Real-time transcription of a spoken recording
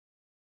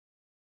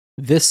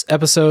This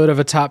episode of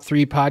a Top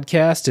 3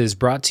 podcast is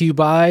brought to you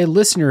by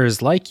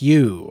listeners like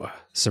you.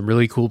 Some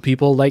really cool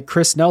people like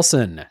Chris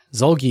Nelson,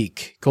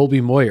 Zulgeek, Colby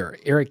Moyer,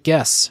 Eric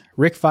Guess,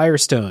 Rick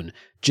Firestone,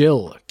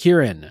 Jill,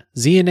 Kieran,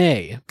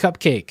 ZNA,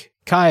 Cupcake,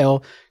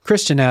 Kyle,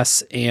 Christian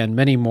S., and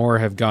many more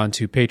have gone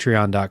to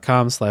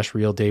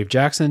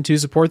patreon.com/RealDaveJackson to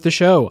support the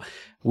show.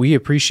 We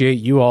appreciate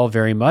you all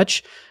very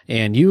much,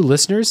 and you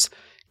listeners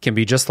can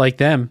be just like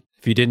them.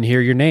 If you didn't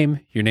hear your name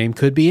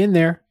could be in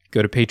there.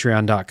 Go to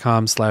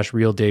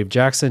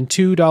patreon.com/RealDaveJackson.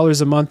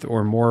 $2 a month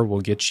or more will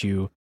get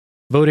you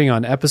voting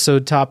on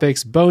episode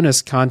topics,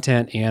 bonus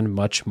content, and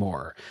much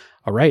more.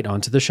 All right,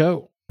 on to the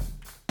show.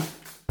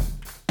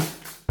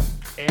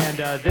 And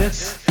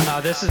this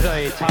is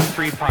a Top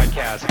 3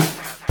 podcast.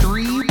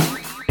 3,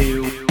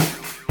 2,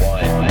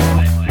 1.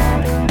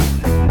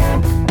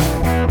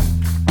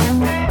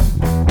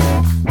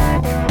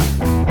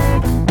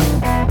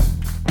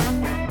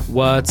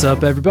 What's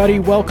up, everybody?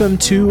 Welcome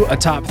to a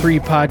Top 3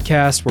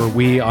 podcast where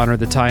we honor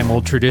the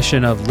time-old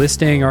tradition of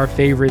listing our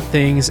favorite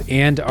things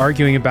and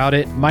arguing about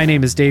it. My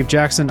name is Dave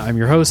Jackson. I'm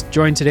your host,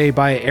 joined today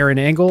by Aaron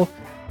Engel.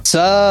 What's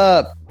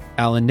up?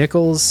 Alan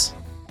Nichols.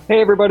 Hey,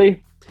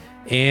 everybody.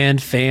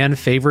 And fan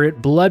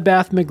favorite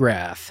Bloodbath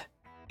McGrath.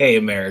 Hey,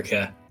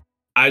 America.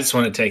 I just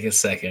want to take a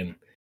second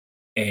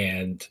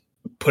and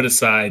put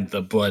aside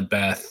the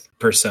Bloodbath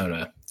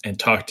persona and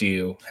talk to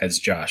you as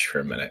Josh for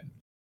a minute.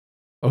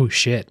 Oh,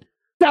 shit.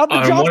 Sound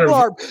the Josh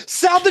alarm!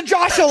 Sound the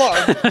Josh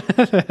alarm!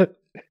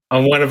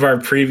 On one of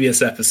our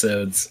previous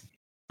episodes,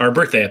 our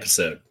birthday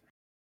episode,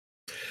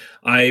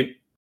 I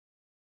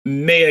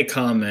made a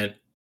comment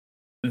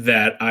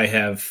that I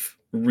have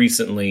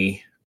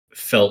recently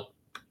felt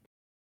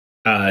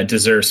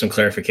deserves some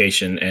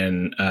clarification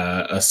and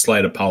a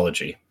slight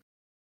apology.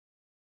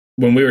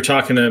 When we were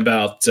talking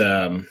about,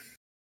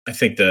 I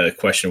think the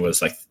question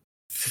was like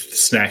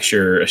snacks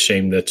you're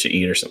ashamed that you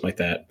eat or something like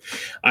that.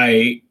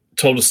 I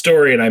told a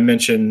story and I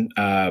mentioned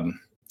a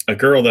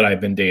girl that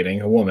I've been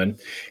dating, a woman,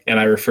 and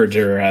I referred to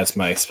her as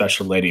my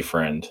special lady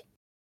friend.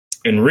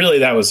 And really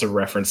that was a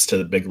reference to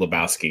The Big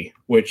Lebowski,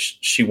 which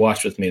she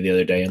watched with me the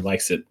other day and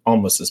likes it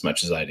almost as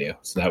much as I do.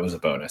 So that was a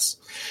bonus.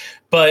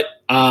 But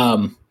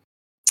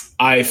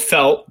I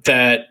felt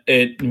that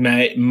it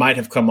might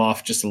have come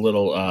off just a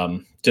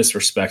little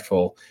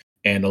disrespectful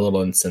and a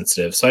little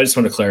insensitive. So I just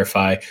want to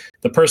clarify,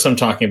 the person I'm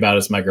talking about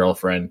is my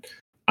girlfriend.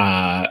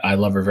 I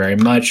love her very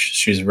much.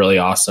 She's really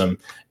awesome.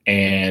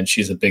 And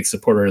she's a big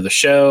supporter of the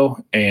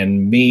show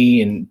and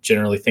me and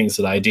generally things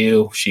that I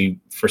do. She,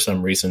 for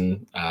some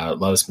reason,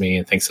 loves me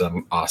and thinks that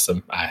I'm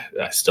awesome. I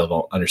still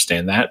don't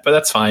understand that, but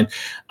that's fine.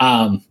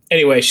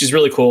 Anyway, she's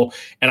really cool.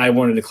 And I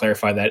wanted to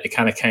clarify that. It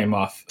kind of came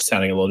off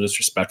sounding a little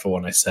disrespectful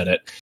when I said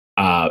it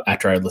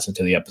after I listened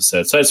to the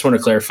episode. So I just want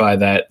to clarify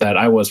that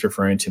I was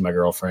referring to my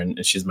girlfriend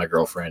and she's my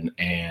girlfriend.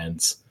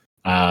 And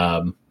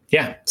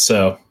yeah,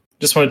 so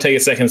just want to take a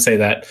second and say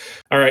that.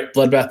 All right,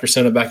 Bloodbath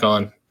persona back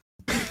on.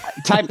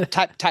 Time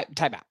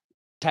out.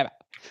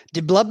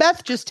 Did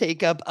Bloodbath just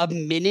take up a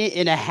minute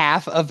and a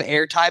half of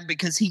airtime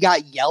because he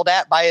got yelled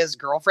at by his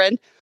girlfriend?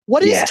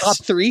 What is Top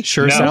 3?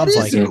 Sure, no. Sounds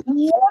like it.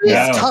 What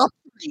is Top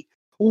 3?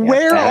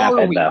 Where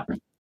are we?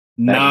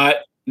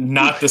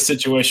 Not the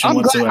situation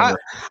whatsoever.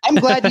 I'm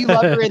glad you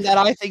love her and that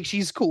I think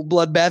she's cool,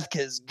 Bloodbath,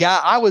 because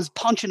I was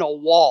punching a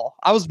wall.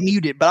 I was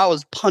muted, but I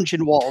was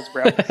punching walls,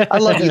 bro. I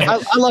love you. I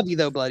love you,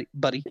 though, buddy.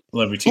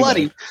 Love you too,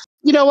 Bloody. Buddy.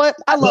 You know what?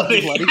 I love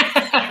you, Bloody.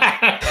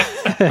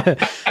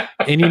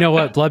 And you know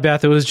what,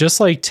 Bloodbath, it was just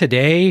like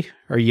today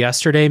or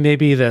yesterday,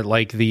 maybe, that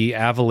like the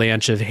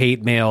avalanche of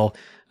hate mail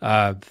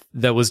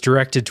that was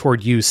directed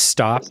toward you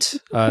stopped,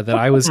 that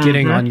I was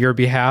getting on your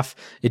behalf.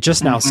 It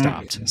just now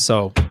stopped.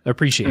 So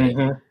appreciate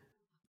it.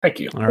 Thank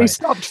you. They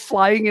stopped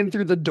flying in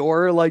through the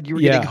door like you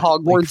were getting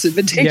Hogwarts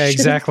invitation. Yeah,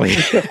 exactly.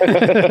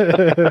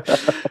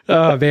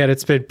 Oh, man,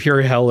 it's been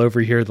pure hell over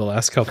here the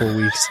last couple of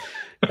weeks.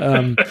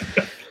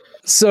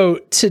 So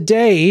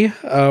today,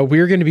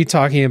 we're going to be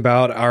talking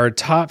about our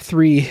top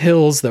 3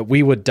 hills that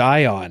we would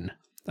die on.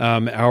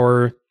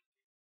 Our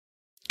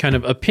kind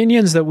of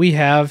opinions that we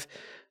have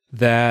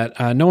that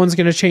no one's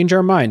going to change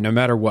our mind no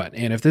matter what.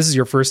 And if this is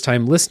your first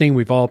time listening,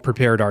 we've all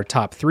prepared our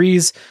top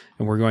 3s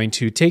and we're going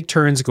to take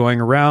turns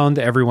going around.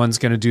 Everyone's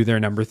going to do their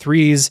number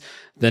 3s,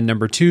 then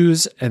number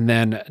 2s, and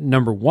then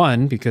number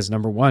 1, because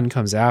number 1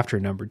 comes after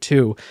number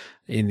 2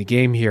 in the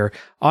game here.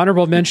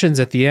 Honorable mentions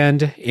at the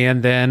end,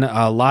 and then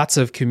lots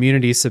of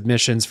community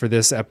submissions for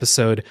this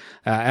episode,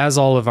 as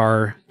all of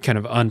our kind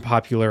of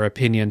unpopular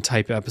opinion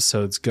type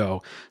episodes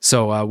go.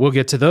 So we'll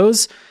get to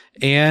those.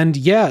 And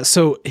yeah,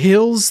 so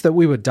hills that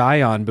we would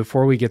die on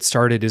before we get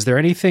started. Is there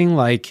anything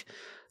like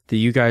that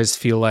you guys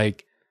feel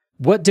like,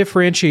 what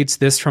differentiates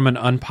this from an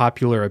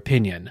unpopular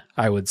opinion,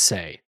 I would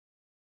say?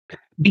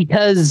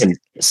 Because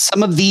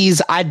some of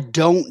these, I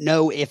don't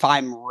know if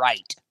I'm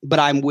right, but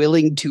I'm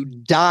willing to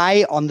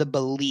die on the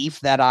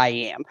belief that I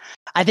am.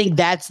 I think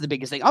that's the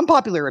biggest thing.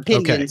 Unpopular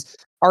opinions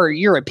are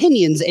your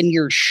opinions and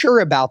you're sure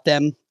about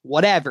them,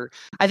 whatever.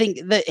 I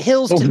think the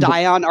hills to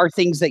die on are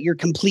things that you're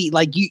complete,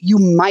 like you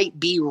might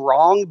be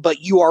wrong,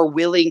 but you are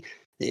willing.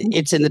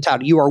 it's in the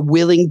title. You are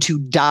willing to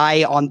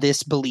die on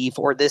this belief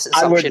or this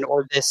assumption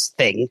or this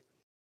thing.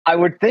 I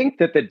would think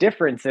that the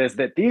difference is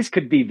that these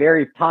could be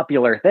very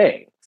popular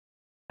things.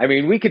 I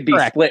mean, we could be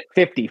split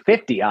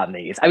 50-50 on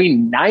these. I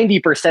mean,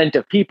 90%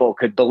 of people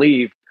could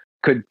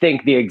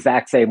think the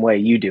exact same way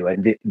you do,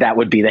 and that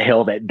would be the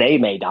hill that they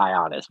may die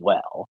on as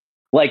well.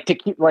 Like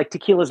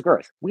tequila's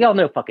gross. We all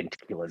know fucking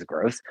tequila's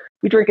gross.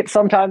 We drink it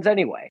sometimes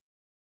anyway.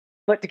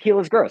 But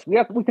tequila's gross.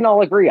 We can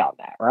all agree on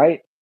that,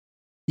 right?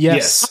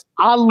 Yes.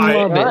 I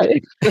love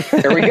it.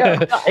 There we go.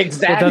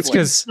 Exactly.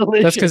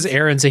 That's because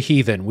Aaron's a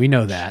heathen. We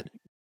know that.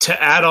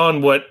 To add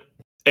on what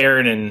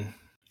Aaron and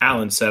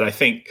Alan said, I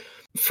think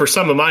for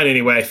some of mine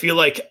anyway, I feel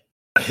like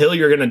a hill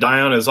you're going to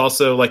die on is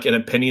also like an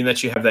opinion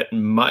that you have that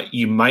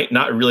you might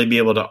not really be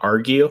able to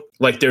argue.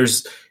 Like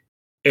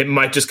it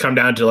might just come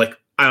down to like,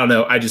 I don't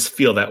know. I just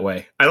feel that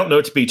way. I don't know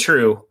it to be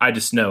true. I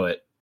just know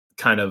it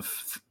kind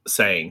of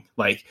saying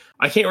like,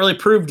 I can't really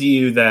prove to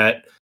you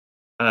that,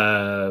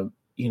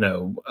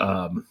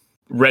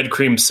 red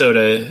cream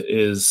soda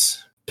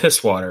is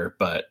piss water,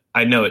 but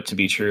I know it to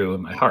be true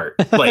in my heart.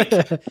 Like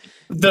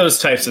those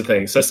types of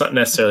things. That's not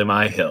necessarily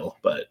my hill,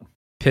 but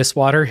piss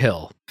water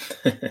hill.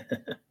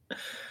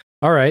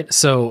 All right.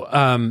 So,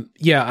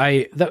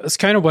 that was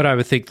kind of what I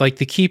would think. Like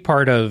the key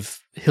part of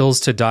hills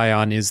to die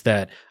on is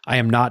that I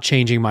am not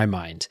changing my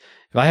mind.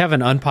 If I have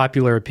an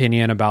unpopular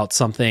opinion about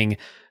something,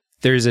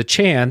 there's a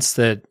chance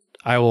that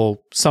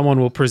someone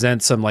will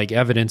present some like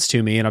evidence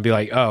to me and I'll be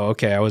like, oh,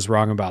 okay, I was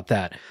wrong about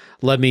that.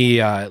 Let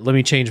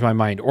me change my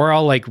mind, or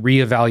I'll like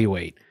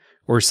reevaluate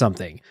or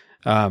something.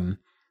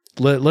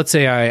 Let's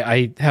say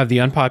I have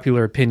the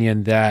unpopular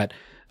opinion that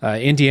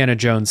Indiana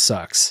Jones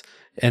sucks.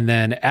 And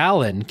then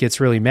Alan gets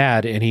really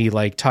mad and he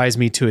like ties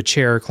me to a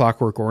chair,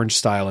 Clockwork Orange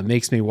style, and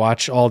makes me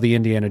watch all the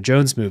Indiana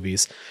Jones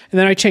movies. And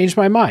then I change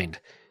my mind.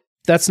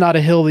 That's not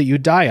a hill that you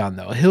die on,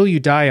 though. A hill you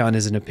die on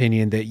is an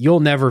opinion that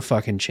you'll never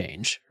fucking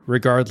change,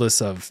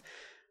 regardless of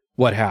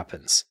what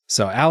happens.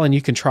 So, Alan,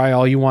 you can try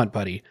all you want,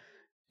 buddy.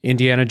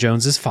 Indiana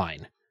Jones is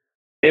fine.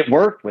 It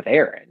worked with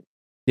Aaron.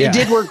 Yeah. It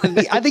did work with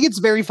me. I think it's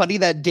very funny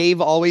that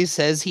Dave always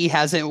says he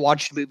hasn't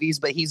watched movies,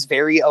 but he's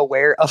very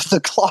aware of the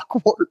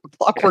Clockwork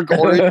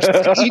Orange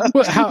scene.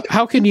 Well,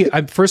 how can you?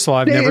 First of all,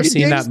 I've never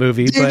seen that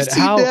movie, Dave's but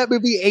seen that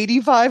movie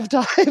 85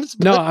 times.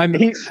 No, I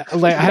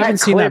haven't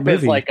seen that movie.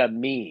 It's like a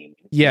meme.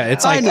 Yeah,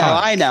 it's. I know.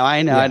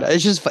 Yeah.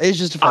 It's just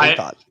a funny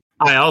thought.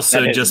 I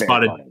also just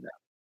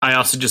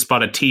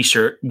bought a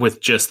T-shirt with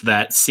just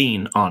that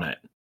scene on it.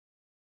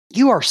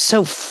 You are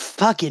so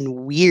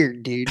fucking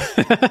weird, dude.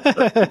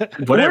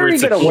 Whatever,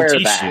 it's a cool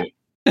T-shirt.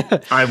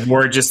 I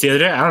wore it just the other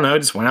day. I don't know. I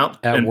just went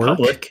out in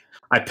public.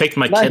 I picked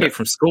my kid up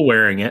from school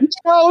wearing it.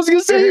 I was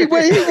gonna say,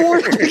 wait, you wore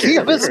a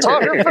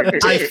photographer.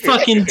 I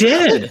fucking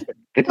did.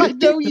 I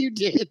know you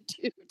did,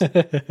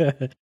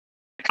 dude.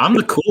 I'm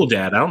the cool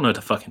dad. I don't know what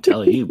to fucking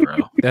tell you, bro.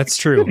 That's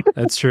true.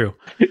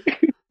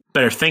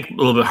 Better think a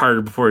little bit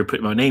harder before you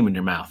put my name in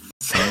your mouth.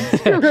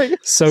 Right.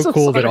 So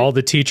cool that all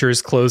the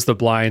teachers close the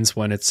blinds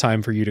when it's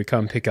time for you to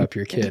come pick up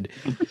your kid.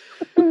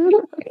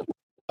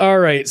 All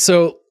right,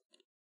 so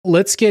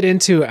let's get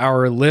into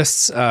our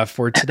lists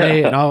for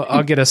today, and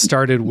I'll get us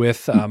started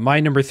with my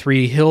number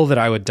 3 hill that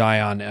I would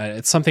die on.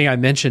 It's something I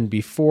mentioned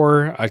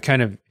before,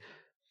 kind of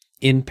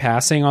in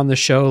passing on the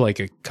show, like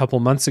a couple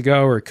months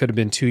ago, or it could have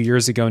been 2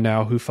 years ago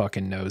now. Who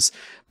fucking knows?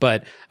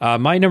 But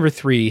my number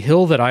 3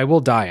 hill that I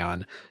will die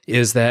on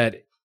is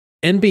that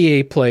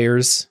NBA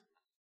players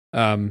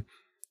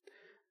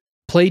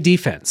play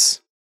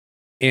defense.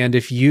 And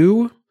if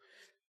you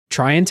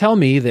try and tell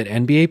me that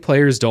NBA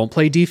players don't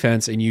play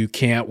defense and you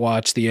can't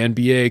watch the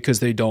NBA because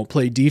they don't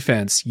play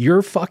defense,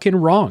 you're fucking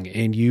wrong.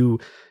 And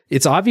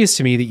it's obvious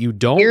to me that you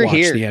don't watch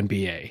the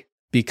NBA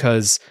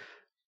because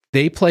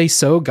they play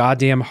so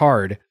goddamn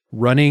hard,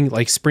 running,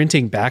 like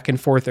sprinting back and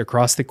forth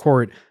across the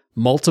court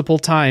multiple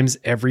times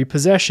every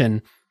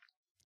possession,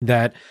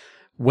 that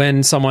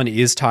when someone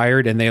is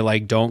tired and they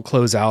like don't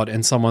close out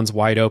and someone's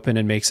wide open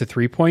and makes a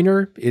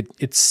 3-pointer,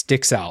 it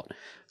sticks out.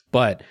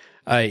 But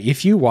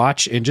if you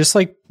watch and just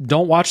like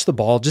don't watch the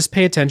ball, just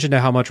pay attention to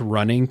how much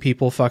running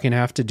people fucking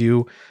have to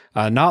do.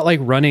 Not like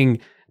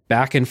running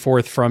back and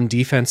forth from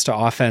defense to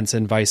offense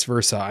and vice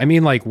versa. I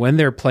mean, like when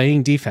they're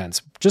playing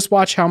defense, just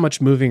watch how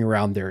much moving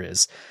around there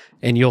is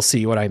and you'll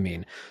see what I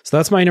mean. So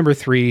that's my number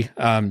 3.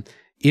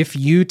 If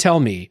you tell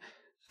me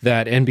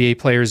that NBA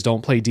players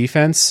don't play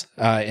defense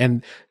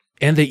and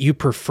that you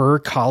prefer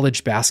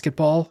college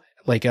basketball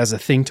like as a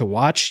thing to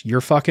watch,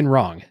 you're fucking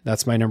wrong.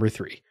 That's my number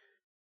 3.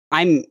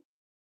 I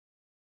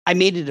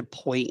made it a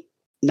point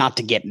not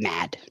to get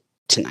mad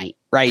tonight,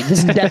 right? This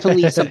is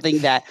definitely something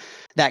that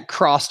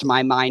crossed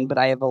my mind, but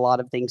I have a lot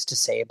of things to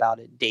say about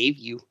it. Dave,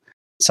 you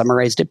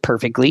summarized it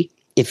perfectly.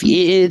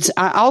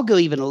 I'll go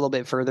even a little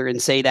bit further and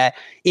say that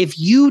if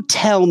you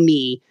tell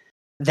me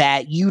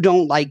that you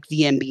don't like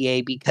the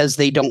NBA because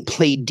they don't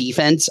play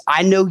defense,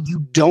 I know you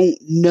don't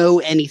know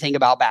anything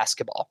about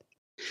basketball.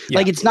 Yeah.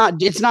 Like it's not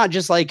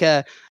just like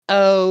a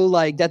oh,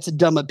 like that's a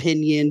dumb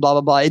opinion, blah,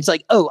 blah, blah. It's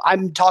like, oh,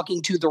 I'm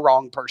talking to the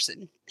wrong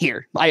person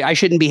here. I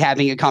shouldn't be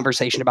having a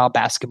conversation about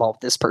basketball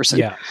with this person.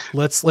 Yeah.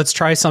 Let's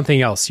try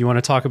something else. You want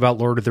to talk about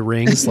Lord of the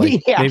Rings?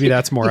 Like maybe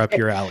that's more up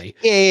your alley.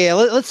 Yeah.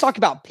 Let's talk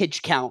about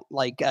pitch count,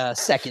 like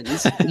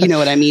seconds. You know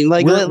what I mean?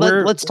 Like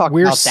let's talk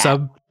about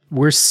that.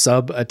 We're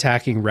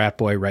attacking Rat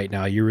Boy right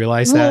now. You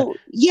realize that?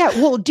 Yeah.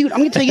 Well, dude, I'm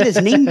going to tell you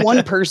this. Name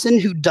one person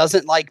who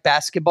doesn't like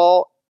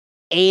basketball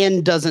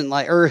and doesn't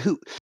like, or who.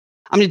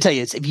 I'm going to tell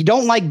you this. If you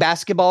don't like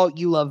basketball,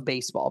 you love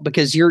baseball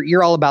because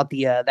you're all about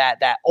the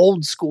that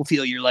old school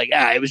feel. You're like,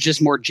 it was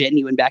just more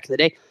genuine back in the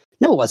day.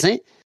 No, it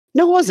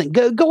wasn't.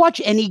 Go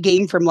watch any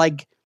game from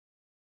like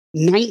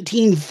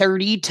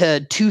 1930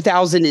 to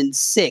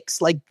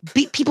 2006. Like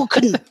people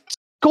couldn't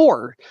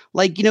score.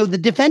 Like, the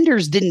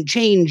defenders didn't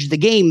change the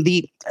game.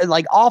 The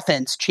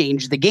offense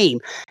changed the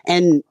game.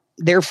 And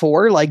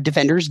therefore, like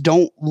defenders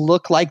don't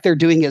look like they're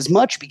doing as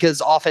much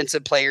because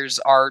offensive players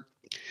are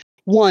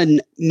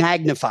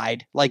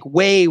magnified like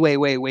way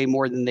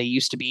more than they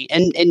used to be.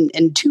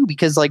 And two,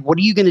 because like, what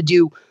are you going to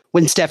do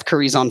when Steph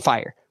Curry's on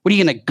fire? What are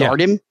you going to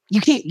guard him? You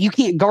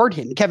can't guard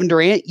him. Kevin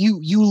Durant,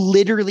 you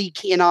literally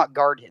cannot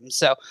guard him.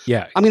 So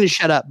yeah, I'm going to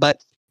shut up.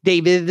 But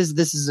David,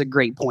 this is a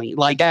great point.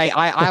 Like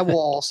I will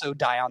also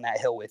die on that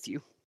hill with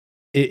you.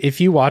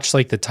 If you watch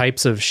like the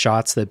types of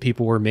shots that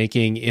people were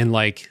making in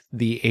like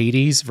the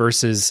 80s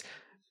versus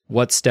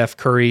what Steph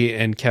Curry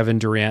and Kevin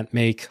Durant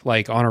make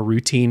like on a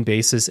routine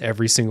basis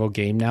every single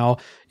game now,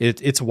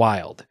 it's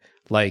wild.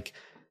 Like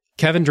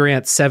Kevin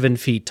Durant's 7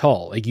 feet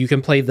tall. Like you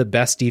can play the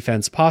best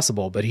defense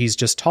possible, but he's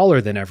just taller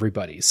than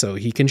everybody. So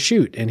he can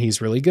shoot and he's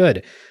really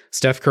good.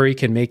 Steph Curry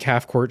can make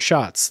half court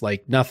shots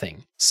like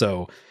nothing.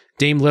 So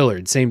Dame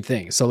Lillard, same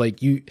thing. So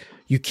like you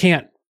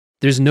can't,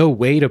 there's no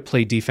way to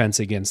play defense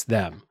against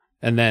them.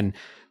 And then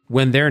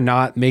when they're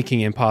not making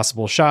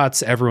impossible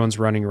shots, everyone's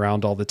running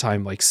around all the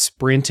time, like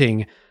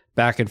sprinting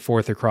back and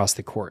forth across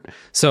the court.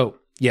 So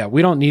yeah,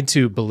 we don't need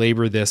to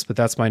belabor this, but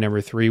that's my number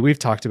 3. We've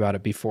talked about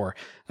it before.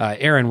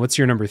 Aaron, what's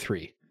your number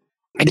 3?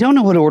 I don't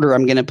know what order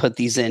I'm going to put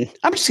these in.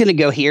 I'm just going to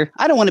go here.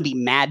 I don't want to be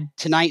mad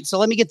tonight, so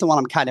let me get the one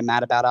I'm kind of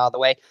mad about out of the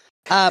way.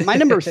 My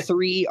number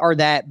 3 are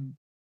that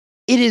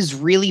it is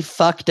really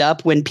fucked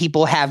up when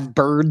people have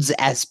birds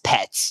as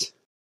pets.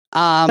 So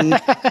I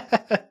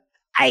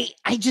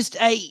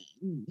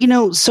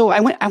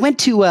went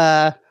to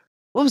what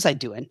was I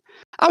doing?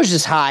 I was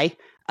just high.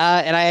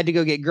 And I had to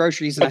go get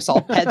groceries, and I saw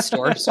a pet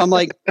store. So I'm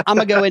like, I'm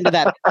gonna go into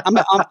that. I'm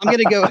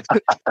gonna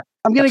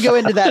go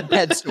into that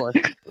pet store,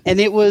 and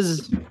it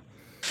was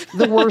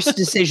the worst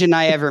decision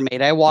I ever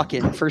made. I walk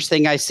in, first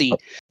thing I see,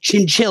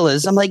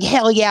 chinchillas. I'm like,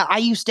 hell yeah! I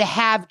used to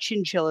have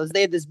chinchillas. They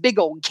had this big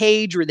old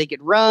cage where they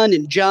could run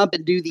and jump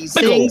and do these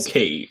things. Big old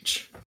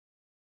cage.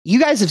 You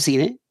guys have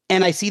seen it,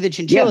 and I see the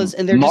chinchillas,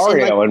 and they're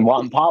Mario just and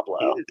Juan Pablo.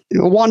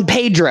 Juan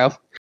Pedro.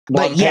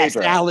 But yes,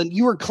 Alan,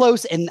 you were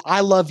close, and I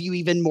love you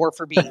even more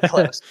for being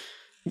close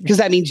because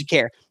that means you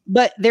care.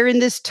 But they're in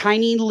this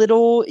tiny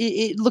little,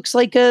 it looks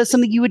like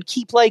something you would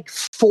keep like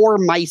 4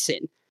 mice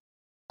in.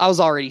 I was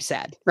already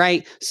sad,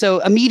 right? So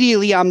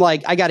immediately I'm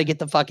like, I got to get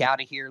the fuck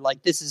out of here.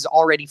 Like, this is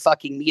already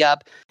fucking me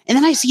up. And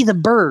then I see the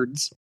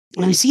birds,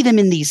 and I see them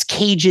in these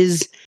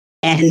cages,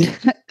 and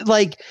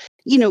like,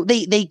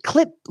 they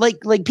clip like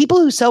people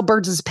who sell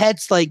birds as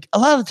pets. Like a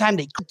lot of the time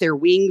they clip their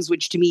wings,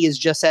 which to me is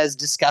just as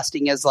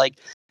disgusting as like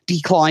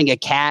declawing a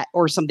cat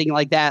or something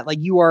like that. Like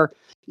you are,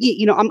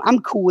 I'm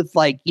cool with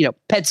like,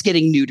 pets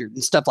getting neutered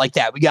and stuff like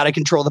that. We got to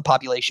control the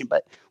population,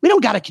 but we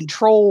don't got to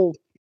control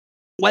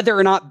whether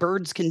or not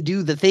birds can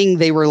do the thing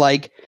they were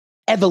like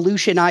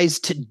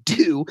evolutionized to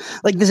do.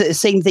 Like the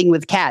same thing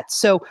with cats.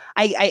 So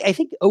I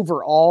think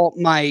overall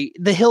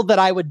the hill that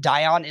I would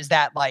die on is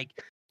that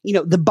like,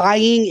 the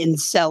buying and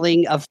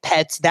selling of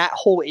pets, that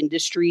whole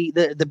industry,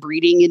 the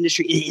breeding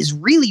industry is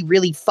really,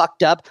 really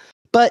fucked up.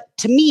 But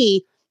to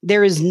me,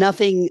 there is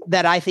nothing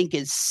that I think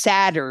is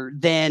sadder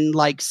than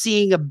like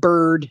seeing a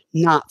bird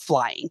not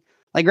flying.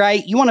 Like,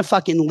 right? You want a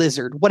fucking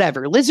lizard,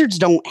 whatever. Lizards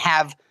don't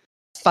have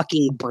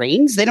fucking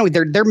brains. They don't,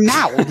 they're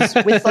mouths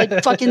with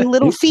like fucking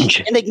little feet,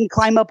 and they can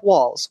climb up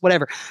walls,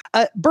 whatever.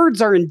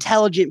 Birds are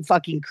intelligent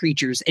fucking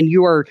creatures, and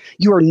you are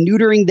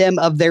neutering them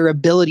of their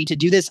ability to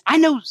do this. I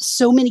know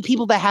so many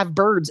people that have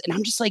birds, and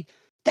I'm just like,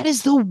 that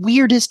is the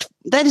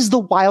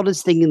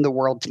wildest thing in the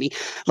world to me.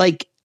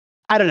 Like,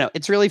 I don't know.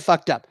 It's really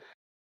fucked up.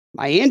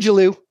 Maya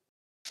Angelou,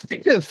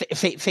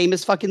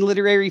 famous fucking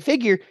literary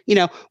figure,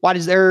 why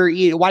does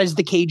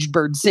the caged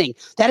bird sing?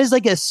 That is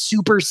like a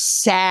super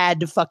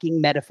sad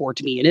fucking metaphor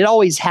to me, and it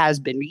always has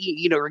been,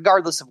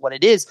 regardless of what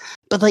it is.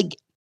 But like,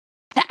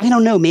 I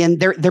don't know, man.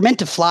 They're meant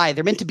to fly.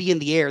 They're meant to be in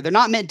the air. They're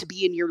not meant to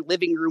be in your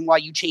living room while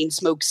you chain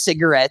smoke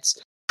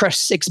cigarettes, crush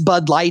 6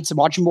 Bud Lights, and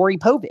watch Maury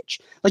Povich.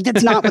 Like,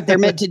 that's not what they're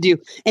meant to do.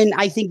 And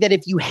I think that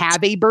if you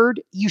have a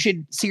bird, you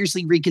should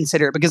seriously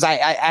reconsider it, because I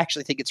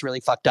actually think it's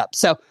really fucked up.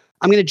 So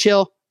I'm going to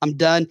chill. I'm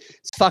done.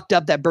 It's fucked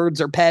up that birds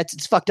are pets.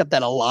 It's fucked up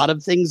that a lot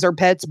of things are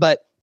pets,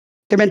 but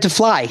they're meant to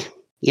fly,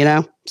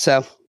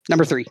 So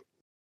number 3.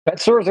 Pet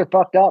stores are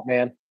fucked up,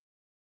 man.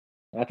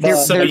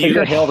 That's a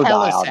good hill to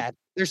die on.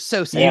 They're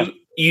so sad.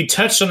 You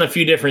touched on a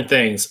few different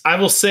things. I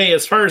will say,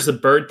 as far as the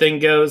bird thing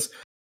goes,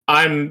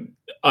 I'm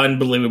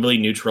unbelievably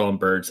neutral on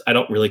birds. I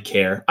don't really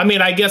care. I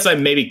mean, I guess I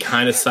maybe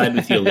kind of side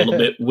with you a little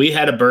bit. We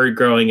had a bird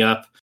growing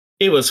up.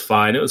 It was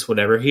fine. It was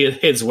whatever.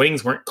 His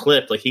wings weren't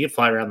clipped. Like, he could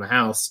fly around the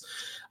house.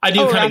 I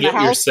do kind of get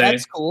what you're saying.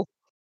 That's cool.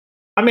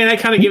 I mean, I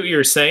kind of get what you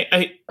were saying.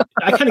 I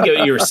kind of get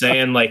what you were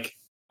saying. Like,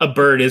 a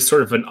bird is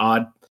sort of an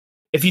odd,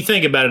 if you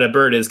think about it, a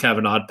bird is kind of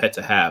an odd pet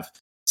to have.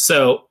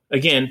 So,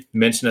 again,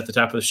 mentioned at the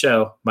top of the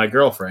show, my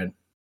girlfriend,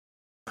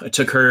 I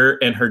took her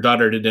and her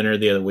daughter to dinner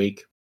the other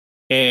week.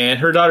 And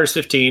her daughter's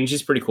 15.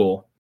 She's pretty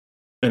cool.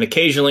 And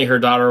occasionally her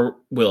daughter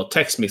will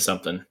text me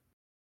something.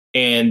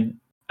 And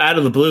out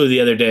of the blue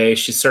the other day,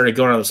 she started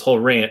going on this whole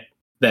rant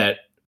that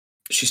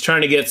she's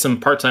trying to get some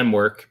part-time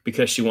work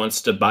because she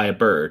wants to buy a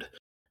bird.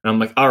 And I'm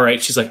like, all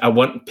right. She's like, I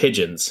want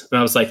pigeons. And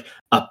I was like,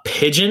 a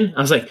pigeon?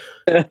 I was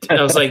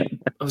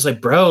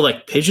like, bro,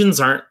 like, pigeons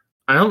aren't,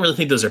 I don't really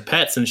think those are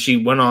pets. And she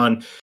went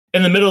on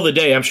in the middle of the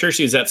day. I'm sure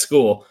she was at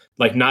school,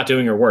 like, not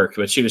doing her work,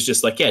 but she was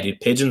just like, yeah, dude,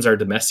 pigeons are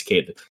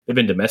domesticated. They've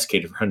been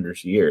domesticated for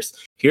hundreds of years.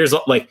 Here's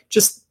like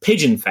just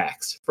pigeon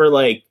facts for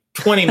like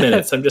 20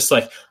 minutes. I'm just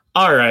like,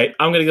 all right,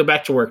 I'm going to go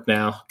back to work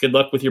now. Good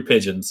luck with your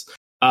pigeons.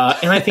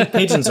 And I think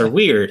pigeons are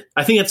weird.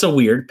 I think it's a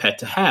weird pet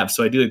to have.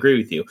 So I do agree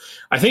with you.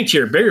 I think to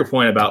your bigger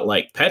point about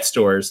like pet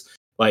stores,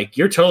 like,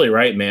 you're totally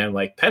right, man.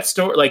 Like, pet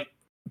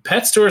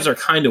stores are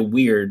kind of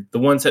weird. The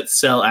ones that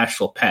sell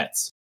actual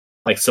pets,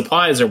 like,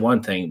 supplies are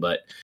one thing, but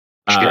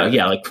sure.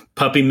 Yeah, like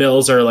puppy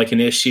mills are like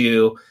an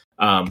issue.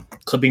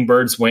 Clipping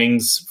birds'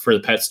 wings for the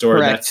pet store,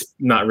 correct. That's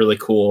not really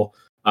cool.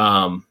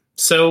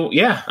 So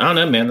yeah, I don't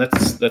know, man.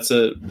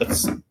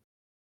 That's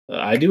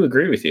I do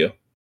agree with you.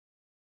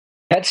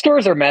 Pet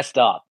stores are messed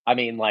up. I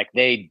mean, like,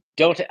 they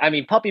don't. I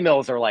mean, puppy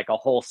mills are like a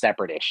whole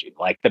separate issue.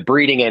 Like, the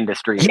breeding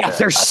industry,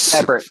 they're a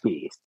separate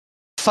piece.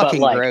 Fucking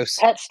but, like, gross.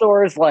 Pet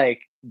stores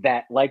like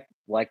that, like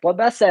what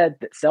Beth said,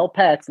 that sell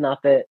pets,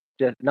 not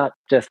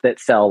just that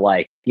sell,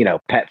 like, you know,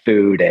 pet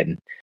food and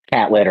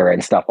cat litter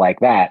and stuff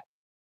like that.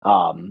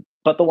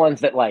 But the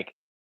ones that like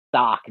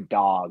stock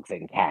dogs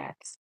and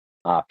cats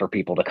for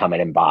people to come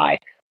in and buy.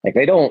 Like,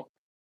 they don't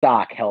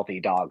stock healthy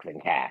dogs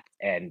and cats.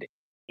 And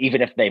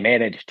even if they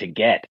manage to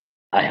get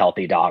a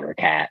healthy dog or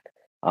cat,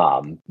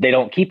 they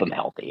don't keep them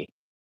healthy.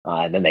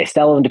 And then they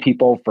sell them to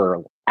people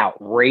for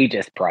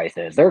outrageous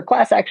prices. There are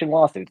class action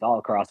lawsuits all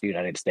across the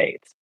United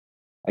States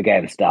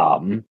against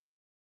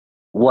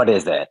what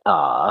is it?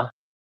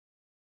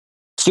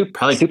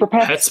 Super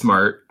Pet?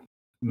 PetSmart,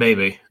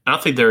 maybe. I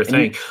don't think they're a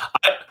thing.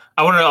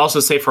 I want to also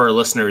say for our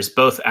listeners,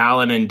 both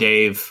Alan and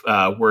Dave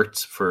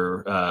worked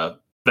for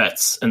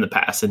vets in the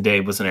past, and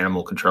Dave was an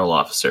animal control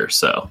officer.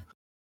 So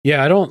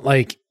yeah,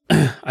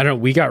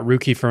 we got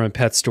Rookie from a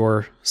pet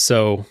store.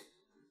 So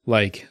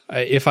like,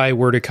 if I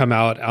were to come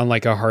out on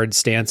like a hard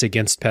stance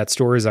against pet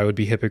stores, I would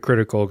be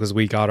hypocritical because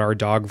we got our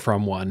dog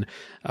from one.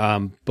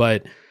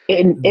 But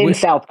in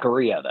South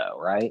Korea, though,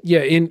 right?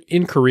 Yeah,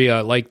 in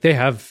Korea, like, they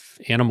have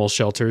animal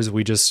shelters.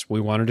 We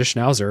wanted a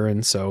Schnauzer,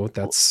 and so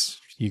that's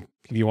you.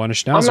 If you want a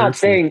Schnauzer,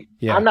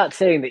 I'm not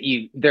saying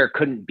that there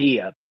couldn't be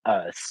a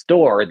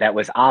store that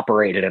was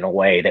operated in a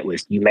way that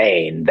was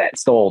humane that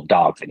sold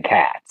dogs and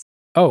cats.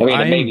 Oh,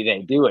 I mean, maybe they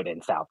do it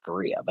in South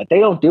Korea, but they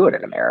don't do it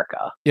in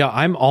America. Yeah,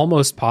 I'm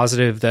almost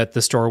positive that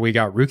the store we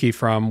got Rookie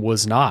from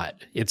was not.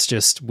 It's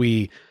just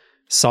we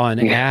saw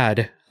an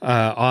ad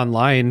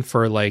online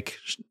for like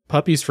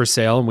puppies for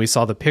sale, and we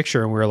saw the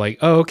picture, and we were like,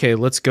 "Oh, okay,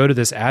 let's go to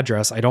this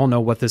address." I don't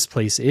know what this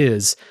place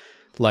is.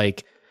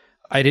 Like,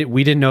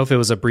 we didn't know if it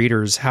was a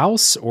breeder's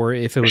house or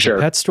if it was a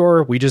pet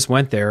store. We just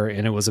went there,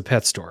 and it was a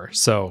pet store.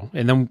 So,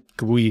 and then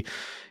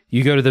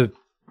you go to the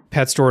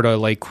pet store to,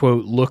 like,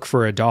 quote, look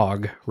for a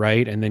dog,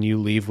 right? And then you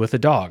leave with a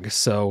dog.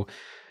 So,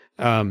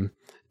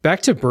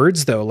 back to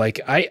birds though.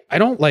 Like, I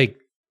don't like,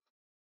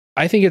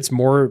 I think it's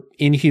more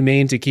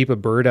inhumane to keep a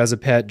bird as a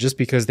pet just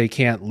because they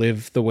can't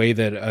live the way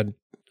that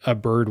a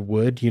bird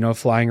would, you know,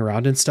 flying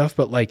around and stuff.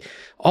 But like,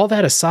 all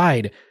that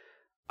aside,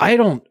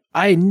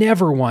 I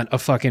never want a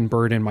fucking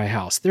bird in my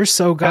house. They're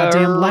so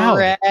goddamn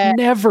loud.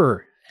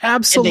 Never.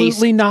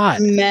 Absolutely not.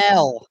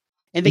 Smell.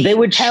 And they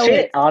would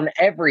shit on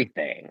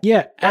everything.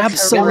 Yeah, that's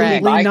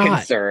absolutely my not.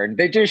 Concern.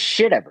 They just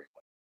shit everywhere.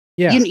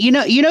 Yeah. You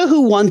know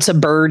who wants a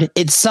bird?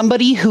 It's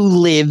somebody who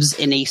lives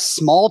in a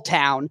small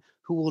town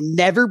who will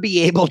never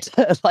be able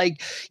to,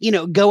 like, you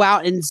know, go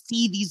out and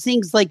see these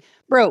things. Like,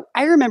 bro,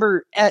 I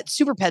remember at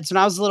Super Pets when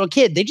I was a little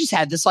kid, they just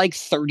had this like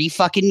 30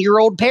 fucking year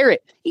old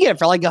parrot. You get it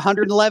for like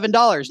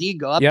 $111. And you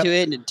go up to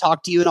it and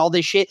talk to you and all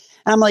this shit.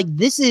 And I'm like,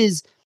 this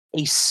is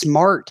a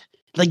smart,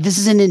 like, this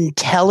is an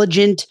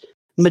intelligent,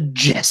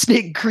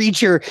 majestic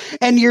creature,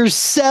 and you're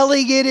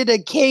selling it in a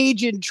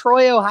cage in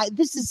Troy, Ohio.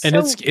 This is and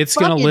it's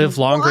going to live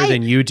longer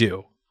than you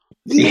do.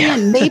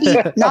 Man, maybe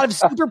not if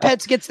Super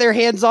Pets gets their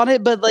hands on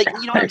it, but like,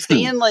 you know what I'm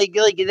saying? Like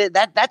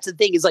that's the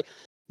thing is like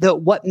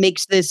what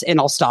makes this, and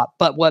I'll stop,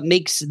 but what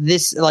makes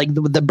this, like,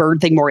 the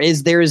bird thing more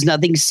is there is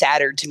nothing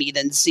sadder to me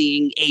than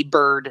seeing a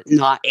bird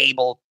not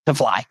able to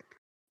fly.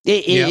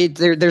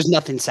 There's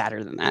nothing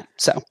sadder than that.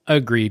 So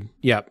agreed.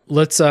 Yeah.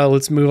 Let's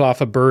move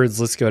off of birds.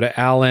 Let's go to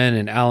Alan,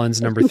 and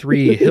Alan's number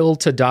 3, Hill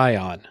to Die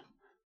On.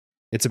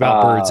 It's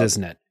about birds,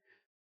 isn't it?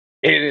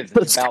 It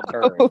is about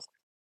birds.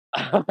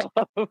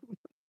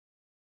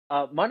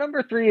 My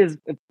number 3 is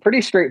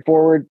pretty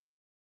straightforward.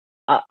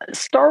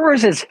 Star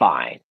Wars is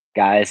fine,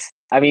 guys.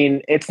 I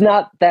mean, it's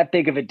not that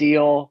big of a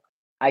deal.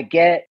 I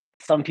get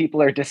some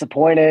people are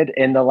disappointed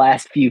in the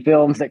last few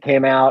films that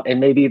came out and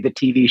maybe the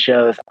TV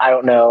shows. I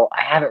don't know.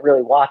 I haven't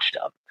really watched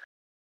them.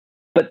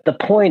 But the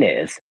point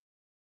is,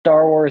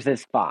 Star Wars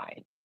is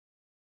fine.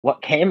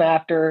 What came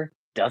after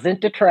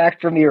doesn't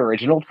detract from the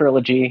original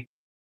trilogy.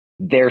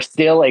 They're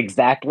still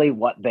exactly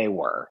what they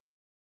were.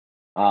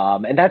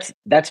 And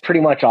that's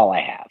pretty much all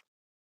I have.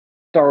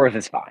 Star Wars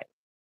is fine.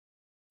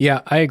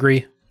 Yeah, I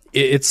agree.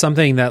 It's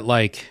something that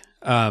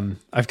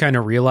I've kind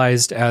of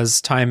realized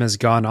as time has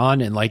gone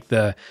on, and like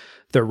the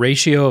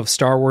ratio of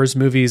Star Wars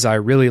movies I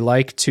really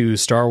like to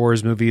Star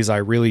Wars movies I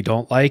really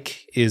don't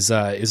like is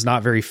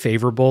not very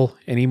favorable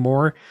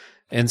anymore.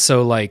 And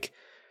so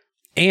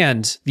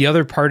and the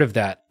other part of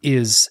that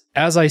is,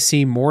 as I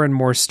see more and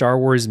more Star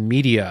Wars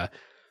media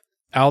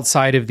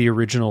outside of the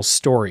original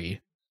story,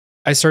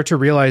 I start to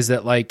realize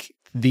that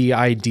the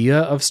idea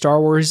of Star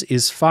Wars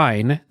is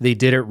fine. They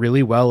did it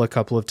really well a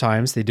couple of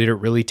times. They did it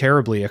really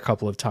terribly a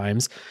couple of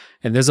times.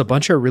 And there's a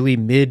bunch of really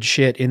mid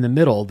shit in the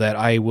middle that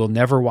I will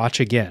never watch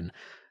again,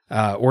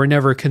 or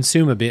never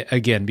consume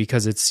again,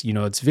 because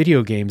it's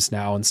video games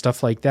now and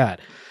stuff like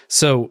that.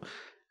 So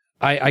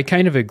I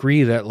kind of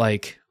agree that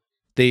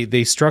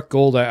they struck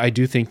gold. I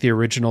do think the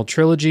original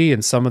trilogy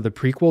and some of the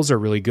prequels are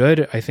really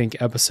good. I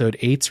think Episode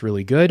 8's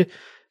really good.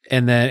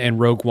 And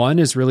Rogue One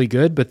is really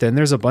good. But then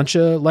there's a bunch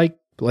of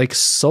like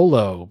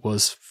Solo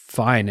was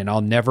fine and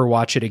I'll never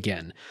watch it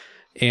again.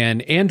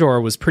 And Andor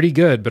was pretty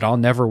good, but I'll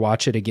never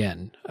watch it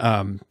again.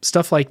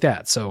 Stuff like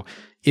that. So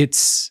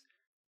it's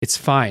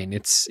fine.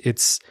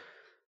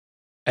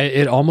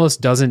 It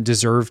almost doesn't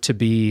deserve to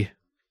be,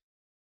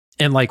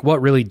 and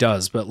what really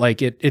does,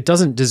 but it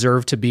doesn't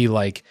deserve to be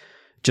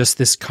just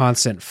this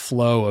constant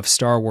flow of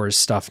Star Wars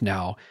stuff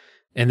now.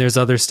 And there's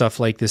other stuff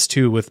like this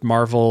too with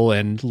Marvel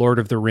and Lord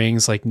of the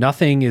Rings.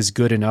 Nothing is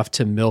good enough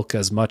to milk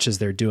as much as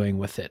they're doing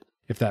with it,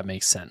 if that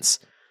makes sense.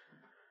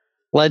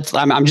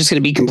 I'm just going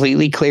to be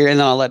completely clear, and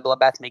then I'll let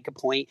Beth make a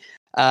point.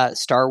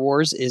 Star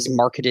Wars is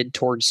marketed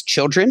towards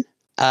children.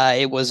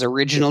 It was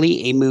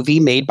originally a movie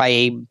made by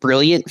a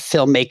brilliant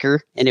filmmaker,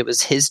 and it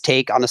was his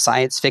take on a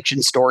science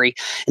fiction story.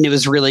 And it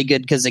was really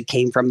good because it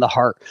came from the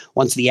heart.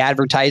 Once the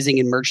advertising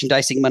and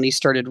merchandising money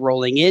started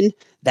rolling in,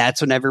 that's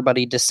when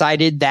everybody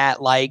decided that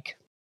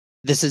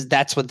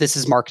that's what this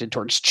is marketed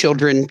towards: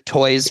 children,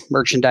 toys,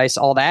 merchandise,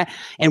 all that.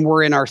 And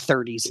we're in our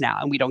 30s now,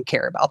 and we don't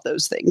care about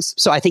those things.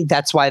 So I think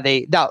that's why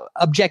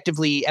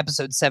objectively,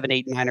 episodes 7,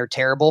 8, and 9 are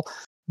terrible.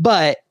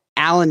 But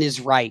Alan is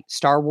right.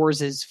 Star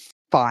Wars is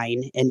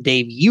fine. And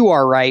Dave, you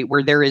are right,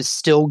 where there is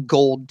still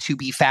gold to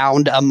be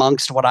found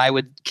amongst what I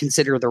would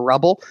consider the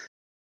rubble.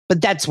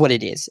 But that's what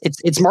it is.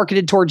 It's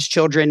marketed towards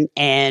children,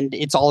 and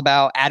it's all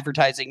about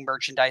advertising,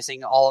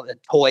 merchandising, all of the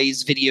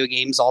toys, video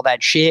games, all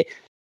that shit.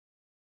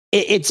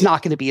 It's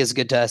not going to be as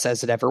good to us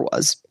as it ever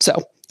was.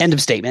 So, end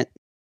of statement.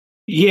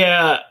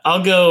 Yeah,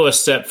 I'll go a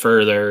step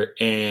further,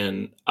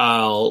 and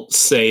I'll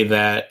say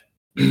that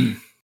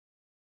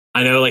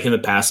I know in the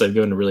past I've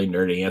given a really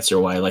nerdy answer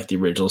why the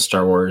original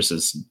Star Wars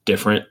is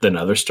different than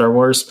other Star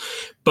Wars,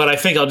 but I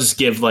think I'll just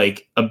give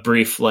a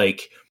brief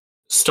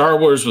Star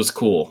Wars was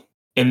cool.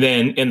 And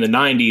then in the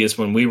 90s,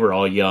 when we were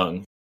all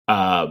young,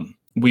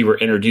 we were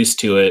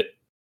introduced to it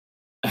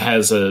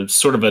as a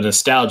sort of a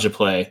nostalgia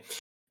play.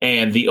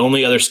 And the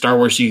only other Star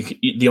Wars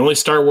the only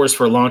Star Wars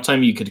for a long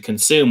time you could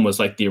consume was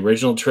the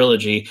original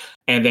trilogy.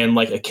 And then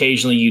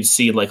occasionally you'd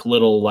see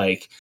little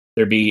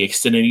there'd be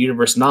extended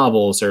universe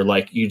novels, or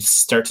you'd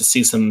start to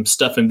see some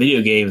stuff in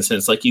video games. And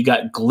it's you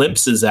got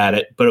glimpses at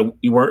it, but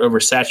you weren't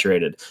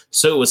oversaturated.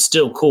 So it was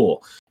still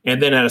cool.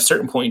 And then at a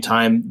certain point in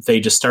time, they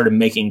just started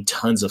making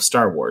tons of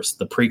Star Wars,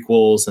 the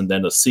prequels and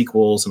then the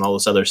sequels and all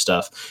this other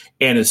stuff.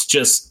 And it's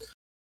just,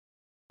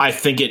 I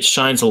think it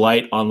shines a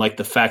light on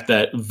the fact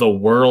that the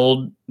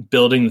world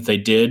building that they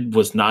did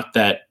was not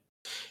that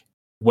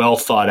well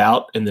thought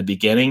out in the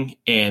beginning,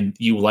 and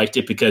you liked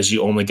it because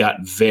you only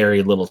got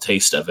very little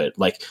taste of it.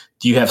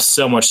 You have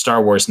so much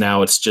Star Wars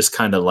now, it's just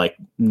kind of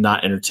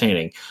not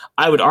entertaining.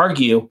 I would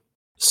argue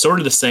sort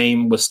of the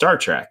same with Star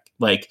Trek.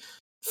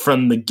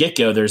 From the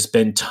get-go, there's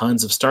been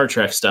tons of Star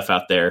Trek stuff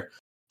out there,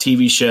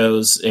 TV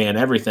shows and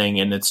everything,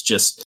 and it's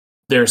just,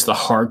 there's the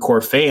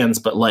hardcore fans,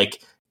 but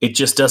it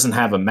just doesn't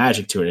have a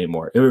magic to it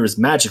anymore. It was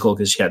magical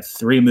because you had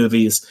 3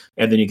 movies,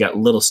 and then you got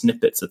little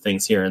snippets of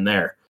things here and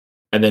there.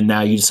 And then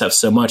now you just have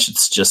so much,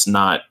 it's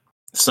not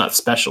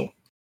special.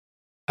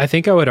 I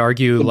think I would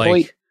argue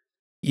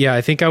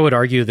I think I would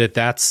argue that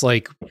that's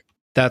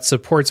that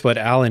supports what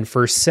Alan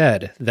first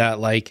said,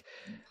 that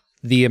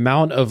the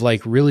amount of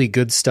really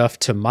good stuff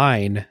to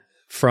mine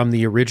from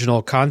the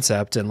original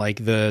concept and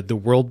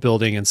the world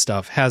building and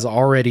stuff has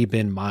already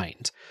been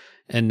mined.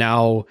 And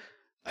now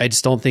I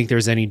just don't think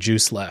there's any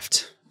juice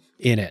left.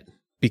 in it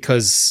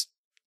because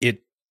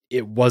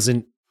it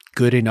wasn't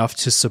good enough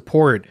to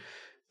support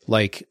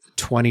like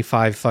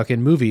 25 fucking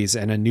movies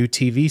and a new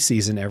TV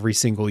season every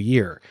single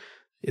year.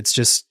 It's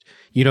just,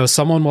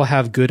 someone will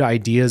have good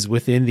ideas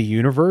within the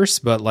universe,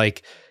 but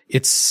like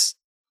it's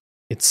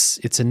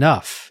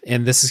enough.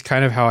 And this is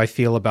kind of how I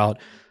feel about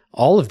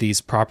all of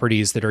these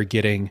properties that are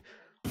getting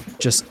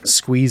just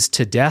squeezed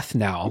to death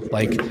now.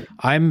 Like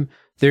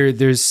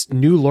there's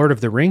new Lord of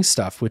the Rings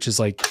stuff, which is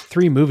like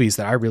 3 movies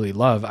that I really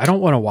love. I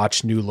don't want to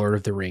watch new Lord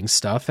of the Rings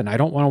stuff, and I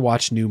don't want to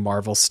watch new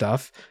Marvel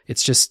stuff.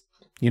 It's just,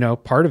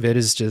 part of it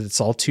is just,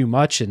 it's all too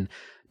much, and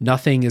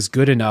nothing is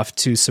good enough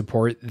to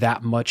support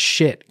that much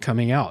shit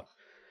coming out.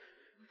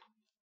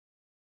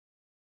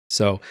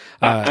 So,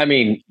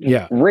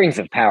 yeah, Rings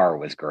of Power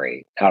was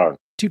great.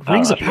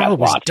 Rings of Power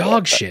was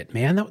dog shit,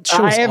 man. That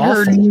show was I have awful.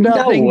 heard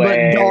nothing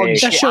but dog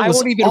shit. That show I was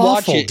won't even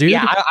awful, watch it, dude.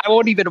 Yeah, I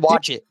won't even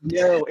watch it.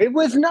 No, it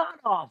was not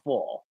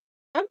awful,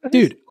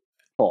 dude.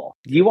 Awful.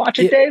 You watch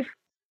it, Dave?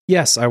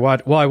 Yes, I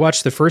watched. Well, I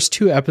watched the first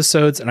 2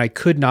 episodes, and I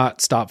could not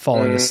stop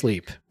falling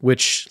asleep.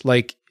 Which,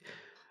 like,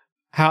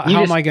 how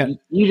am I going?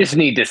 You just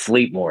need to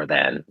sleep more.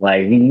 Then,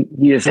 like,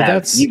 you just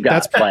have you've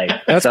got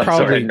that's some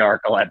probably sort of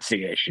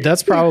narcolepsy issue.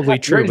 That's probably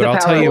true, but I'll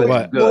tell you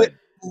what. What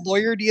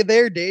lawyer do you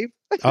there, Dave?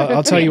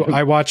 I'll tell you,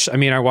 I watched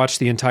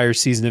the entire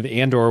season of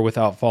Andor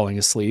without falling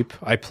asleep.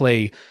 I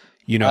play,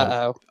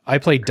 I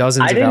play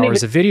dozens of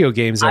hours of video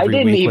games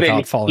every week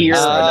without falling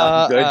asleep.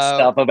 Enough good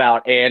stuff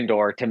about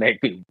Andor to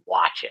make me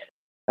watch it.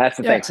 That's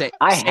the thing.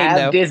 I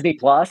have Disney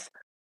Plus.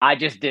 I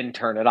just didn't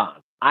turn it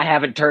on. I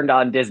haven't turned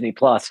on Disney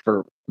Plus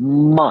for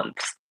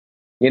months.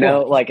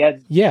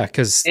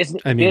 Because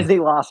Disney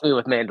lost me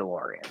with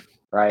Mandalorian,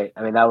 right?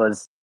 I mean, that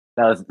was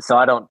so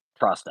I don't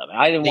trust them.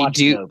 I didn't watch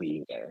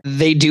Kenobi either.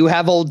 They do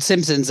have old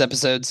Simpsons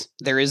episodes.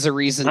 There is a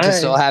reason to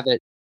still have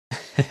it.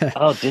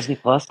 Oh, Disney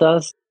Plus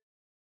does?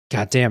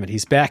 God damn it,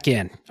 he's back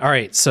in. All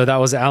right, so that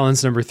was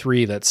Alan's number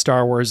 3, that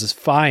Star Wars is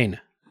fine.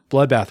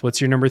 Bloodbath, what's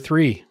your number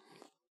 3?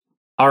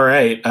 All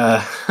right.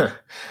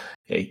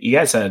 You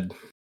guys had,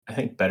 I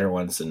think, better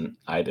ones than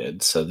I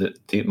did, so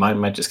mine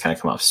might just kind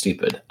of come off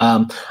stupid.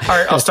 All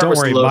right, I'll start with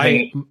some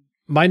low-hanging...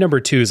 My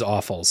number 2 is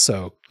awful,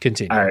 so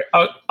continue. All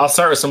right, I'll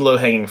start with some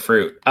low-hanging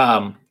fruit.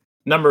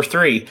 Number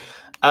 3,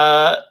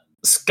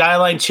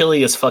 Skyline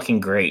Chili is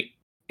fucking great.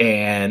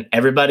 And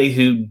everybody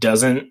who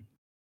doesn't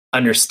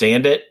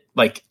understand it,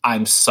 like,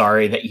 I'm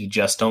sorry that you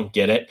just don't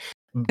get it.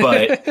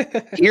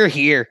 But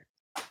here.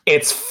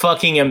 It's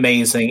fucking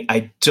amazing.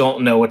 I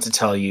don't know what to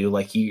tell you.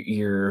 Like,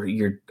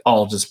 you're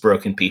all just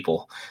broken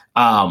people.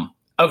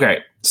 Okay,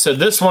 so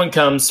this one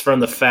comes from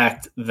the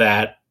fact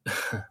that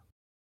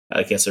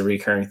I guess a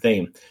recurring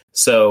theme.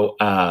 So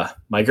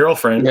my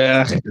girlfriend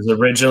is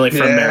originally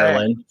from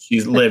Maryland.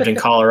 She's lived in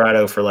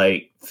Colorado for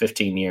like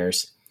 15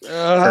 years.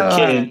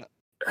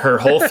 Her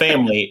whole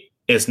family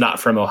is not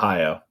from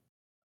Ohio.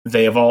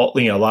 They have all,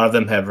 a lot of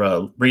them have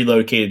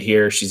relocated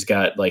here. She's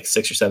got like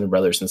 6 or 7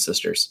 brothers and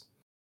sisters.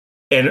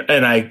 And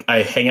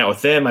I hang out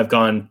with them. I've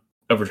gone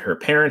over to her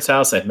parents'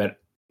 house. I've met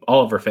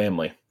all of her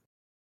family.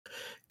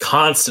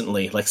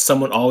 Constantly, like,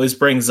 someone always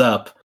brings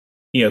up,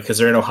 because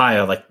they're in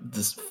Ohio, like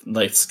this,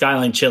 like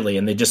Skyline Chili,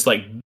 and they just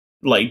like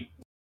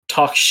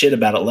talk shit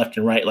about it left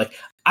and right. Like,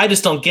 I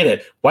just don't get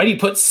it. Why do you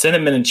put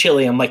cinnamon in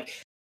chili? I'm like,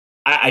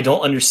 I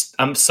don't understand.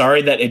 I'm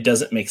sorry that it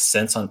doesn't make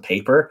sense on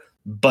paper,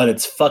 but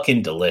it's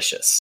fucking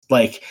delicious.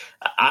 Like,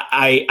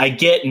 I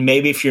get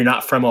maybe if you're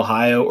not from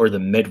Ohio or the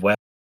Midwest,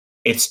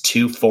 it's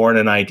too foreign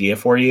an idea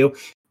for you.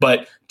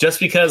 But just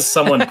because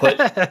someone put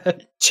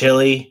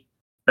chili,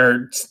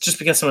 or just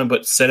because someone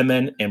put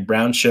cinnamon and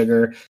brown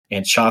sugar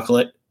and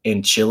chocolate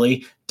in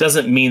chili,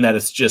 doesn't mean that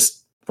it's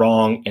just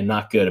wrong and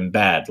not good and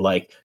bad.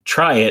 Like,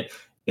 try it.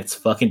 It's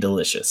fucking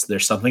delicious.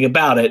 There's something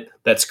about it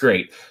that's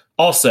great.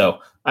 Also,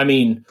 I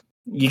mean,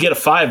 you get a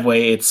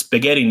 5-way, it's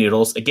spaghetti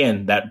noodles.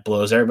 Again, that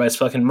blows everybody's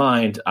fucking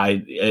mind.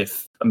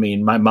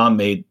 My mom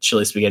made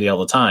chili spaghetti all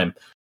the time.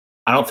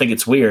 I don't think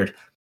it's weird.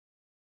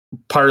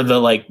 Part of the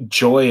like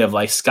joy of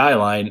like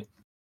Skyline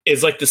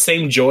is like the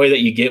same joy that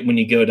you get when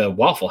you go to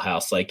Waffle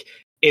House. Like,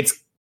 it's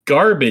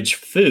garbage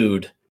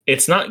food.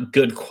 It's not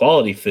good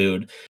quality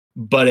food,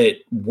 but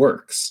it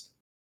works.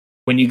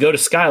 When you go to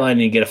Skyline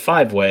and you get a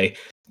 5-way,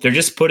 they're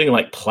just putting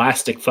like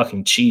plastic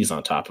fucking cheese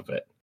on top of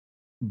it.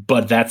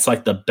 But that's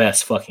like the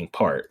best fucking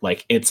part.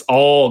 Like, it's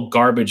all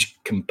garbage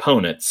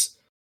components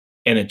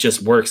and it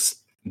just works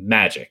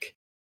magic.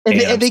 And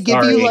they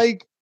give you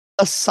like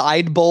a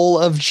side bowl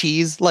of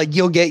cheese. Like,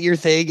 you'll get your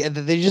thing and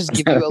then they just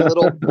give you a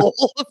little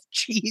bowl of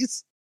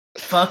cheese.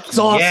 Fuck, it's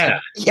awesome. Yeah.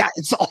 Yeah,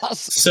 it's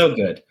awesome. So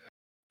good.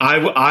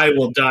 I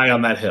will die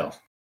on that hill.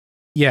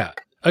 Yeah,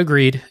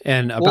 agreed.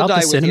 And about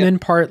the cinnamon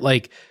part,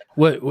 like,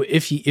 what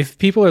if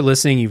people are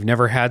listening, you've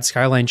never had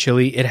Skyline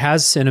Chili, it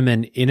has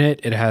cinnamon in it.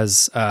 It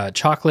has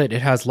chocolate.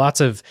 It has lots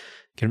of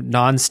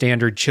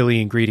non-standard chili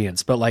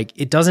ingredients, but like,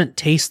 it doesn't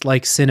taste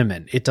like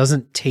cinnamon. It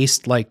doesn't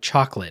taste like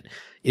chocolate.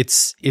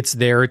 It's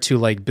there to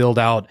like build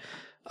out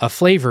a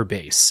flavor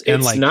base.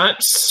 And it's like,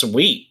 not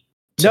sweet.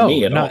 to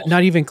me at all.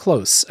 Not even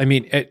close. I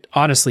mean,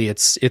 honestly,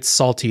 it's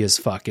salty as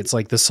fuck. It's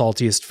like the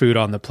saltiest food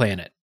on the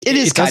planet. It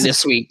is kind of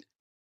sweet.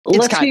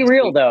 Let's be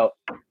real though.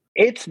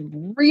 It's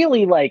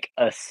really like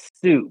a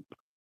soup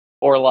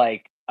or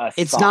like a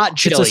It's sauce. not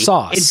chili. It's a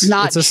sauce. It's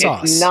not It's a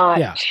sauce. It's not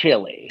Yeah.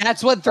 chili.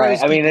 That's what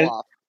throws people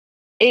off.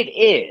 It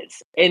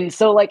is. And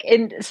so like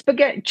in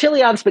spaghetti,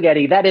 chili on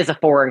spaghetti, that is a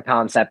foreign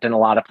concept in a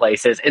lot of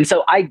places. And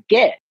so I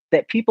get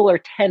that people are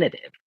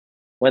tentative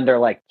when they're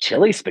like,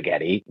 chili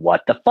spaghetti,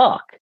 what the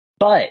fuck?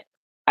 But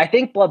I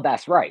think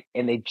Bloodbath's right.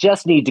 And they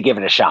just need to give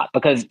it a shot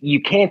because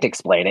you can't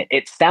explain it.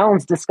 It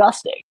sounds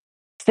disgusting.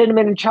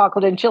 Cinnamon and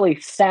chocolate and chili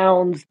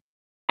sounds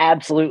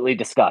absolutely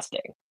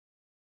disgusting.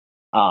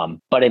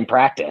 But in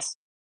practice,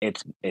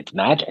 it's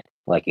magic,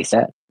 like you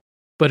said.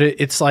 But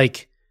it's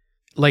like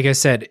I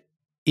said,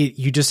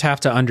 you just have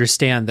to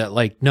understand that,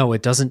 like, no,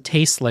 it doesn't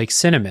taste like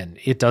cinnamon.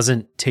 It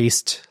doesn't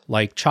taste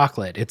like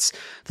chocolate. It's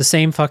the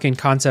same fucking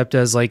concept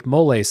as like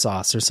mole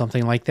sauce or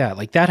something like that.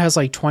 Like that has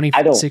like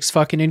 26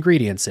 fucking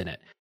ingredients in it.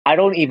 I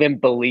don't even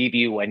believe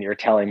you when you're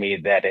telling me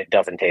that it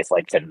doesn't taste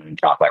like cinnamon and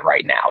chocolate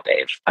right now,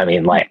 Dave. I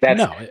mean, like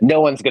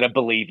no one's going to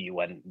believe you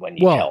when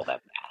you tell them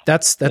that.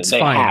 That's they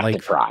fine. Have like,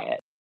 to try it.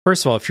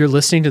 First of all, if you're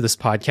listening to this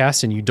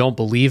podcast and you don't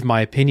believe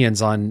my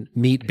opinions on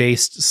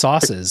meat-based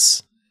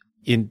sauces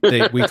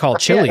we call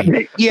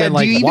chili, yeah, then,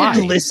 like, do you why?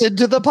 even listen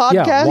to the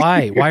podcast? Yeah,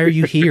 why? Why are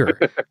you here?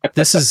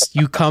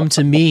 You come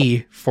to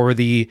me for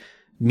the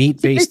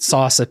meat-based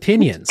sauce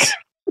opinions.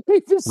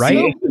 Right?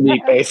 So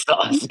meat-based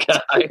sauce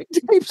guy.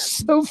 Dave's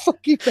so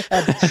fucking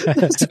bad.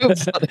 That's so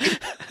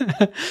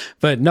funny.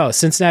 But no,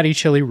 Cincinnati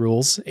chili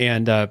rules.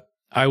 And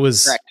I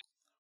was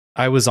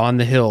on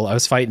the hill. I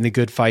was fighting the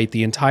good fight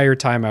the entire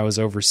time I was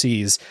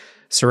overseas,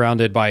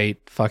 surrounded by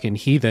fucking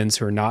heathens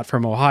who are not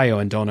from Ohio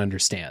and don't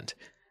understand.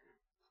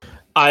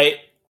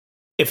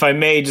 If I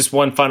may, just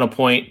one final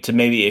point to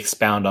maybe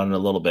expound on it a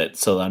little bit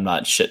so that I'm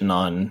not shitting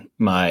on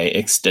my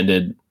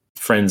extended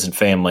friends and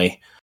family.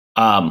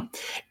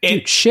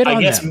 Dude, shit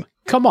on them.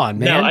 Come on,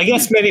 man. No, I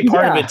guess maybe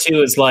part of it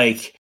too is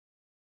like,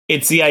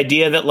 it's the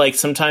idea that like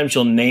sometimes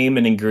you'll name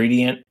an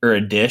ingredient or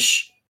a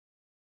dish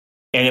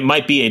and it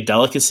might be a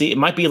delicacy. It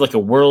might be like a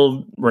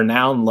world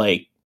renowned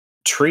like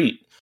treat,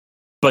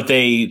 but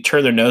they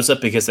turn their nose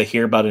up because they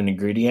hear about an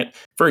ingredient.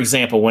 For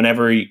example,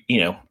 whenever,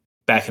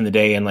 back in the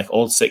day in like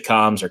old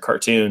sitcoms or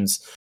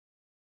cartoons,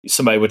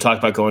 somebody would talk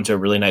about going to a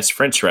really nice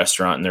French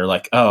restaurant and they're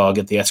like, oh, I'll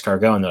get the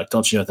escargot. And they're like,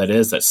 don't you know what that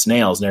is? That's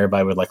snails. And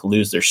everybody would like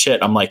lose their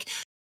shit. I'm like,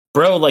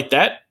 bro, like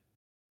that,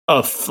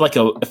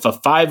 if a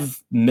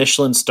 5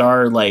 Michelin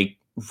star like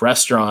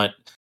restaurant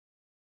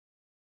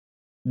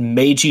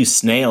made you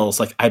snails,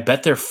 like I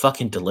bet they're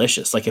fucking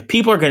delicious. Like if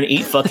people are going to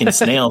eat fucking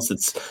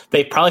snails,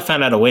 they probably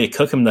found out a way to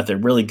cook them that they're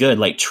really good.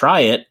 Like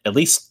try it, at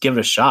least give it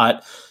a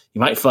shot.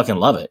 You might fucking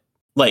love it.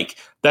 Like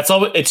that's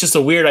all. It's just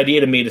a weird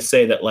idea to me to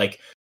say that like,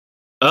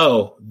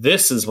 oh,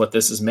 this is what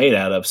this is made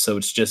out of, so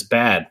it's just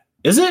bad.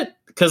 Is it?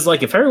 Because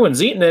like if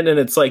everyone's eating it and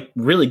it's like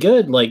really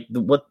good, like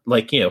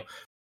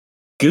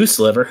goose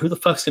liver, who the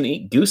fuck's gonna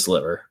eat goose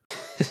liver?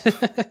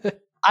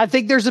 I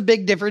think there's a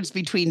big difference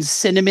between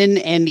cinnamon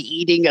and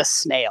eating a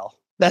snail.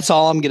 That's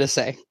all I'm gonna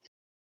say.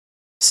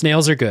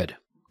 Snails are good.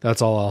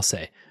 That's all I'll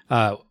say.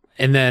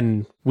 And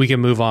then we can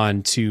move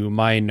on to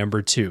my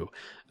number 2.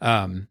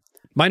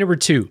 My number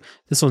 2,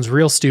 this one's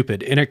real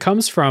stupid, and it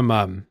comes from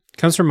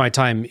my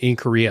time in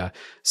Korea.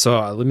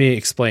 So let me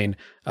explain.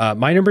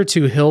 My number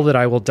 2 hill that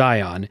I will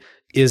die on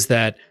is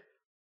that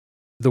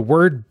the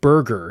word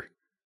burger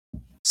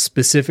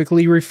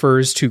specifically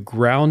refers to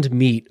ground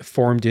meat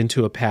formed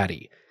into a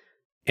patty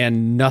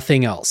and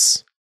nothing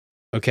else.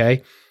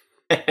 Okay?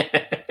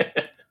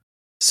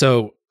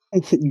 So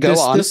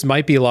this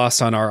might be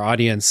lost on our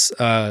audience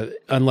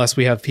unless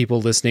we have people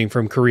listening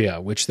from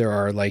Korea, which there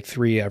are like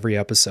 3 every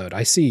episode.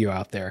 I see you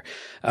out there.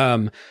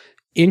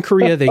 In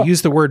Korea, they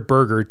use the word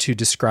burger to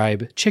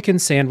describe chicken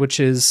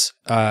sandwiches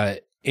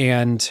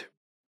and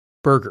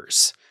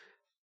burgers.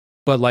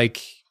 But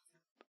like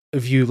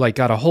if you like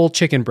got a whole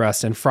chicken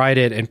breast and fried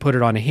it and put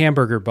it on a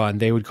hamburger bun,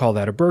 they would call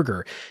that a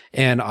burger.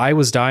 And I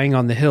was dying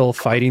on the hill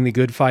fighting the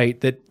good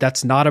fight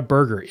that's not a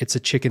burger. It's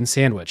a chicken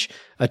sandwich.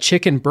 A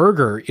chicken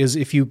burger is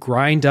if you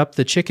grind up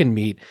the chicken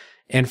meat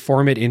and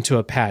form it into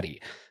a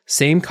patty.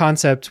 Same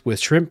concept with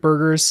shrimp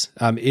burgers.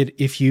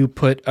 If you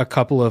put a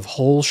couple of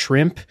whole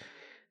shrimp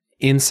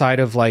inside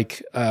of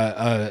like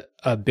a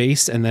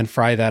base and then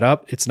fry that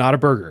up, it's not a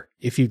burger.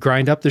 If you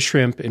grind up the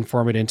shrimp and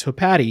form it into a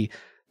patty,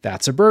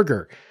 that's a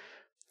burger.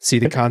 See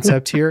the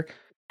concept here?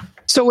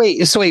 So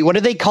wait, what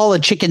do they call a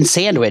chicken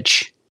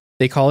sandwich?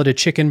 They call it a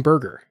chicken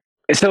burger.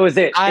 So is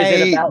it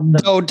about the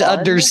don't bun?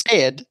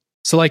 understand.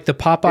 So like the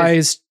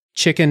Popeyes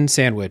chicken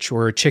sandwich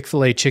or a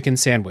Chick-fil-A chicken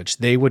sandwich,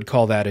 they would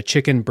call that a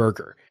chicken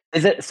burger.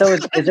 Is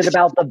it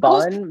about the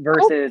bun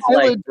versus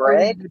like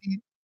bread?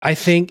 I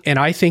think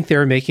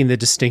they're making the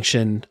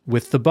distinction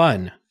with the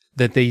bun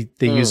that they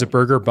use a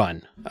burger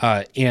bun.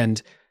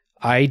 And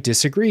I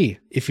disagree.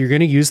 If you're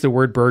going to use the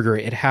word burger,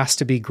 it has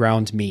to be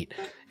ground meat.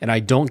 And I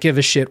don't give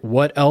a shit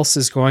what else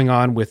is going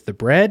on with the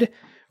bread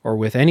or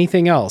with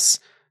anything else.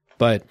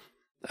 But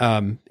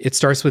it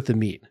starts with the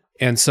meat.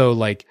 And so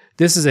like,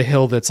 this is a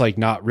hill that's like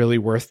not really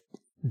worth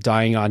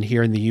dying on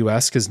here in the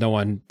US because no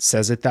one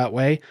says it that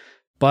way,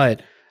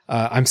 but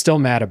I'm still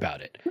mad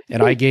about it.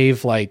 And I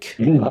gave like,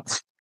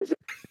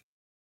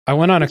 I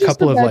went on a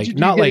couple of like,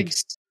 not like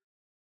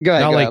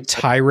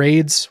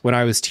tirades when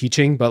I was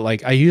teaching, but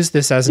like I used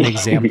this as an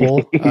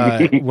example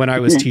when I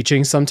was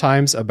teaching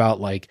sometimes about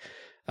like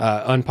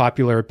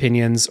unpopular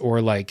opinions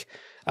or like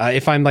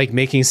if I'm like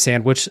making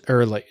sentence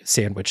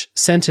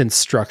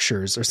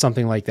structures or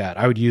something like that,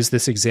 I would use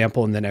this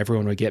example and then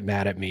everyone would get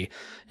mad at me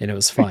and it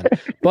was fun.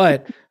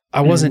 But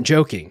I wasn't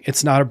joking.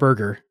 It's not a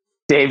burger.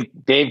 Dave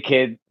gave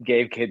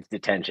kids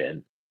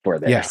detention for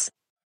this. Yeah.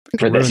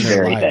 For this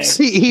very thing.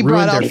 He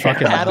brought out their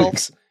fucking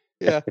lives.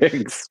 Yeah.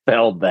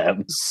 Expelled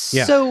them.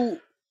 Yeah. So,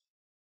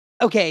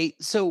 okay.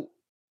 So,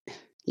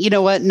 you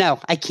know what? No,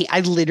 I can't. I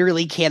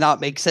literally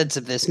cannot make sense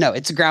of this. No,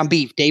 it's ground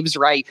beef. Dave's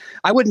right.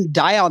 I wouldn't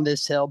die on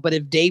this hill, but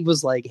if Dave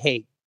was like,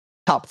 hey,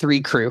 top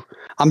 3 crew,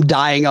 I'm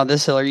dying on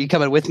this hill. Are you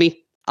coming with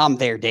me? I'm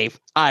there, Dave.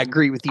 I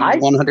agree with you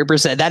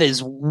 100%. That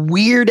is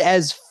weird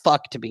as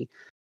fuck to me.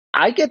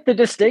 I get the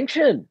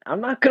distinction.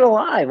 I'm not going to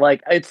lie.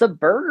 Like, it's a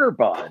burger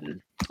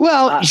bun.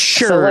 Well,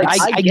 sure. So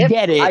like, I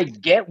get it. I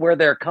get where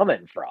they're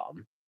coming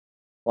from.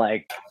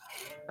 Like,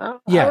 I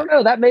don't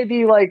know. That may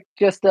be like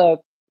just a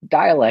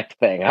dialect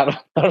thing. I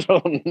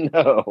don't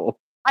know.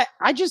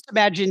 I just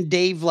imagine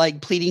Dave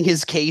like pleading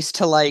his case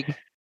to like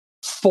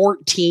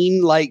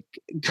 14 like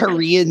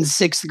Korean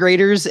 6th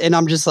graders, and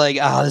I'm just like,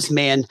 oh, this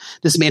man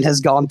has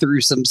gone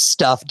through some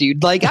stuff,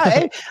 dude. Like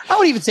I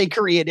wouldn't even say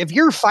Korean. If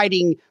you're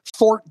fighting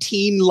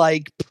 14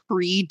 like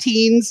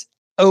preteens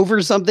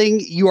over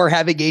something, you are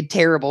having a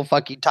terrible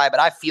fucking time. But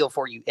I feel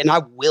for you, and I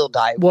will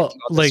die. Well,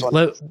 like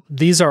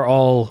these are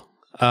all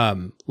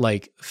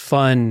like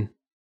fun.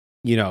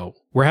 You know,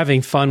 we're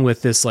having fun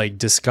with this like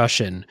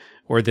discussion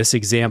or this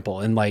example,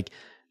 and like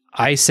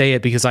I say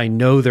it because I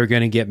know they're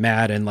going to get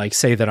mad and like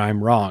say that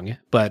I'm wrong.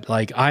 But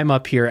like I'm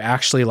up here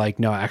actually like,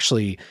 no,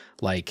 actually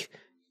like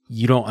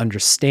you don't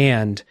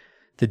understand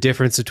the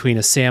difference between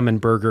a salmon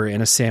burger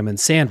and a salmon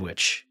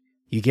sandwich.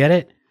 You get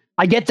it?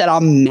 I get that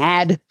I'm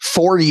mad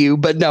for you,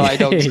 but no, I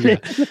don't.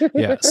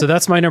 Yeah. So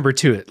that's my number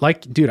 2.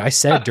 Like, dude, I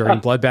said during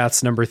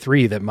Bloodbath's number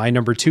 3 that my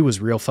number 2 was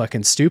real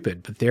fucking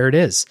stupid, but there it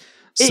is.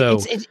 So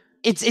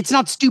it's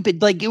not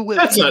stupid. Like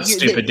that's not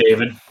stupid,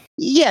 David.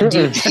 Yeah,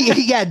 dude.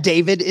 Yeah,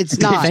 David. It's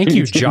not. Thank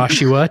you,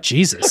 Joshua.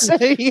 Jesus.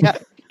 Yeah.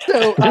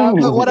 So,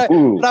 but what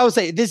I would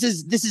say, this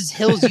is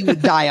hills you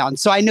would die on.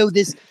 So I know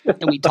this,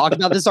 and we talked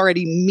about this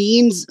already,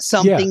 means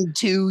something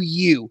to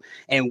you.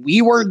 And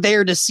we weren't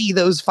there to see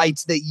those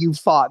fights that you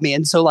fought,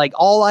 man. So like,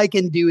 all I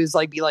can do is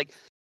like be like,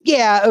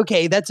 yeah,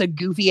 okay, that's a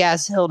goofy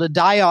ass hill to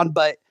die on,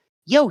 but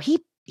yo, he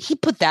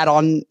put that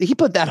on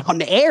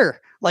the air.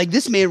 Like,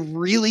 this man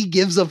really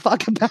gives a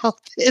fuck about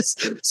this.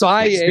 So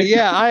I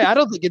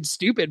don't think it's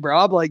stupid, bro.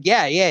 I'm like,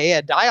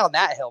 yeah, die on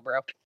that hill, bro.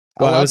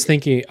 Well, I was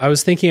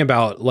thinking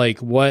about like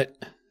what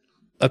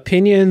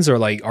opinions or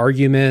like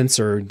arguments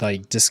or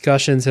like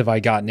discussions have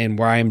I gotten in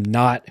where I'm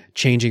not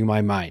changing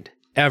my mind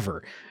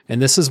ever. And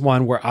this is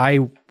one where I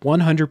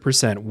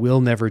 100%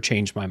 will never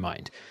change my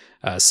mind.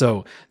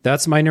 So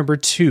that's my number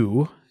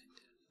 2,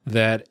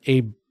 that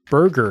a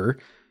burger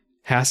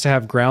has to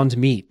have ground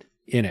meat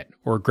in it,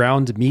 or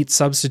ground meat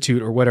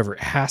substitute, or whatever.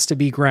 It has to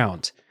be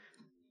ground,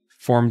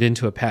 formed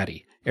into a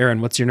patty.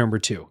 Aaron, what's your number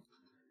 2?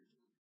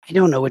 I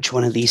don't know which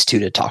one of these 2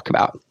 to talk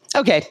about.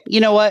 Okay, you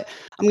know what?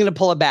 I'm going to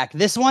pull it back.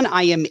 This one,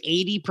 I am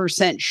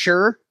 80%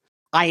 sure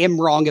I am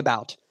wrong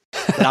about.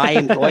 But I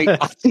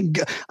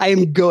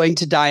am going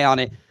to die on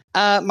it.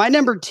 My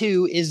number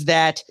 2 is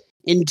that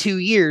in 2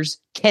 years,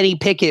 Kenny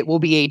Pickett will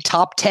be a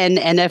top 10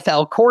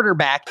 NFL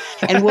quarterback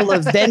and will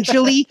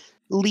eventually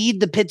lead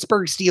the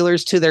Pittsburgh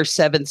Steelers to their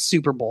 7th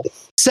Super Bowl.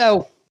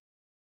 So,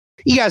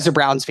 you guys are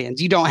Browns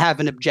fans. You don't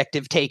have an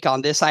objective take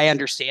on this. I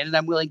understand, and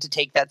I'm willing to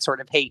take that sort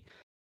of hate.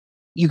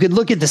 You could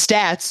look at the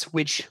stats,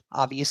 which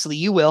obviously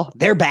you will.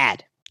 They're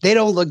bad. They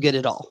don't look good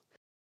at all.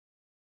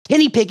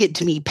 Kenny Pickett,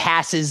 to me,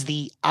 passes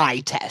the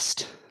eye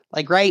test.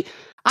 Like, right?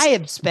 I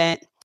have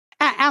spent...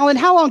 Alan,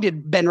 how long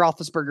did Ben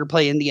Roethlisberger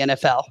play in the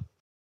NFL?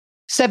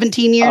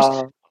 17 years?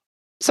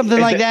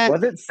 Something like that.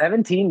 Was it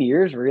 17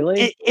 years,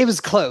 really? It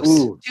was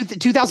close.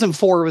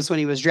 2004 was when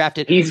he was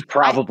drafted. He's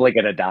probably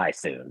going to die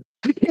soon.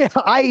 Yeah,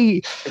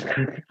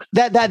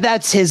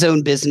 that's his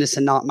own business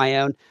and not my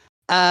own.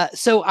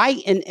 So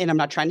and I'm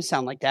not trying to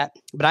sound like that,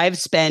 but I've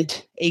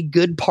spent a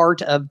good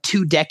part of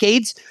 2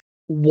 decades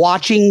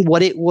watching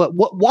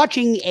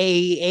watching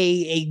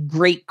a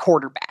great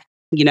quarterback,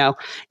 you know,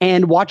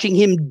 and watching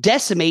him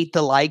decimate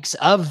the likes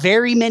of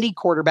very many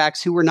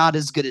quarterbacks who were not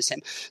as good as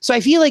him. So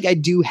I feel like I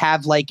do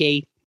have like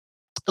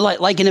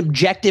an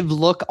objective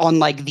look on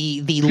like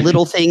the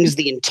little things,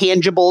 the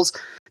intangibles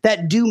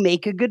that do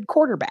make a good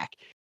quarterback.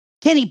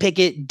 Kenny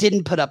Pickett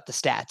didn't put up the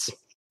stats.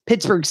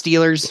 Pittsburgh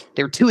Steelers,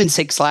 they were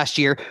 2-6 last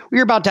year. We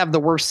were about to have the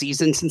worst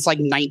season since like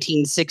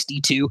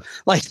 1962,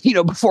 like, you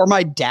know, before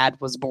my dad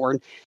was born.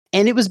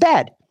 And it was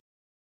bad.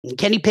 And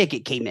Kenny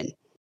Pickett came in,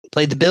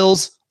 played the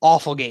Bills,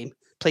 awful game.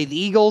 Played the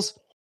Eagles,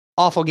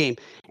 Awful game.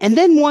 And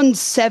then won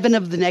 7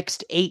 of the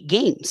next 8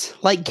 games.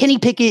 Like, Kenny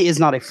Pickett is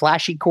not a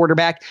flashy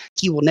quarterback.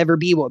 He will never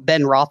be what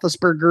Ben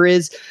Roethlisberger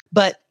is,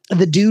 but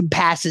the dude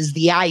passes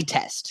the eye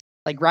test.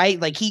 Like, right?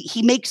 Like,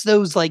 he makes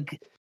those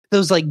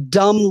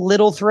dumb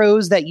little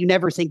throws that you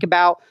never think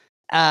about.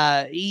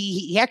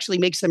 He actually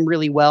makes them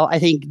really well. I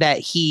think that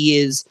he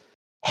is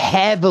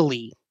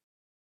heavily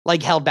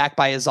like held back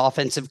by his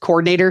offensive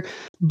coordinator.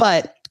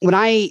 But when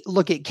I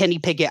look at Kenny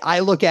Pickett, I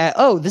look at,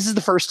 this is the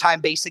first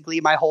time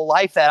basically my whole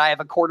life that I have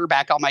a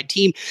quarterback on my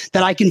team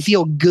that I can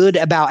feel good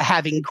about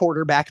having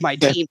quarterback my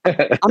team.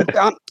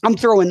 I'm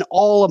throwing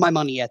all of my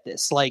money at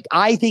this. Like,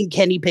 I think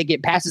Kenny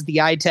Pickett passes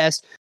the eye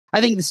test. I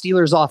think the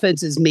Steelers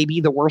offense is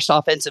maybe the worst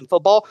offense in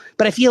football,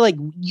 but I feel like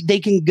they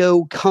can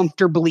go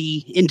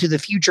comfortably into the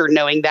future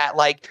knowing that,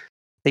 like,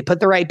 they put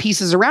the right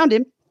pieces around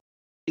him.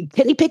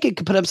 Kenny Pickett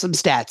could put up some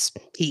stats.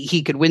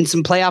 He could win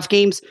some playoff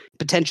games,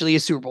 potentially a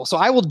Super Bowl. So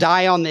I will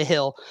die on the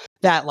hill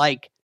that,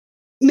 like,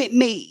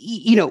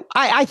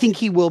 I think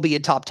he will be a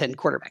top 10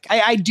 quarterback.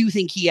 I do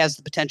think he has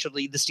the potential to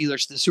lead the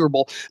Steelers to the Super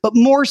Bowl, but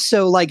more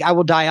so, like, I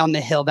will die on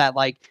the hill that,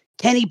 like,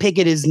 Kenny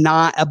Pickett is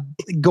not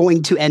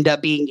going to end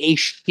up being a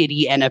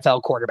shitty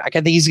NFL quarterback. I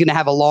think he's going to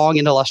have a long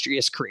and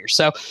illustrious career.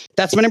 So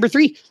that's my number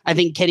 3. I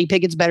think Kenny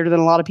Pickett's better than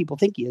a lot of people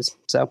think he is.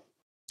 So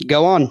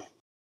go on.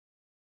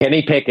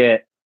 Kenny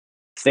Pickett,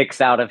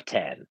 6 out of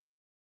 10.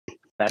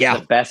 That's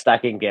the best I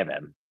can give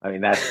him. I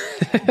mean,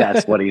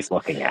 that's what he's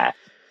looking at.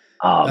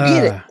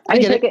 I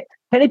get it.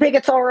 Kenny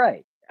Pickett's all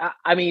right.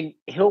 I mean,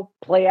 he'll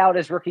play out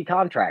his rookie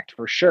contract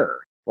for sure.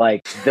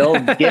 Like, they'll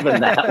give him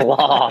that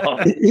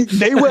long.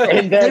 They will.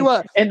 They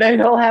will. And then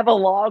he'll have a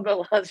long,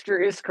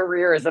 illustrious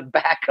career as a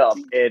backup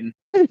in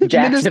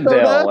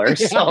Jacksonville or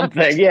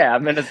something. Yeah,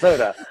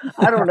 Minnesota.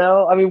 I don't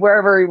know. I mean,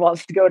 wherever he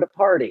wants to go to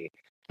party.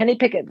 Kenny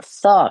Pickett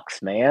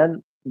sucks,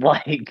 man.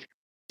 Like,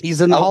 he's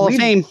in the Hall of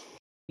Fame.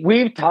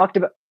 We've talked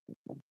about.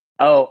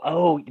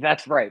 Oh,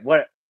 that's right.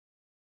 What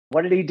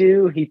did he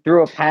do? He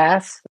threw a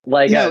pass.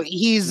 Like, no,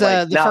 he's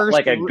like, the not first,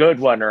 like a good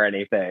one or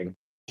anything.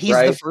 He's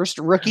the first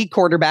rookie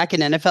quarterback in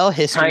NFL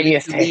history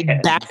to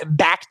lead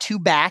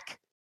back-to-back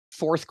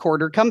fourth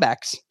quarter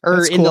comebacks,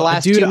 the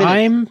last 2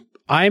 minutes.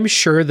 I'm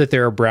sure that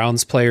there are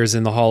Browns players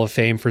in the Hall of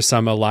Fame for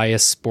some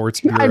Elias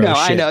Sports Bureau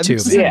I know. too.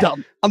 This is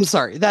dumb. I'm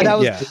sorry. That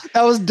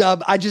was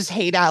dumb. I just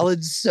hate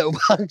Allen so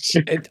much.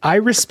 I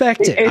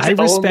respect it. I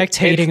respect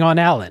hating on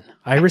Allen.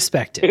 I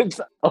respect it. It's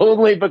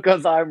only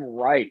because I'm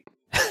right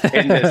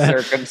in this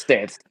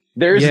circumstance.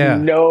 There's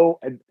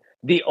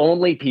the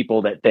only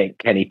people that think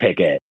Kenny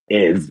Pickett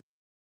is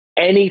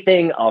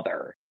anything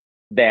other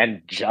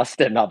than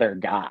just another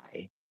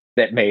guy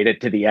that made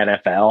it to the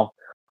NFL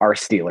are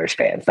Steelers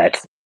fans.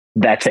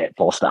 That's it.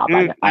 Full stop.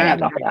 I have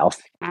nothing else.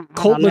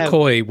 Colt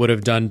McCoy would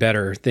have done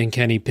better than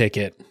Kenny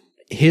Pickett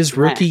his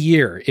rookie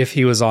year if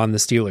he was on the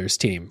Steelers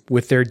team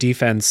with their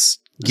defense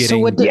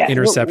getting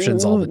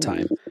interceptions all the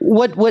time.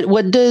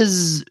 What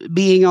does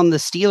being on the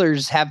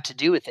Steelers have to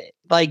do with it?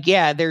 Like,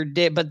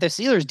 but the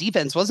Steelers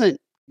defense wasn't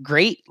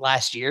great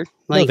last year.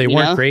 Like, no, they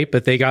weren't great,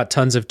 but they got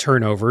tons of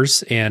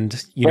turnovers.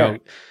 And, know,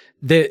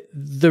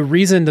 the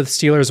reason the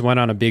Steelers went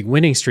on a big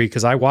winning streak,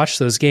 because I watched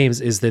those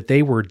games, is that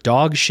they were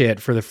dog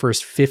shit for the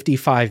first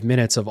 55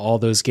 minutes of all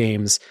those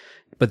games.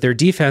 But their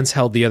defense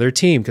held the other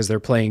team because they're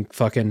playing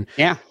fucking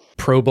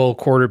Pro Bowl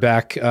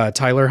quarterback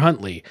Tyler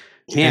Huntley.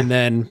 Yeah. And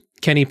then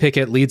Kenny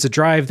Pickett leads a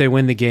drive. They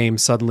win the game.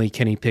 Suddenly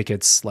Kenny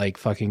Pickett's like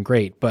fucking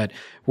great. But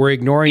we're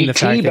ignoring the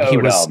fact that he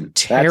was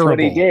terrible. That's what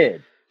he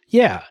did.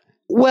 Yeah.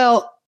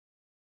 Well,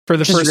 for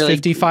the first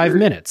 55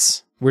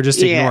 minutes, we're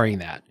just ignoring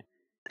that.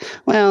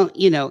 Well,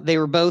 they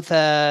were both,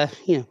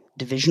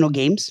 divisional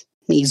games.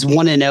 He's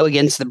 1-0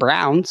 against the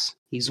Browns.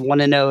 He's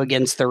 1-0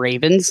 against the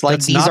Ravens. Like,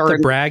 that's these not the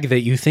brag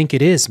that you think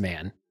it is,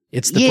 man.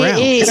 It's the Browns.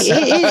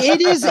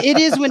 It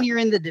is when you're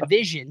in the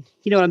division.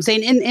 You know what I'm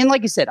saying? And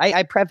like I said,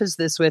 I preface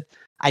this with,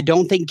 I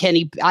don't think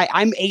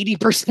I'm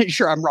 80%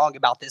 sure I'm wrong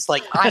about this.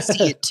 Like, I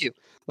see it too.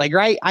 Like,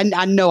 right?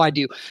 I know I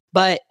do.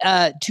 But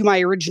to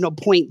my original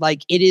point,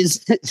 like, it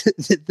is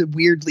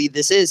weirdly,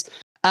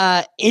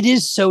 it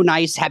is so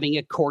nice having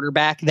a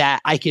quarterback that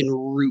I can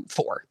root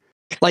for.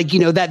 Like,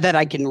 that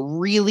I can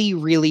really,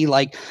 really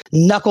like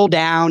knuckle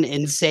down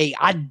and say,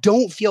 I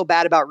don't feel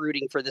bad about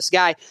rooting for this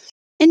guy.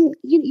 And,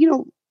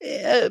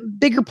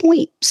 bigger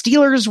point,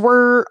 Steelers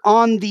were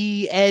on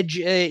the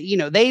edge.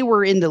 They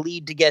were in the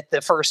lead to get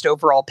the first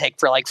overall pick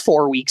for like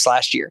 4 weeks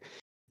last year.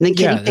 And then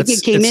Kenny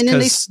Pickett came in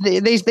and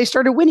they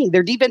started winning.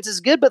 Their defense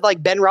is good, but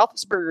like Ben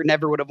Roethlisberger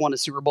never would have won a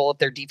Super Bowl if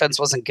their defense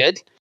wasn't good.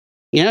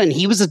 And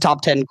he was a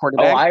top 10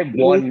 quarterback. I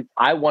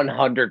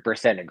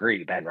 100%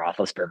 agree. Ben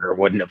Roethlisberger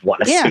wouldn't have won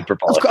a Super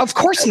Bowl. Of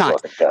course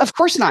not. Of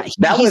course not.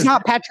 He's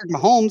not Patrick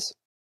Mahomes.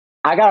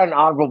 I got an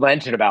honorable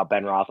mention about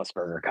Ben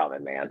Roethlisberger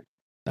coming, man.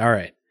 All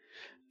right.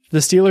 The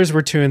Steelers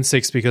were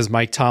 2-6 because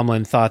Mike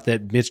Tomlin thought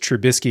that Mitch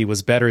Trubisky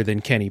was better than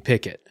Kenny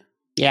Pickett.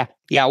 Yeah.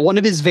 One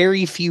of his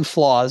very few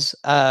flaws,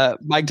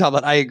 Mike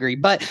Tomlin, I agree.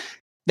 But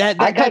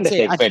I kind of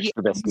think Fudge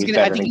Trubisky is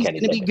better than Kenny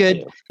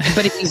Pickett.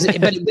 He's going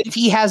to be good, but if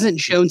he hasn't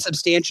shown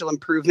substantial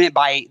improvement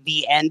by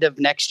the end of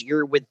next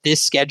year with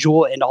this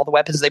schedule and all the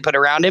weapons they put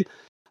around him,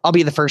 I'll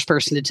be the first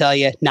person to tell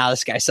you, nah,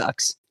 this guy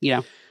sucks.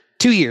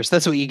 2 years,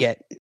 that's what you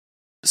get.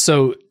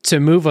 So to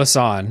move us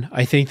on,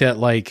 I think that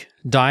like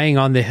dying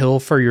on the hill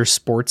for your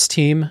sports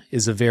team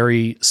is a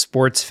very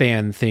sports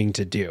fan thing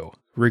to do,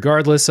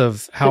 regardless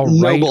of how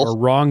right or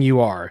wrong you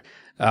are.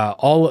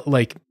 All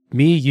like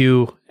me,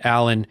 you,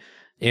 Alan,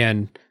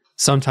 and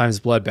sometimes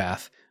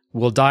Bloodbath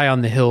will die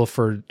on the hill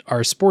for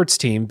our sports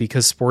team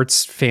because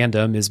sports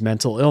fandom is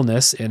mental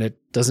illness and it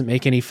doesn't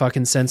make any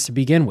fucking sense to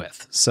begin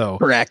with. So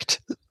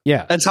correct.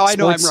 Yeah. That's how I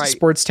know I'm right.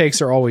 Sports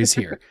takes are always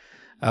here.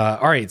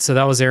 All right. So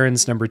that was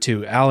Aaron's number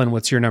 2. Alan,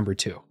 what's your number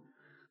 2?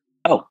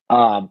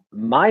 Oh,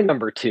 my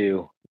number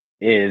 2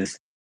 is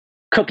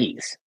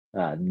cookies.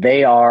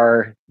 They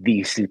are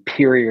the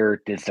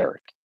superior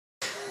dessert.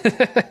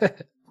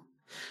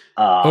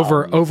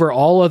 Over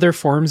all other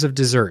forms of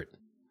dessert.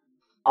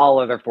 All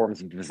other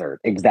forms of dessert.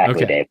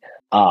 Exactly, okay.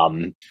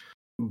 Dave.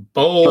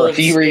 For a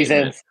few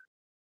reasons.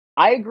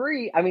 I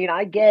agree. I mean,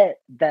 I get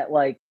that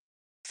like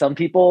some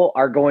people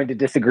are going to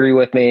disagree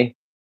with me.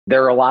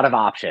 There are a lot of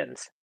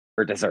options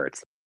for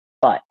desserts,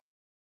 but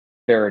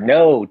there are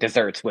no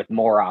desserts with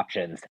more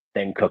options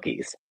than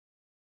cookies.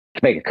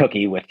 You can make a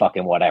cookie with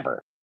fucking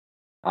whatever.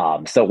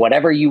 So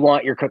whatever you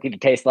want your cookie to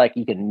taste like,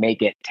 you can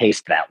make it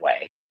taste that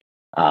way.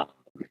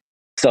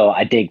 So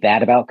I dig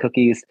that about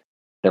cookies.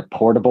 They're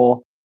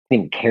portable. You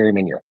can carry them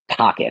in your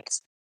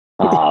pockets.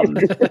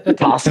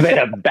 Toss them in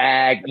a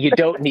bag. You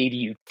don't need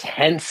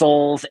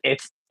utensils.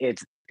 It's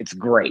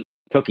great.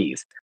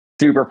 Cookies,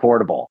 super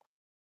portable.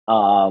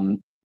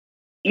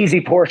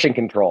 Easy portion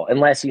control.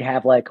 Unless you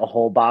have like a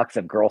whole box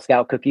of Girl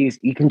Scout cookies,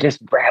 you can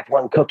just grab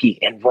one cookie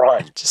and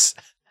run. Just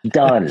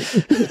done.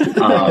 They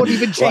won't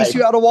even chase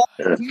you out of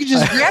water. You can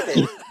just grab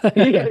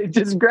it. Yeah,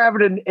 just grab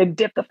it and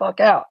dip the fuck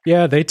out.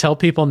 Yeah, they tell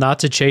people not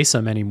to chase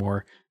them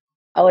anymore.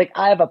 I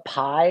have a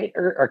pie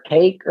or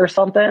cake or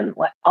something.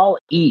 Like I'll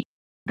eat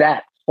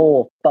that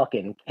whole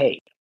fucking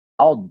cake.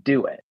 I'll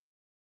do it.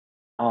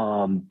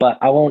 But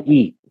I won't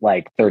eat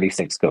like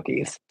 36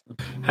 cookies.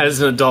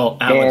 As an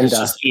adult, Alan is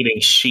just eating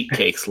sheet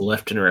cakes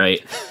left and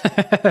right.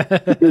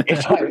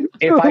 If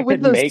I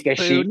could make a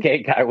sheet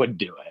cake, I would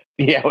do it.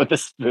 Yeah, with a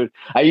spoon.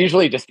 I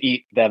usually just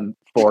eat them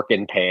fork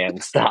and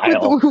pan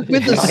style.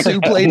 with a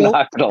soup ladle. I'm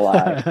not gonna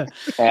lie.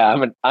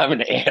 Yeah, I'm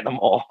an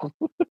animal.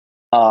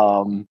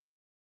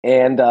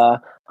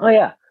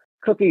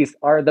 Cookies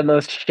are the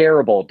most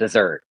shareable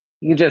dessert.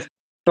 You just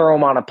throw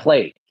them on a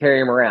plate, carry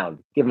them around,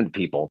 give them to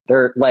people.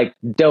 They're like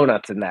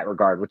donuts in that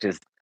regard, which is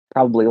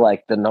probably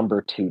like the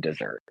number 2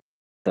 dessert.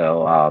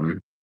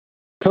 So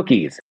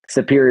cookies,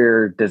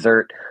 superior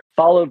dessert,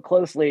 followed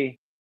closely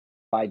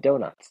by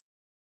donuts.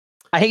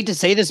 I hate to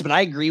say this, but I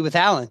agree with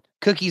Alan.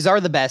 Cookies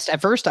are the best. At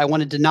first, I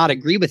wanted to not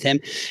agree with him.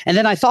 And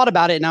then I thought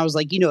about it and I was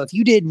like, if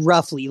you did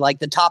roughly like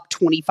the top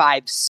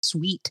 25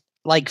 sweet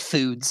like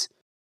foods,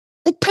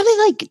 like probably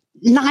like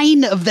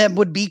 9 of them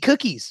would be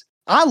cookies.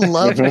 I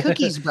love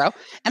cookies, bro.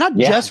 And I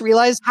just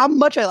realized how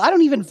much I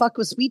don't even fuck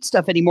with sweet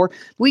stuff anymore.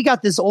 We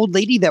got this old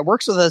lady that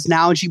works with us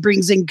now and she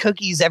brings in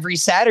cookies every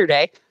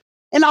Saturday.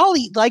 And I'll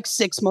eat like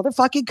 6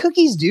 motherfucking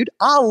cookies, dude.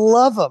 I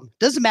love them.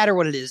 Doesn't matter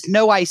what it is.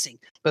 No icing.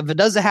 But if it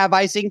doesn't have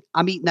icing,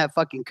 I'm eating that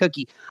fucking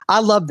cookie. I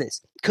love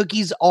this.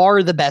 Cookies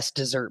are the best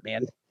dessert,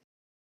 man.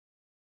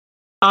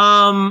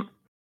 I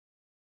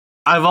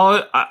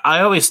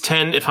always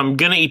tend, if I'm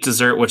going to eat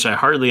dessert, which I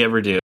hardly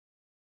ever do,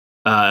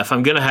 if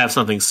I'm going to have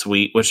something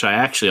sweet, which I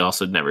actually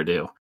also never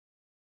do,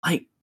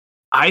 like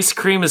ice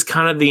cream is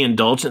kind of the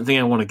indulgent thing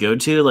I want to go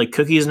to. Like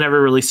cookies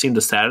never really seem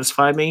to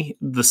satisfy me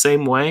the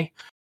same way.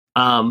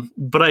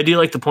 But I do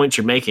like the point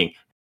you're making.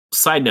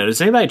 Side note, has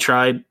anybody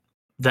tried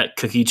that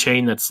cookie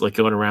chain that's like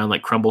going around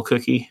like Crumble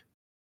Cookie?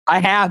 I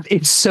have.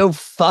 It's so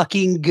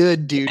fucking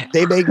good, dude.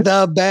 They make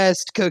the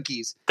best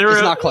cookies.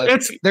 It's not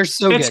close. They're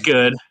so good. It's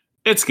good.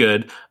 It's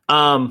good.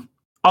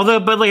 Although,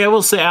 but like I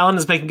will say, Alan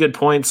is making good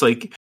points.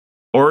 Like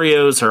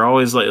Oreos are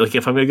always like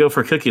if I'm going to go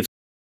for cookies.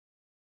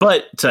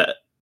 But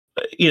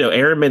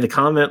Aaron made the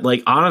comment.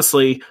 Like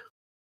honestly,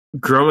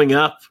 growing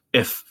up,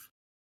 if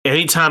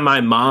anytime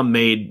my mom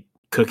made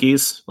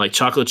cookies, like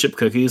chocolate chip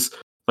cookies,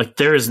 like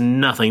there is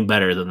nothing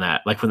better than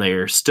that. Like when they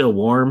are still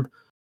warm,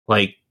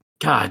 like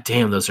god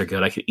damn, those are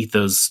good. I could eat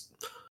those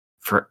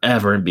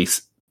forever and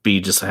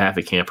be just a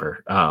happy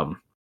camper.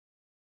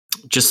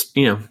 Just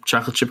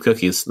chocolate chip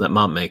cookies that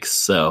mom makes.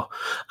 So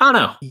I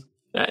don't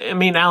know. I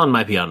mean, Alan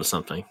might be onto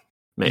something.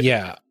 Maybe.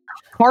 Yeah.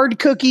 Hard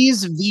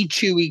cookies v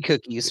chewy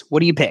cookies. What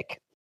do you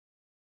pick?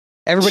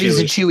 Everybody's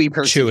a chewy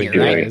person. Chewy,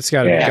 here, right? It's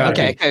got to be.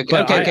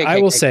 Okay. I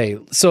will say,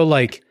 so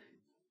like,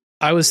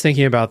 I was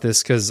thinking about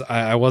this because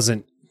I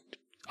wasn't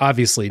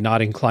obviously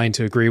not inclined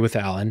to agree with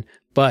Alan,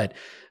 but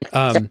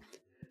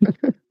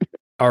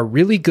a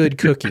really good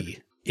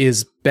cookie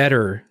is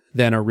better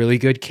than a really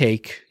good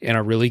cake and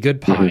a really good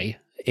pie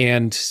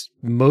and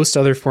most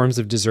other forms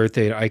of dessert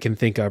that I can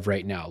think of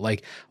right now,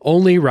 like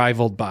only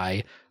rivaled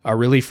by a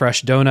really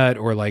fresh donut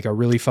or like a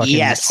really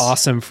fucking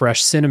awesome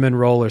fresh cinnamon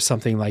roll or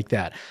something like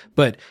that.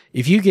 But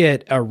if you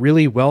get a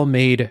really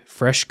well-made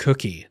fresh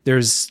cookie,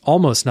 there's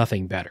almost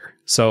nothing better.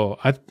 So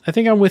I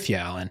think I'm with you,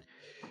 Alan.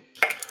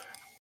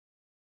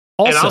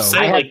 Also, and I'll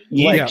say,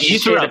 you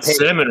threw out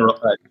cinnamon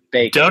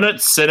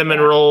donuts, cinnamon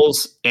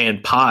rolls,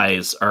 and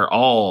pies are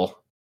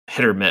all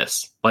hit or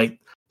miss. Like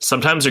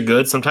sometimes they're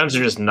good, sometimes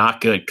they're just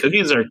not good.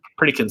 Cookies are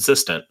pretty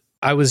consistent.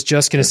 I was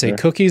just going to say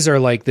cookies are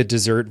like the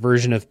dessert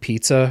version of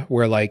pizza,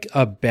 where like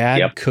a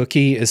bad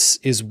cookie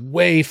is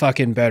way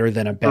fucking better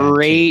than a bad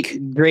cake.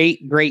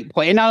 Great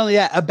point. And not only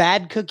that, a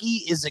bad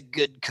cookie is a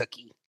good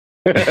cookie.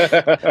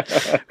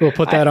 We'll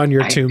put that on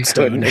your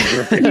tombstone.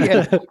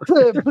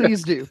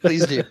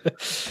 Please do.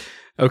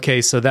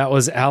 Okay, so that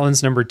was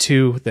Alan's number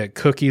 2, that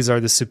cookies are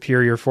the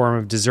superior form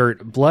of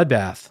dessert.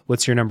 Bloodbath,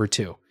 what's your number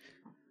 2?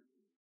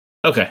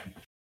 Okay.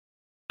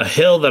 A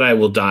hill that I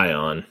will die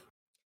on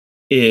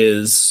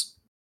is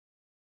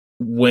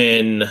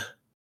when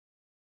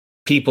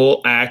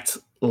people act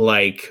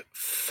like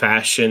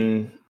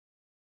fashion,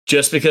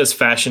 just because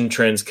fashion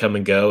trends come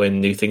and go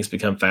and new things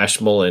become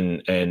fashionable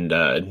and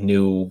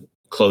new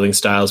clothing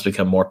styles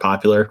become more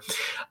popular.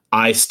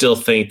 I still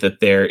think that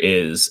there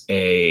is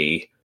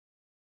a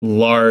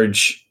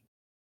large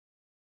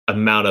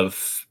amount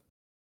of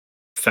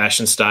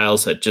fashion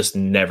styles that just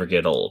never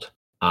get old.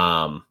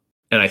 And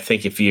I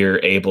think if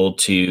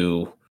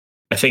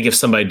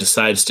somebody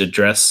decides to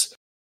dress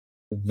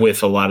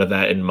with a lot of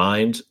that in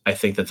mind, I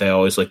think that they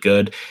always look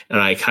good. And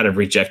I kind of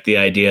reject the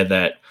idea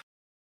that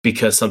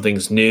because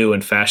something's new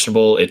and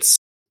fashionable, it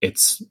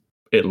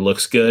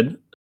looks good.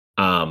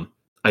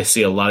 I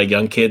see a lot of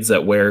young kids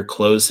that wear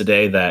clothes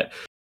today that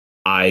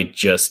I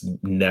just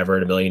never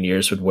in a million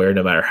years would wear,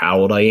 no matter how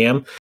old I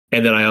am.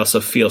 And then I also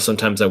feel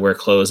sometimes I wear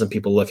clothes and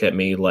people look at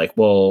me like,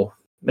 well,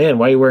 man,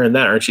 why are you wearing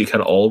that? Aren't you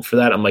kind of old for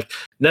that? I'm like,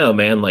 no,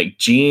 man, like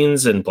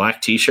jeans and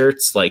black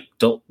t-shirts, like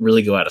don't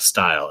really go out of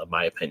style, in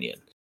my opinion.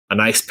 A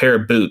nice pair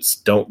of boots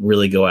don't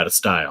really go out of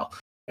style.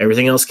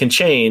 Everything else can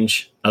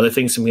change. Other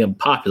things can become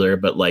popular,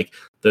 but like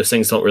those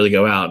things don't really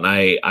go out. And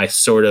I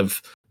guess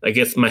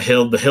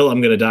the hill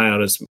I'm going to die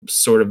on is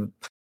sort of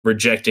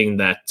rejecting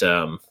that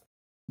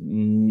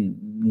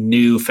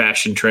new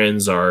fashion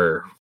trends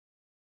are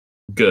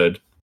good.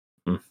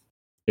 I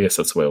guess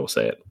that's the way we'll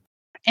say it.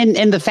 And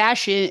the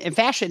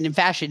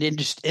fashion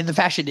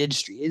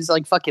industry is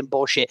like fucking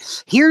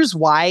bullshit. Here's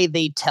why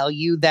they tell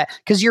you that,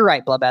 because you're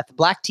right, Bloodbath. The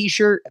black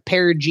t-shirt, a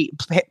pair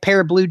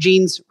of blue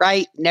jeans,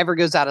 right, never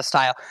goes out of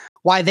style.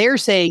 Why they're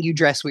saying you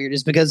dress weird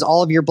is because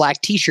all of your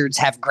black t-shirts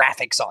have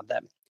graphics on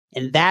them.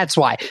 And that's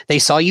why they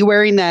saw you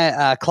wearing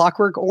that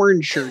Clockwork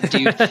Orange shirt,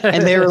 dude.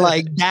 And they were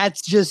like,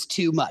 that's just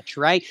too much,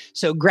 right?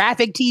 So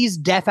graphic tees,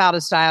 deaf out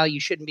of style. You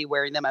shouldn't be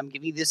wearing them. I'm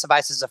giving you this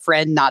advice as a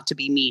friend, not to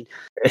be mean.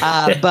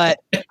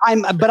 But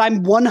I'm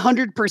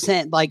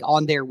 100% like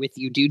on there with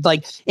you, dude.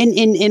 Like,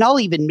 and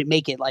I'll even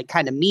make it like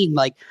kind of mean.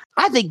 Like,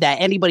 I think that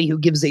anybody who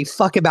gives a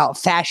fuck about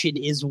fashion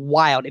is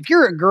wild. If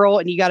you're a girl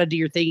and you got to do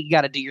your thing, you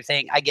got to do your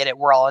thing. I get it.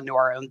 We're all into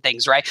our own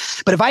things, right?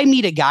 But if I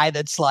meet a guy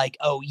that's like,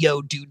 oh,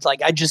 yo, dude,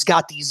 like I just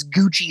got these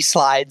Gucci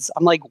slides.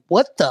 I'm like,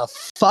 what the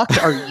fuck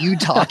are you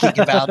talking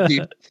about,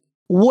 dude?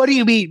 What do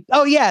you mean?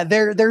 Oh yeah,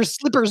 they're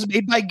slippers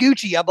made by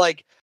Gucci. I'm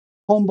like,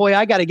 homeboy,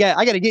 I gotta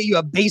get you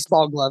a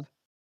baseball glove.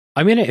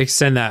 I'm gonna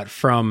extend that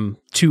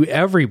to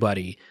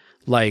everybody.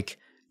 Like,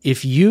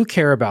 if you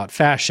care about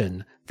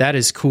fashion, that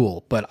is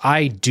cool, but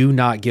I do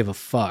not give a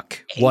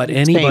fuck what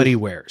anybody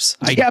wears.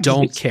 I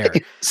don't care.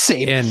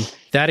 Same. And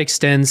that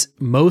extends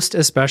most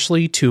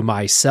especially to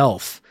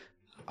myself.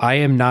 I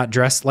am not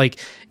dressed like,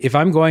 if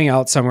I'm going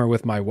out somewhere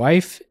with my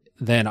wife,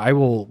 then I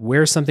will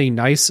wear something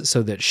nice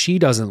so that she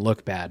doesn't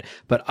look bad.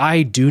 But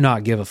I do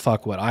not give a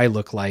fuck what I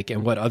look like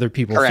and what other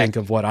people think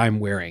of what I'm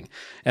wearing.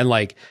 And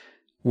like,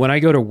 when I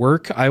go to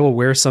work, I will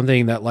wear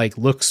something that like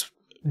looks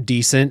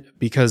decent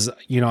because,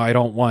 I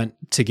don't want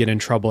to get in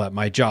trouble at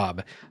my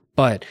job.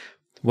 But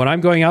when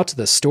I'm going out to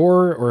the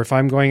store, or if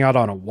I'm going out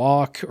on a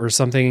walk or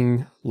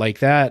something like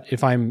that,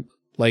 if I'm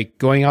like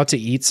going out to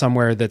eat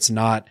somewhere that's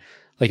not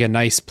like a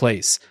nice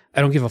place,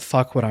 I don't give a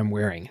fuck what I'm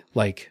wearing.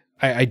 Like,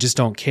 I just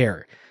don't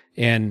care.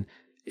 And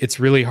it's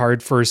really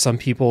hard for some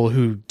people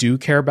who do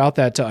care about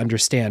that to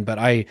understand. But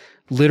I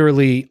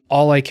literally,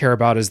 all I care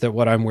about is that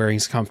what I'm wearing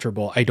is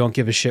comfortable. I don't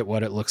give a shit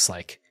what it looks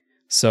like.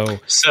 So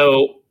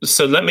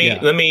let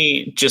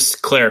me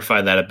just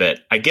clarify that a bit.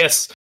 I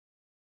guess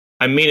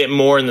I mean it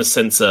more in the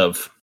sense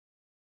of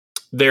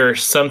there are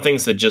some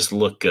things that just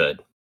look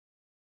good.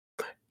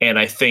 And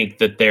I think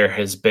that there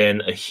has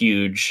been a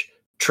huge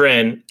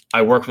trend.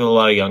 I work with a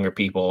lot of younger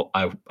people.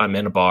 I'm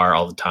in a bar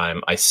all the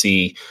time. I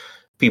see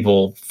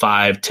people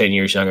 5-10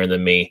 years younger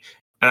than me,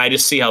 and I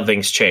just see how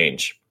things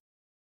change.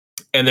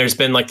 And there's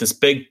been like this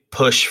big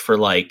push for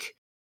like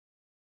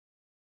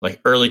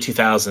early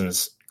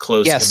 2000s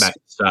clothes to back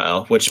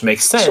style, which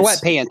makes sense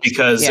sweatpants,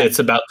 because it's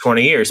about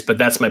 20 years. But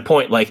that's my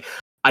point. Like,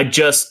 I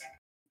just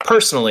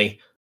personally,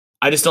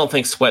 I just don't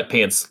think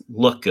sweatpants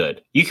look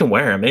good. You can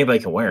wear them. Anybody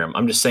can wear them.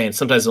 I'm just saying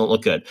sometimes they don't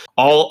look good.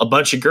 A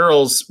bunch of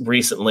girls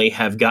recently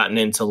have gotten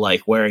into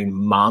like wearing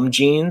mom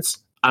jeans.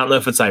 I don't know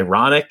if it's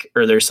ironic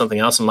or there's something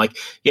else. I'm like,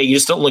 yeah, you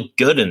just don't look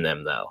good in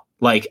them though.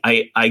 Like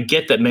I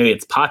get that maybe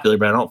it's popular,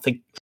 but I don't think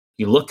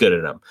you look good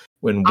in them.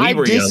 When we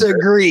were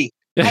disagree.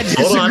 Younger,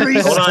 hold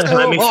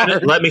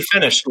on. Let me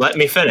finish.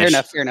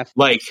 Fair enough.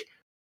 Like,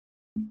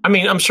 I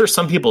mean, I'm sure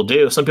some people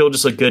do. Some people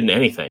just look good in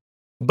anything.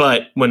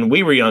 But when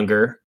we were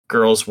younger,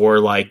 girls wore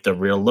like the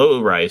real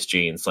low-rise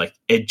jeans. Like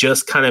it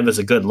just kind of is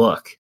a good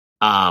look.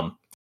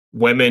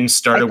 Women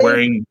started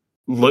wearing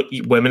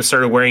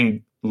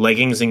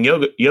leggings and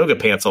yoga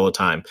pants all the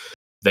time.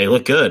 They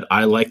look good.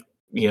 I like,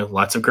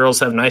 lots of girls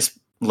have nice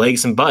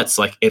legs and butts.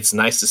 Like it's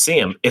nice to see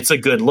them. It's a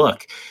good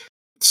look.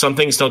 Some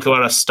things don't go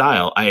out of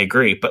style. I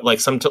agree, but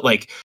like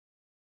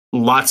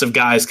lots of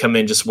guys come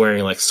in just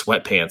wearing like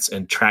sweatpants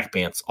and track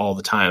pants all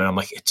the time, and I'm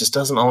like, it just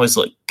doesn't always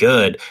look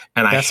good.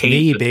 And that's I hate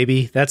me,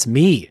 baby. That's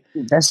me.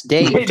 That's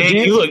Dave. Dave,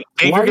 you look.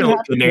 Dave, you're gonna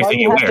look good in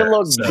everything you wear. To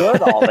look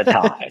good all the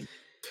time.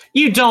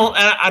 You don't.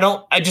 I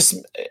don't.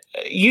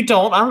 You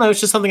don't. I don't know.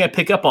 It's just something I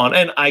pick up on,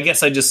 and I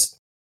guess I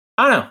don't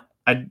know.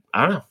 I don't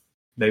know.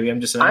 Maybe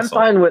I'm just an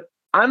asshole.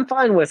 I'm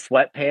fine with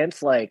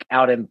sweatpants, like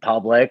out in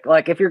public.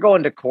 Like if you're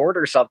going to court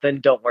or something,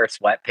 don't wear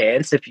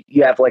sweatpants. If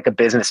you have like a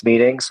business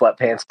meeting,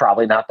 sweatpants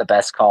probably not the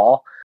best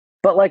call.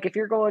 But like if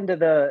you're going to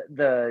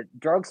the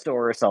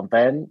drugstore or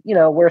something,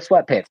 wear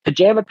sweatpants.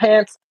 Pajama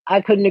pants, I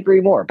couldn't agree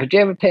more.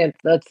 Pajama pants,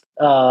 that's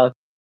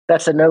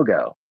a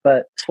no-go.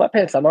 But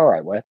sweatpants, I'm all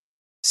right with.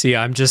 See,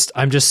 I'm just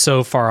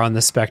so far on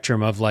the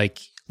spectrum of like,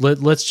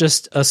 let's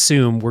just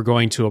assume we're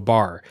going to a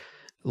bar,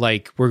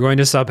 like we're going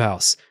to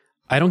Subhouse.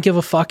 I don't give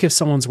a fuck if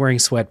someone's wearing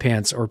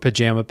sweatpants or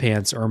pajama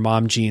pants or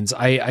mom jeans.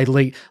 I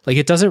like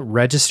it doesn't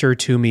register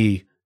to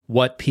me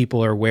what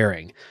people are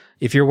wearing.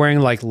 If you're wearing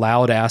like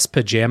loud ass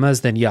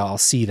pajamas, then yeah, I'll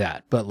see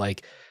that. But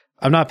like,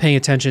 I'm not paying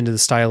attention to the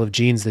style of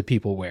jeans that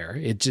people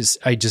wear.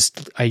 I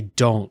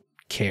don't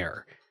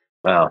care.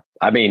 Well,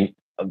 I mean,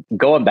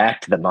 going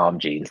back to the mom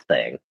jeans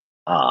thing,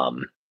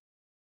 I'm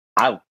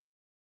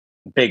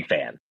big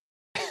fan.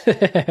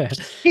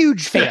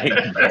 Huge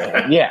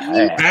fan.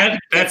 Yeah.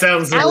 That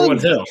sounds number one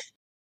hill.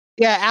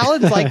 Yeah,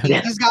 Alan's like,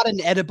 he's got an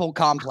Oedipal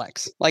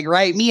complex. Like,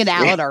 right? Me and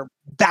Alan are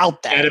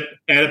about that.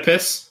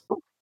 Oedipus?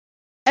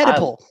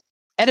 Oedipal.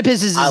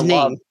 Oedipus is his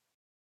name.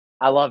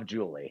 I love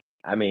Julie.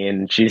 I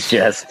mean, she's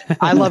just...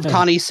 I love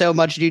Connie so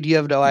much, dude. You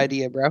have no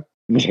idea, bro.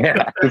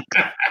 Yeah.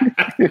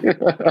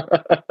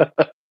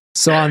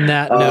 So on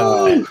that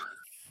note,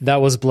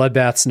 that was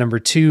Bloodbath's number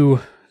 2,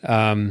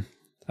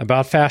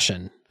 about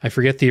fashion. I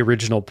forget the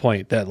original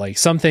point that like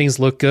some things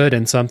look good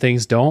and some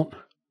things don't.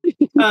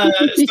 Some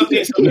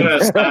things don't go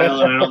out of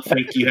style, and I don't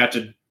think you have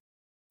to.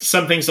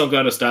 Some things don't go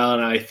out of style,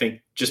 and I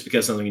think just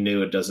because something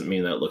new, it doesn't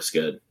mean that it looks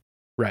good.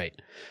 Right.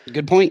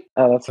 Good point.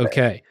 Oh, that's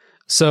okay.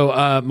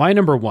 So my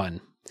number 1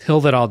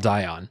 hill that I'll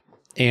die on,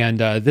 and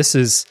this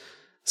is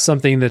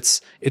something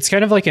it's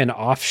kind of like an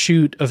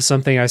offshoot of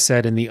something I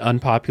said in the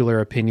unpopular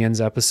opinions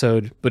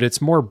episode, but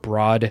it's more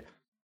broad.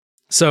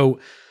 So.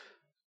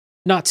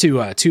 Not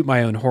to toot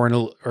my own horn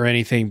or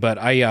anything, but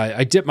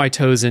I dip my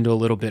toes into a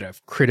little bit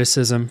of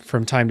criticism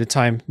from time to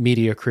time,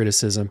 media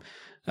criticism,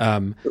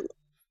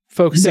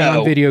 focusing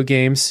on video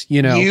games.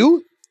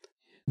 You?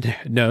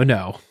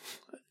 No.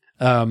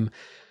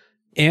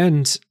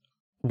 And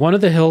one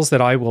of the hills that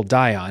I will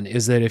die on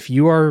is that if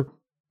you are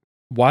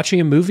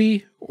watching a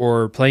movie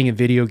or playing a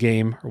video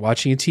game or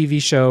watching a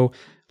TV show,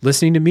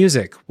 listening to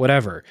music,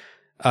 whatever,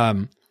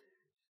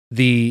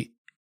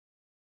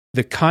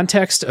 the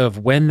context of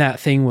when that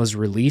thing was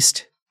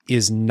released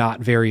is not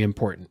very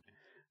important.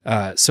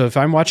 So if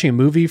I'm watching a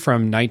movie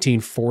from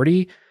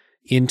 1940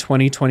 in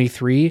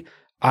 2023,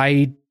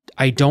 I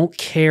don't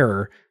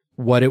care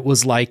what it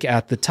was like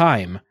at the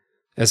time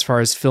as far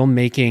as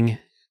filmmaking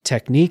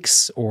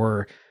techniques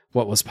or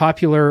what was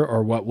popular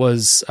or what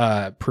was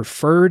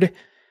preferred.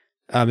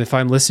 If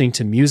I'm listening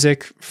to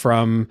music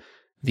from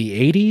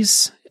the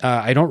 80s,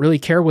 I don't really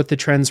care what the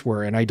trends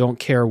were, and I don't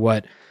care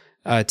what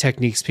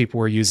techniques people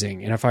were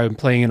using. And if I'm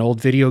playing an old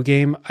video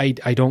game, I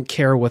don't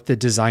care what the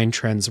design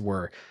trends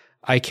were.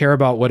 I care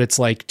about what it's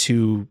like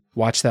to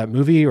watch that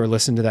movie or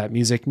listen to that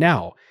music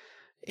now.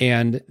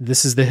 And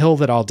this is the hill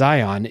that I'll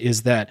die on,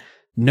 is that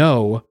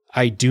no,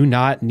 I do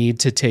not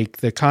need to take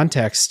the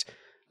context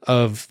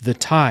of the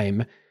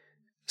time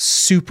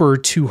super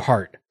to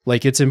heart.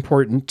 Like, it's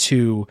important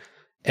to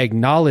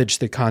acknowledge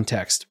the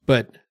context,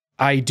 but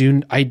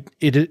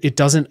it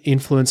doesn't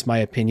influence my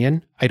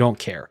opinion. I don't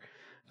care.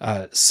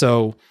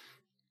 So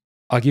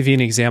I'll give you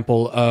an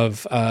example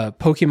of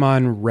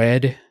Pokemon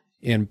Red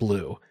and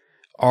Blue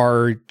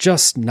are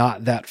just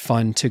not that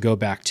fun to go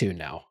back to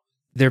now.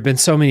 There have been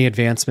so many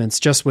advancements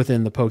just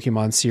within the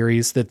Pokemon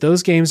series that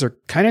those games are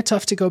kind of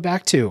tough to go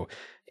back to.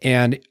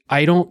 And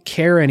I don't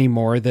care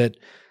anymore that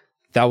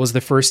was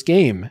the first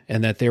game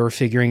and that they were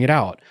figuring it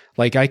out.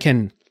 Like, I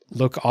can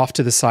look off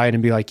to the side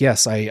and be like,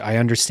 yes, I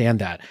understand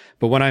that.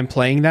 But when I'm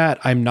playing that,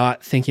 I'm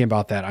not thinking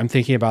about that. I'm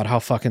thinking about how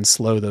fucking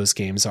slow those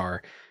games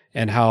are.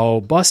 and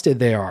how busted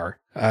they are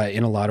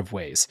in a lot of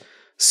ways.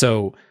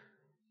 So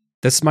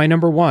that's my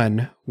number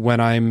one when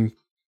I'm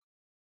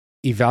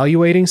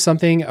evaluating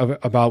something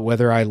about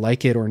whether I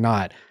like it or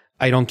not.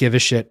 I don't give a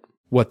shit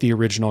what the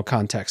original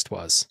context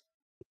was.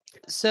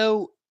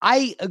 So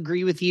I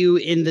agree with you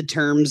in the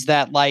terms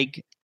that,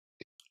 like,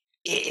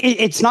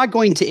 it's not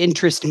going to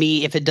interest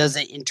me if it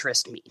doesn't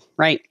interest me,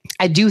 right?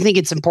 I do think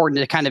it's important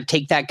to kind of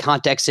take that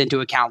context into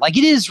account. Like,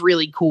 it is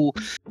really cool,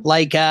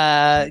 like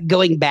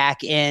going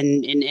back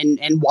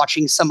and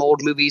watching some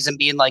old movies and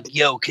being like,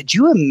 yo, could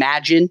you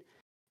imagine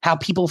how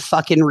people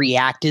fucking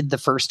reacted the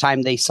first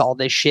time they saw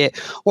this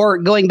shit? Or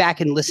going back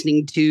and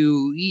listening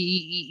to,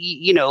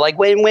 you know, like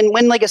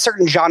when like a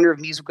certain genre of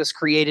music was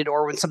created,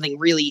 or when something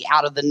really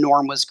out of the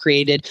norm was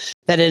created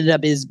that ended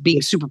up as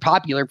being super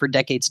popular for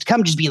decades to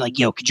come, just being like,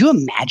 yo, could you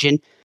imagine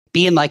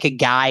being like a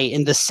guy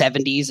in the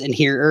 70s and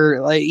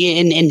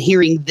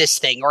hearing this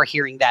thing or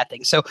hearing that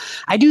thing? So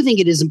I do think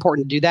it is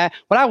important to do that.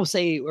 What I will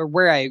say, or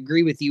where I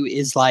agree with you,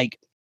 is like,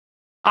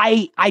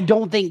 I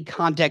don't think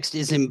context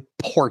is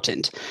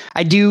important.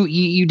 I do.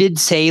 You did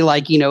say,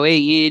 like, you know,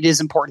 it is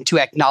important to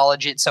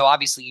acknowledge it. So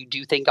obviously you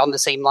do think on the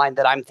same line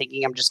that I'm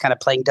thinking. I'm just kind of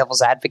playing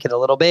devil's advocate a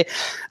little bit.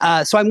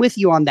 So I'm with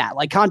you on that.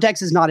 Like,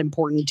 context is not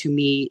important to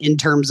me in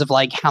terms of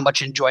like how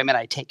much enjoyment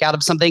I take out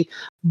of something.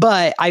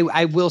 But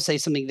I will say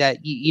something that,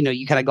 you know,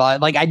 you kind of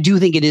got, like, I do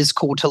think it is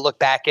cool to look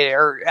back at,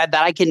 or that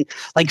I can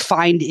like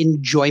find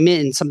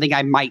enjoyment in something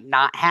I might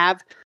not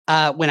have.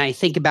 When I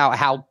think about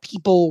how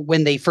people,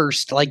 when they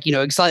first, like, you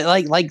know,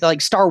 like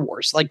Star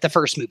Wars, like the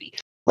first movie,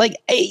 like,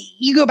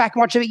 you go back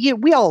and watch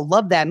it, we all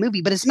love that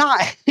movie, but it's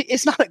not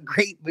a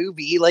great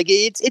movie. Like,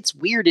 it's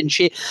weird and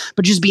shit.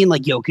 But just being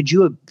like, yo, could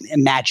you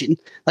imagine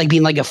like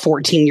being like a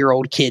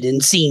 14-year-old kid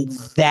and seeing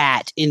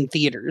that in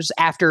theaters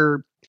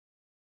after,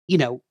 you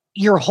know,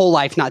 your whole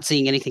life not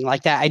seeing anything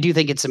like that? I do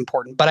think it's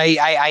important, but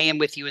I am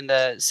with you in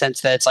the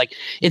sense that it's like,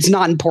 it's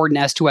not important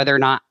as to whether or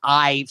not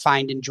I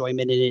find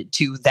enjoyment in it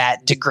to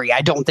that degree.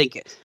 I don't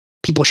think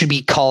people should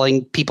be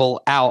calling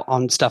people out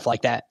on stuff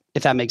like that,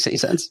 if that makes any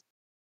sense.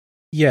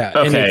 Yeah.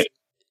 Okay.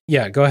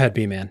 Yeah. Go ahead,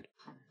 B-Man.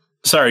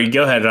 Sorry,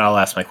 go ahead and I'll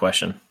ask my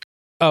question.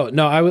 Oh,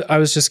 no, I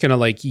was just going to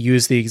like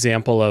use the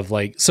example of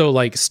like, so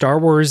like Star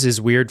Wars is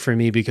weird for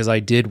me because I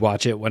did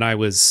watch it when I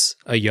was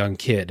a young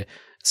kid.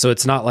 So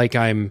it's not like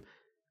I'm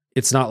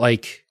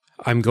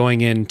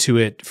going into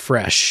it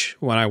fresh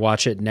when I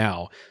watch it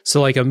now. So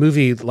like a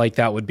movie like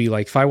that would be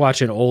like, if I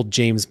watch an old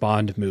James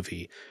Bond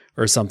movie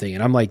or something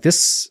and I'm like,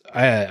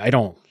 I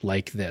don't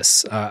like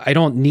this. I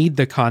don't need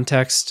the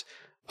context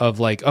of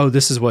like, oh,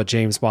 this is what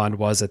James Bond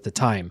was at the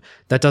time.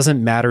 That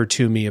doesn't matter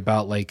to me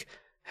about like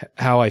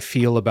how I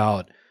feel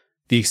about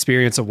the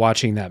experience of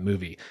watching that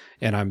movie.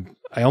 And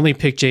I only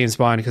picked James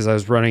Bond because I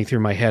was running through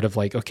my head of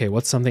like, okay,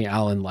 what's something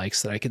Alan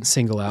likes that I can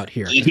single out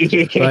here?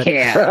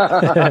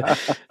 But,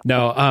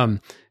 no,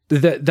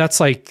 that's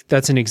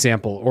an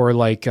example. Or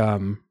like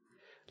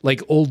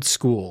Old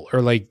School,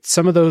 or like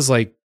some of those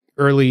like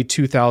early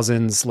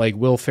 2000s, like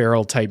Will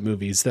Ferrell type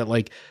movies that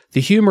like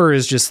the humor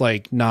is just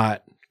like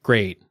not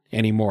great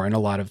anymore in a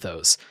lot of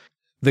those.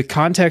 The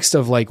context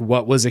of like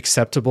what was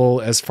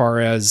acceptable as far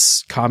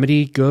as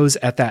comedy goes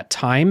at that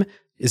time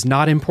is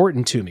not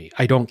important to me.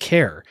 I don't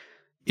care.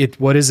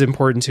 What is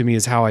important to me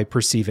is how I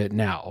perceive it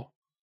now.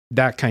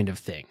 That kind of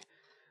thing.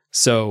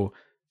 So,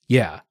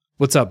 yeah.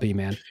 What's up,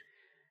 B-Man?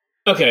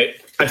 Okay.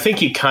 I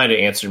think you kind of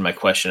answered my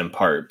question in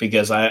part,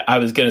 because I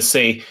was going to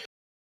say,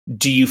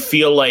 do you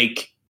feel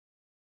like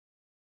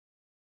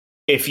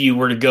if you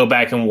were to go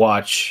back and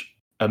watch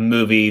a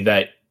movie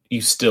that you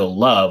still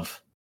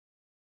love,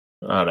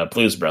 I don't know,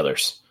 Blues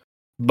Brothers,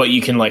 but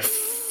you can like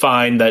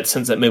find that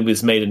since that movie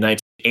was made in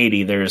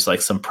 1980, there's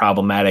like some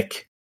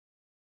problematic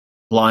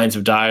lines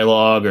of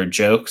dialogue or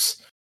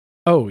jokes?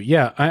 Oh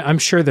yeah, I'm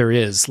sure there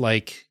is.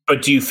 Like,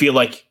 but do you feel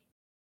like,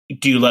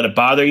 do you let it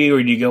bother you,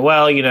 or do you go,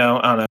 well, you know,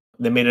 I don't know,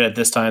 they made it at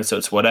this time, so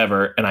it's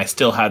whatever, and I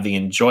still have the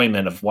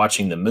enjoyment of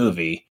watching the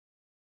movie?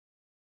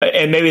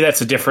 And maybe that's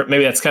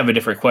kind of a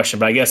different question,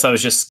 but I guess I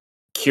was just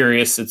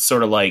curious. It's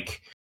sort of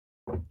like,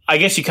 I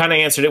guess you kind of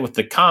answered it with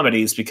the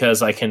comedies,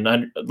 because I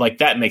can like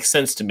that makes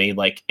sense to me.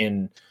 Like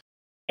in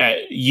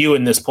you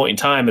in this point in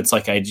time, it's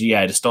like I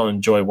just don't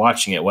enjoy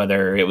watching it.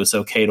 Whether it was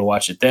okay to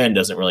watch it then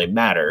doesn't really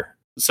matter.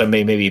 So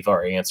maybe you've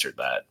already answered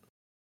that.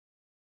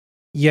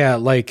 Yeah,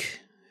 like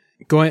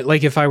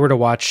if I were to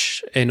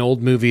watch an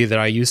old movie that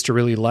I used to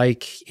really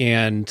like,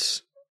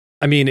 and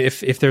I mean,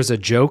 if there's a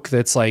joke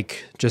that's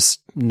like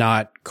just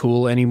not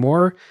cool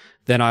anymore,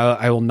 then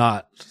I will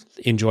not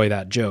enjoy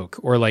that joke.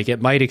 Or like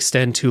it might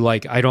extend to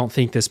like, I don't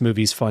think this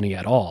movie's funny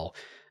at all.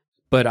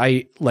 But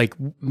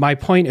my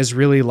point is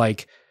really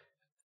like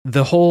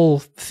the whole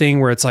thing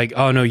where it's like,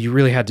 oh no, you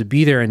really had to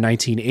be there in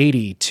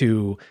 1980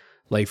 to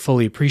like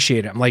fully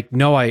appreciate it. I'm like,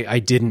 no, I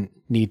didn't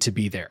need to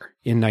be there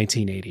in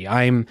 1980.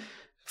 I'm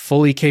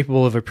fully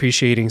capable of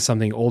appreciating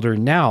something older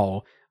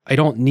now. I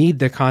don't need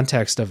the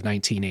context of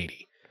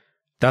 1980.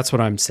 That's what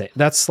I'm saying.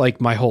 That's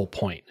like my whole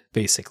point,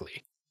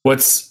 basically.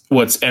 What's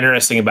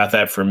interesting about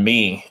that for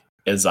me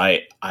is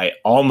I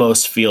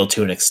almost feel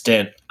to an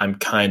extent I'm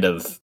kind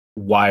of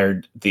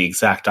wired the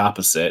exact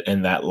opposite,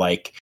 in that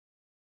like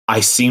I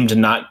seem to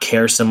not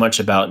care so much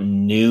about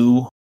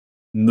new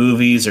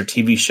movies or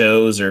TV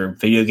shows or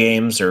video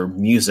games or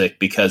music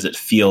because it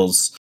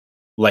feels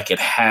like it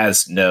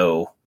has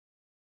no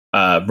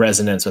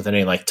resonance with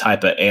any like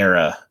type of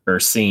era or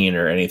scene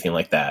or anything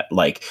like that.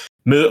 Like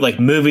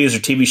movies or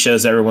TV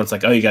shows, everyone's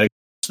like, oh, you got to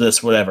watch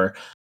this, whatever.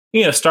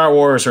 You know, Star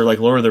Wars or like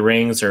Lord of the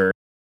Rings or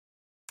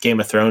Game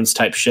of Thrones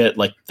type shit,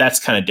 like that's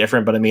kind of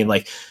different. But I mean,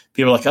 like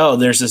people are like, oh,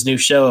 there's this new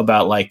show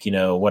about like, you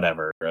know,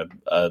 whatever,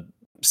 a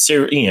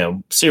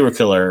serial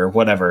killer or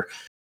whatever.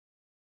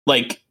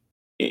 Like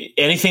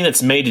anything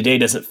that's made today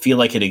doesn't feel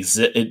like it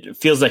exists. It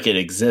feels like it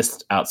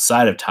exists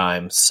outside of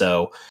time.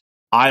 So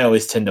I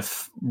always tend to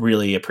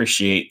really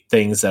appreciate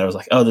things that I was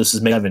like, oh, this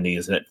is made in the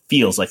 70s and it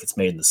feels like it's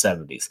made in the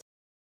 70s.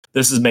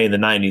 This is made in the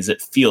 90s.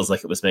 It feels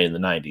like it was made in the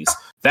 90s.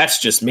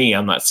 That's just me.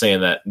 I'm not saying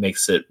that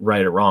makes it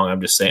right or wrong.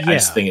 I'm just saying I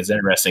just think it's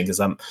interesting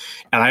because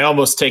I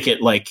almost take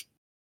it like,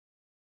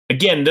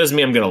 again, it doesn't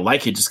mean I'm going to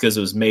like it just because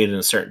it was made in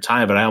a certain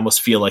time, but I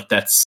almost feel like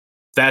that's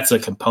a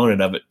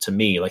component of it to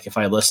me. Like if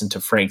I listen to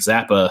Frank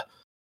Zappa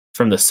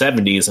from the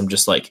 70s, I'm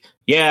just like,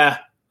 yeah,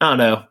 I don't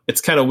know.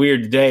 It's kind of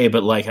weird today,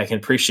 but like I can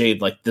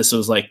appreciate like this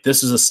is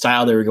a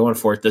style they were going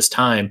for at this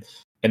time,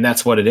 and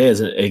that's what it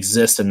is. It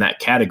exists in that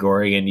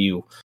category, and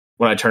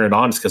when I turn it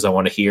on, it's because I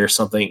want to hear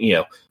something. You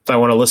know, if I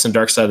want to listen to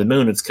Dark Side of the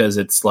Moon, it's because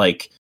it's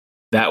like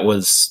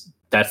that's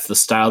the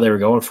style they were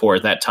going for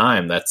at that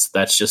time.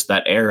 That's just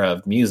that era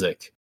of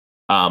music.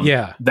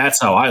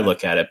 That's how I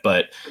look at it.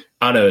 But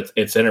I don't know,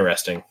 it's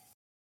interesting.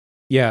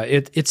 Yeah,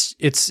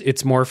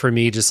 it's more for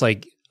me. Just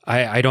like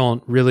I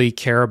don't really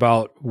care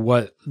about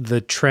what the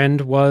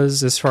trend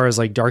was as far as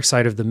like Dark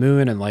Side of the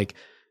Moon and like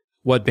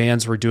what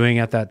bands were doing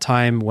at that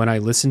time. When I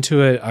listen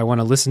to it, I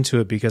want to listen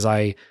to it because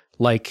I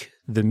like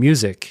the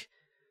music.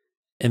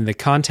 And the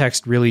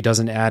context really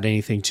doesn't add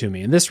anything to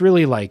me. And this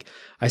really, like,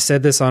 I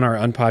said this on our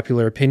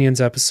Unpopular Opinions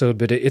episode,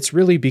 but it's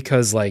really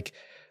because, like,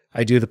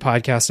 I do the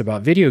podcast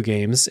about video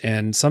games,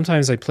 and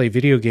sometimes I play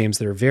video games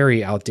that are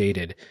very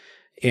outdated.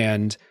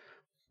 And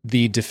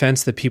the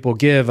defense that people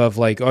give of,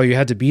 like, oh, you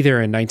had to be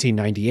there in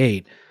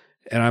 1998.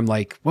 And I'm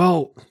like,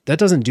 well, that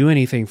doesn't do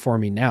anything for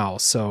me now.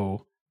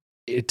 So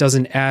it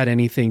doesn't add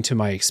anything to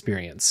my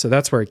experience. So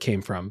that's where it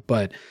came from.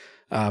 But,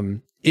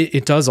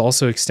 it does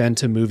also extend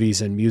to movies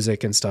and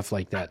music and stuff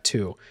like that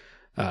too.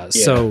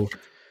 So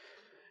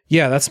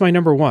yeah, that's my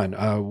number one.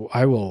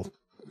 I will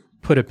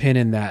put a pin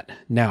in that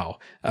now.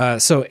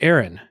 So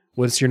Aaron,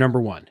 what's your number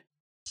one?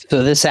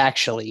 So this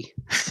actually,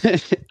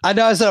 I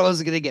know I said I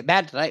wasn't going to get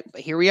mad tonight,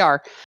 but here we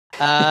are.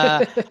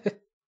 This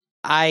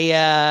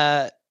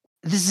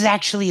is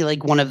actually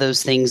like one of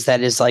those things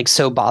that is like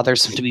so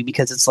bothersome to me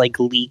because it's like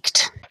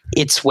leaked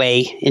its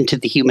way into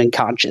the human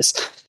conscious.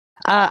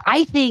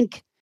 I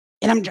think,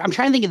 and I'm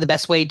trying to think of the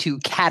best way to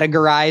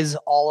categorize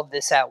all of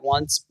this at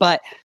once,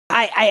 but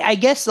I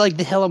guess like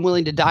the hill I'm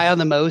willing to die on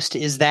the most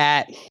is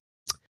that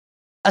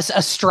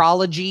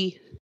astrology,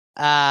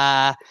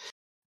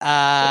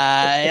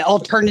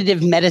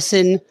 alternative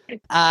medicine,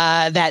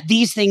 that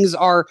these things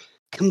are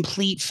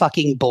complete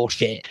fucking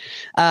bullshit.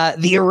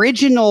 The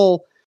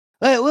original,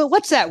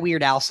 what's that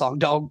Weird Al song,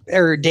 dog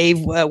or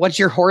Dave? What's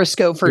your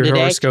horoscope for today?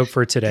 Horoscope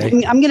for today.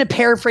 I'm going to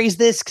paraphrase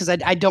this because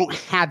I don't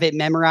have it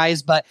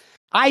memorized, but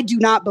I do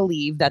not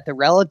believe that the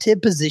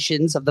relative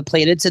positions of the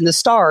planets and the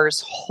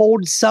stars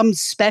hold some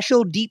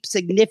special deep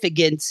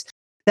significance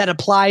that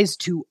applies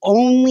to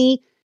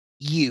only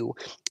you.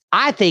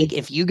 I think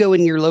if you go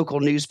in your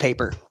local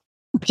newspaper,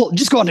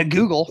 just go onto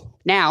Google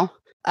now,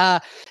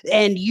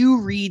 and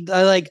you read,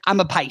 like, I'm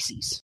a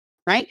Pisces,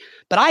 right?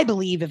 But I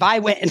believe if I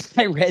went and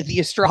I read the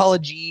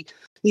astrology,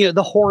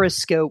 the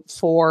horoscope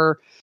for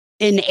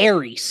an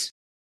Aries,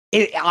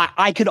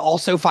 I could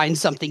also find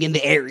something in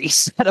the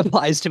Aries that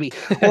applies to me.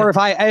 Or if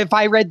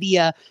I read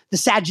the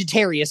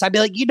Sagittarius, I'd be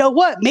like, you know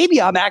what?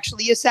 Maybe I'm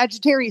actually a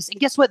Sagittarius.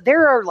 And guess what?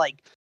 There are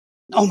like,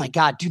 oh my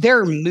God, dude, there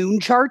are moon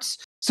charts.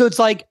 So it's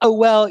like, oh,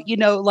 well,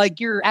 like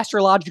your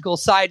astrological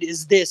sign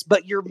is this,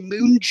 but your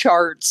moon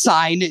chart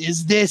sign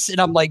is this.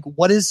 And I'm like,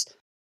 what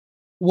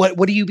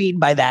do you mean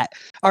by that?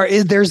 Or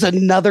there's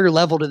another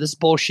level to this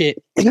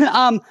bullshit. This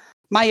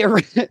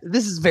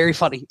is very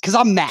funny because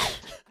I'm mad.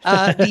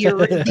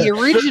 The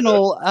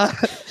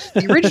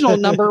original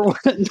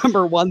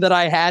number one that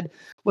I had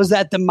was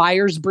that the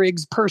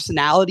Myers-Briggs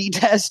personality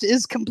test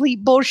is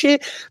complete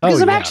bullshit. Because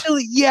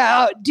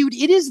dude,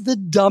 it is the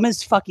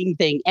dumbest fucking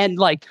thing. And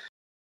like,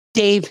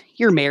 Dave,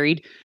 you're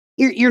married.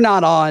 You're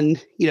not on,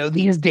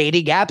 these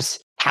dating apps.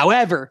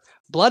 However,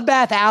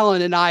 Bloodbath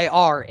Allen and I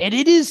are, and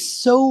it is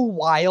so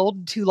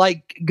wild to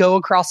like go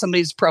across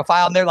somebody's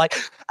profile and they're like,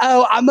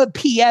 oh, I'm a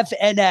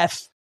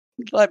PFNF.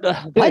 Like,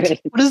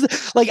 what is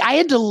it? Like, I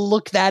had to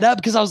look that up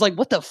because I was like,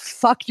 what the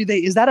fuck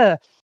is that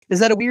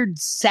a weird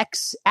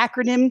sex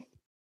acronym?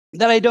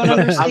 that I don't I'm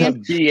a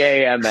understand.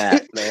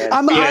 BAMF,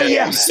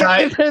 man.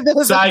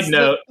 Side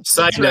note,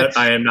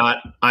 I am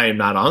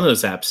not on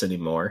those apps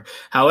anymore.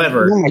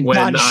 However, when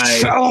I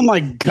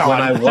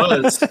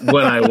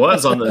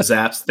was on those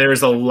apps,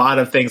 there's a lot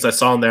of things I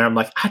saw in there. I'm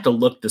like, I have to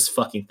look this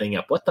fucking thing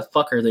up. What the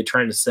fuck are they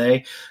trying to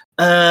say?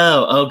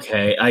 Oh,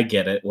 okay, I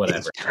get it.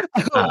 Whatever.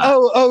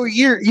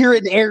 You're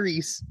an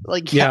Aries.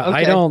 Like, yeah, okay.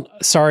 I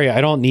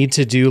don't need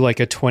to do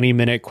like a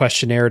 20-minute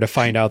questionnaire to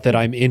find out that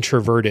I'm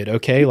introverted.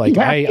 Okay, like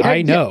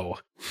I know.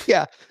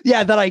 Yeah,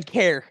 that I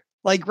care.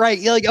 Like,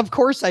 right? Like, of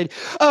course I.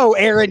 Oh,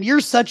 Aaron, you're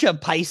such a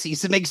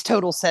Pisces. It makes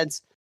total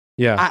sense.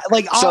 Yeah.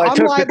 So I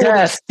took the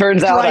test.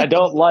 Turns out I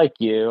don't like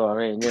you. I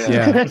mean,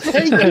 yeah.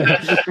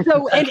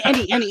 So,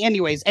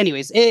 anyways,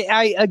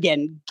 I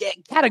again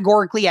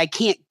categorically I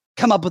can't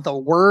come up with a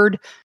word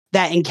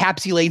that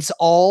encapsulates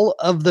all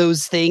of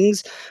those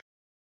things.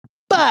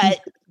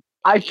 But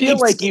I feel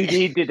like you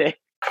need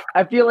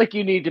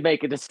to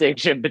make a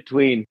distinction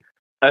between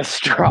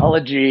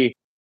astrology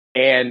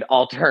and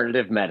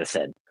alternative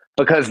medicine,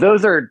 because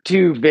those are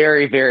two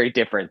very, very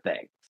different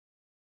things.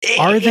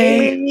 Are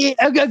they?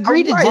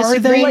 Agree to disagree. Are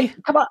they?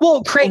 Like, come on.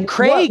 Well, Craig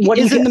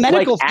is in the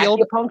medical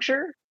field.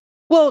 Acupuncture?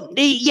 Well,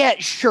 yeah,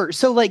 sure.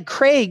 So, like,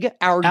 Craig, good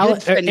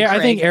friend Craig, I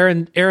think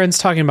Aaron's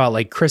talking about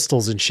like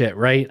crystals and shit,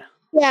 right?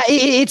 Yeah,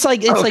 it's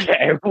like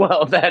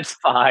well, that's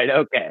fine.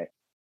 Okay,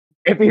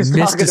 if he's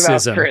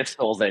mysticism. Talking about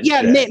crystals and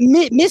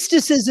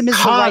mysticism is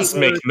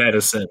cosmic the right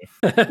medicine.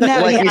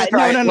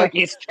 Like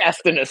he's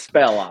casting a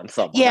spell on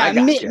someone. Yeah,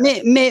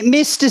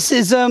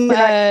 mysticism,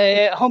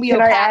 homeopathic.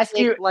 Can I ask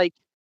you, like,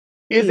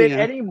 is it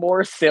any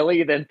more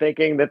silly than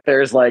thinking that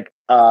there's like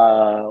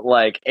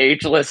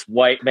ageless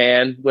white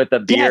man with a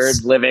beard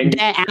living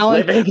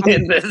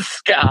in the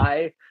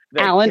sky?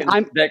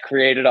 That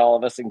created all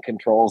of us and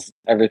controls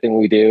everything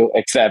we do,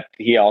 except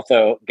he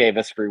also gave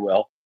us free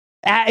will.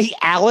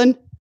 Alan,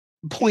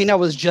 point I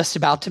was just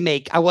about to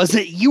make. I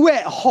wasn't. You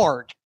went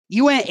hard.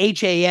 You went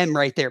HAM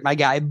right there, my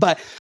guy. But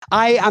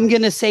I'm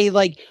gonna say,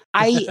 like,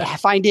 I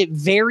find it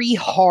very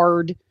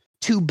hard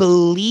to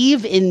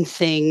believe in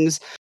things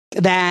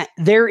that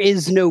there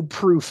is no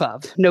proof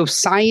of, no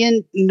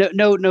science,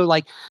 no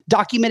like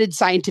documented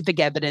scientific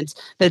evidence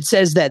that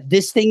says that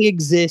this thing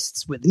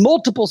exists with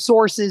multiple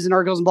sources and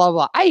articles and blah,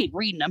 blah, blah. I ain't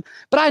reading them,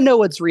 but I know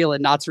what's real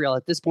and not real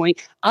at this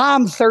point.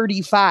 I'm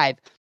 35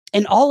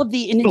 and and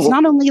it's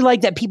not only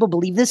like that people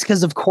believe this,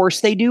 because of course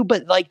they do,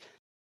 but like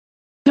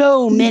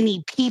so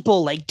many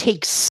people like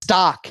take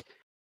stock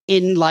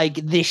in like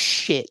this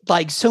shit.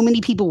 Like so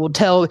many people will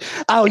tell,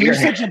 oh, you're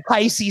such a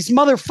Pisces,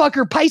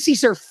 motherfucker.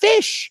 Pisces are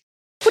fish.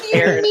 What do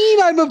you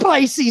mean I'm a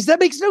Pisces? That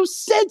makes no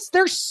sense.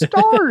 They're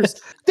stars.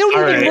 They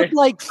don't even look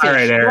like fish. All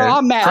right, Aaron. Well,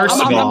 I'm mad.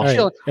 First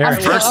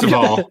of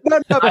all,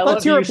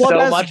 let's hear what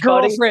Bloodbath's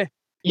girlfriend.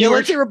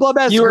 Let's hear what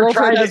Bloodbath's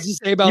girlfriend has to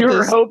say about this. You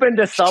were hoping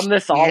to sum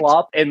this all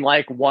up in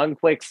like one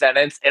quick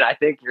sentence, and I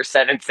think your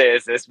sentence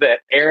is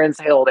that Aaron's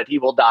hill that he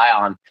will die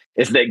on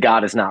is that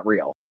God is not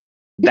real.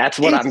 That's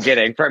what I'm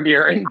getting from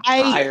your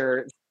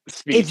entire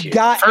speech. If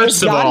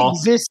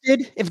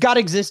God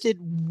existed,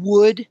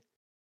 would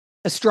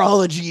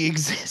astrology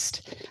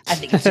exist? I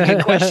think that's a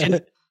good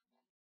question.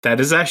 That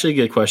is actually a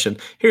good question.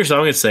 Here's what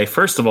I'm going to say.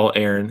 First of all,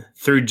 Aaron,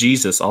 through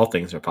Jesus, all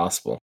things are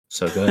possible.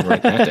 So go ahead and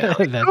write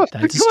that down.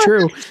 That is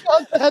true.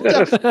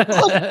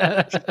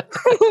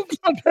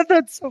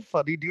 That's so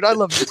funny, dude. I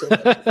love it so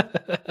much.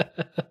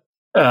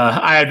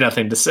 I have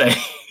nothing to say.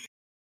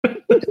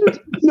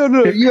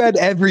 No, you had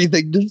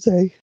everything to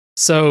say.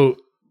 So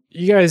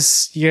you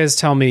guys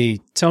tell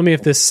me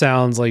if this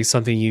sounds like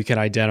something you can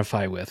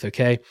identify with,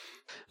 okay?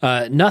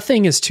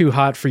 Nothing is too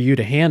hot for you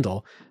to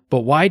handle,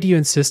 but why do you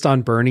insist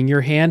on burning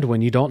your hand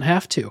when you don't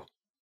have to?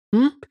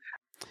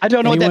 I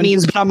don't know what that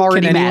means, but I'm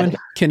already mad.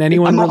 Can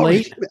anyone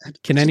relate?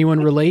 Can anyone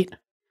relate?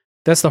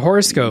 That's the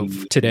horoscope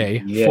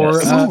today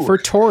for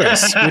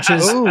Taurus, which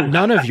is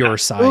none of your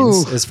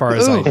signs as far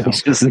as I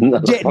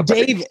know.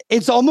 Dave,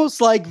 it's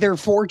almost like they're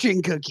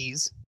fortune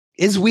cookies.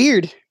 It's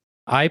weird.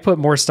 I put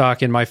more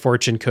stock in my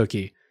fortune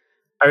cookie.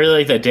 I really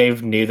like that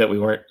Dave knew that we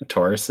weren't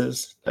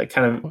Tauruses. That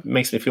kind of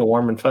makes me feel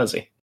warm and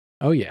fuzzy.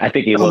 Oh yeah, I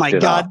think he. Oh my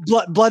God,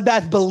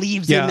 Bloodbath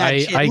believes in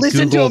that shit.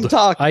 Listen Googled, to him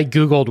talk. I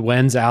googled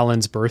when's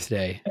Alan's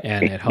birthday,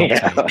 and it helped me.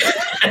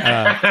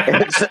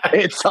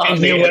 It's I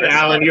knew what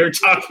Alan you're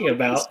talking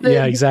about.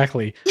 Yeah,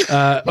 exactly.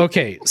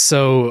 Okay,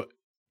 so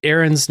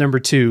Aaron's number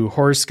 2,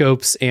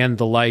 horoscopes and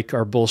the like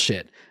are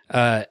bullshit.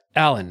 Number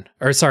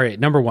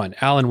 1.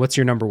 Alan, what's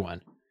your number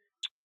 1?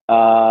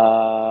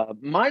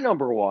 My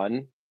number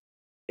 1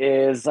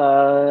 is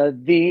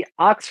the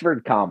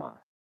Oxford comma.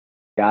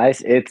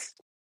 Guys,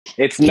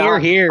 it's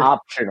not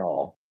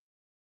optional.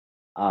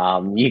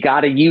 You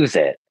got to use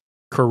it.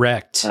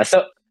 Correct.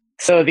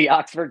 So the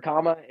Oxford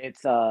comma,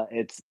 it's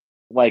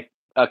like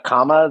a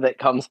comma that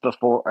comes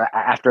before or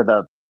after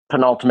the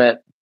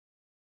penultimate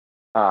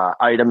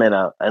item in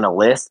a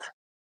list.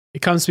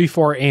 It comes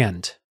before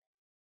and.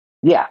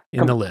 Yeah,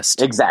 in the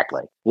list.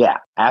 Exactly. Yeah,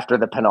 after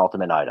the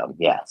penultimate item.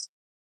 Yes,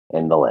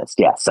 in the list.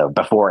 Yeah, so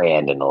before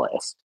and in the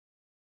list.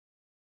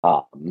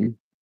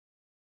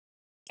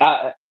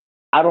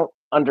 I don't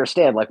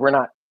understand. Like, we're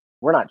not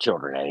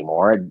children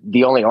anymore.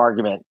 The only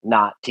argument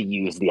not to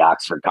use the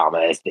Oxford comma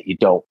is that you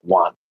don't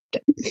want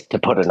to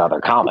put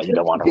another comma. You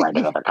don't want to write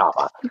another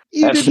comma.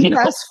 You didn't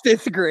pass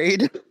 5th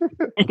grade.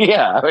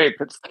 Yeah, I mean,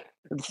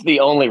 it's the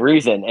only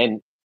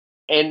reason.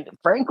 And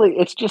frankly,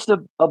 it's just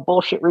a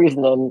bullshit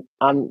reason, and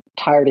I'm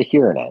tired of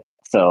hearing it.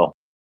 So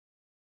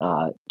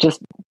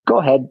just go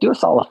ahead, do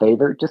us all a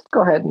favor. Just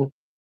go ahead and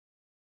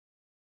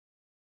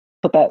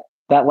put that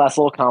last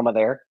little comma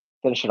there,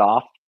 finish it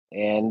off,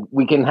 and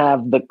we can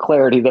have the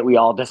clarity that we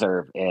all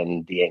deserve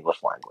in the English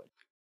language.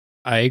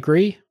 I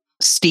agree.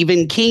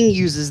 Stephen King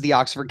uses the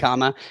Oxford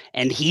comma,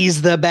 and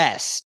he's the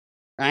best,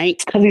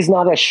 right? Because he's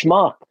not a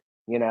schmuck,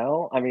 you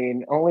know? I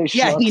mean, only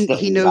schmucks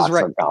he knows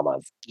Oxford right.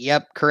 commas.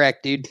 Yep,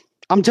 correct, dude.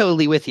 I'm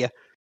totally with you.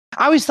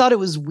 I always thought it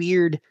was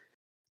weird.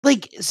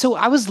 Like, so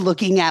I was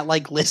looking at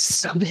like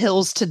lists of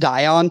hills to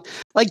die on,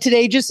 like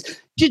today, just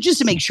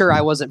to make sure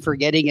I wasn't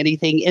forgetting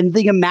anything. And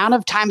the amount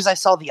of times I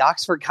saw the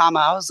Oxford comma,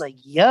 I was like,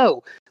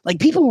 yo, like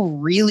people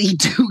really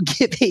do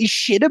give a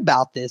shit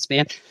about this,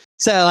 man.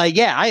 So like,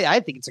 yeah, I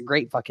think it's a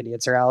great fucking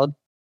answer, Alan.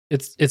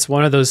 It's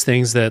one of those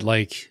things that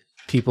like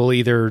people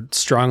either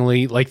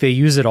strongly like they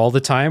use it all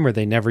the time or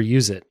they never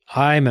use it.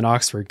 I'm an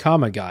Oxford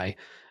comma guy.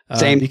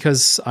 Same.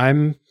 Because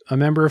I'm a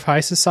member of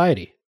high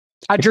society.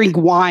 I drink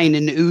wine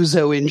and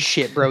ouzo and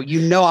shit, bro. You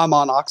know I'm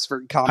on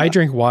Oxford comma. I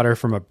drink water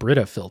from a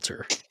Brita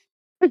filter.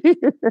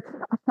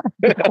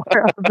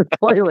 Water out of the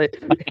toilet.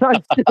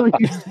 I still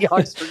use the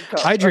Oxford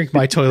comma. I drink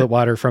my toilet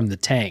water from the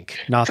tank,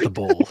 not the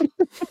bowl.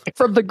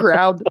 From the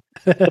ground.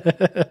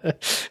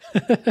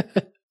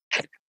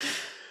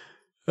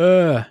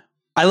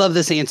 I love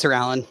this answer,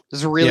 Alan.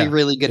 This is a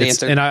really good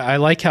answer. And I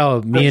like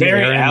how me and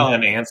Aaron,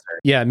 Alan answer.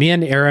 Yeah, me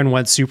and Aaron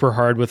went super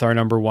hard with our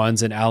number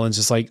ones, and Alan's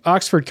just like,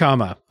 Oxford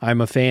comma, I'm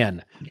a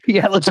fan.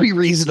 Yeah, let's be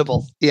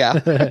reasonable.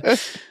 Yeah.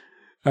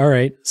 All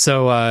right.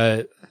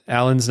 So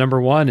Alan's number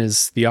one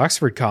is the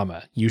Oxford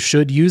comma. You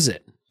should use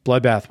it.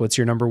 Bloodbath, what's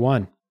your number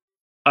one?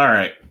 All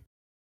right.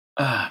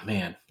 Ah,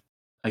 man.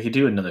 I could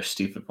do another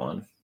stupid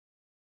one.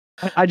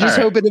 I just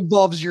hope it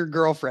involves your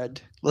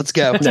girlfriend. Let's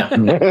go. No.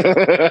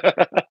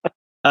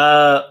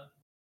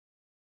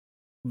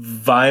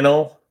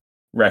 Vinyl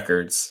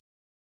records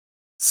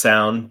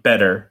sound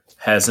better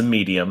as a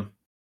medium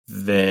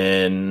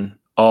than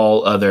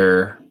all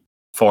other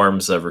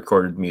forms of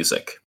recorded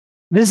music.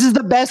 This is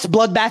the best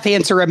Bloodbath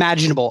answer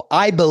imaginable.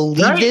 I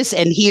believe this,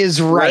 and he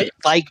is right.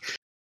 Like,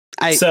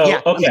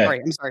 okay.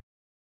 I'm sorry.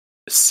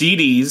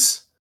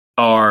 CDs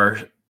are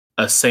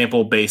a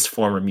sample-based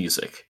form of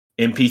music.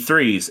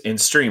 MP3s and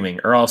streaming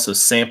are also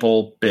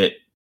sample bit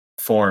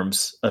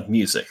forms of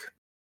music.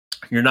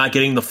 You're not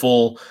getting the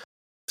full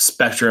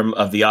spectrum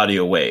of the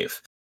audio wave.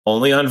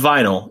 Only on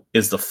vinyl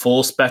is the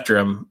full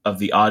spectrum of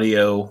the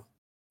audio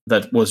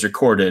that was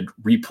recorded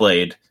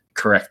replayed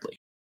correctly.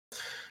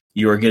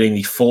 You are getting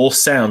the full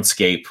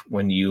soundscape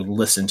when you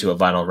listen to a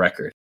vinyl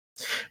record.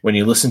 When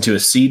you listen to a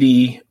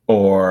CD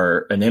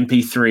or an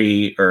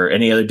MP3 or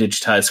any other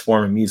digitized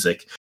form of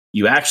music,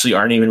 you actually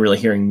aren't even really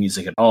hearing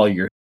music at all.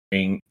 You're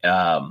hearing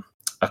a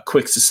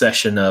quick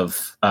succession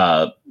of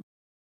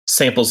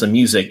samples of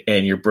music,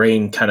 and your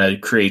brain kind of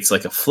creates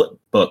like a flip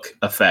book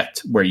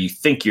effect where you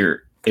think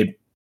it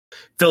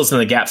fills in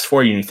the gaps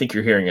for you, and you think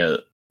you're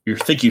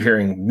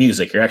hearing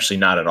music. You're actually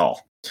not at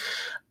all.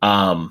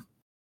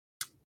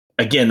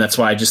 Again, that's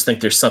why I just think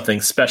there's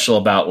something special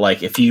about,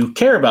 like, if you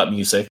care about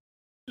music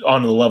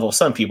on the level of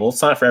some people,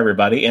 it's not for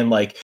everybody. And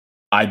like,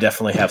 I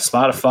definitely have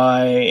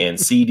Spotify and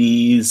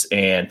CDs,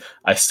 and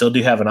I still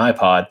do have an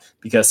iPod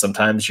because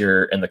sometimes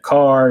you're in the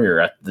car, you're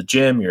at the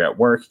gym, you're at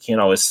work. You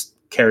can't always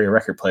carry a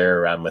record player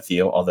around with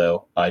you,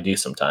 although I do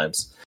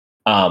sometimes.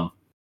 So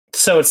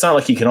it's not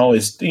like you can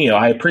always,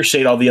 I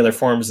appreciate all the other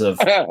forms of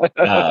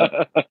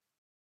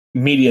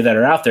media that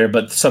are out there,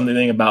 but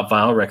something about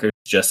vinyl records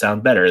just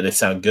sound better. They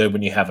sound good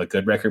when you have a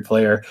good record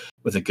player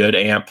with a good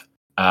amp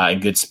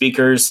and good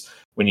speakers.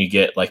 When you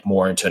get like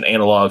more into an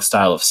analog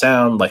style of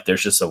sound, like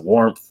there's just a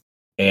warmth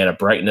and a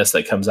brightness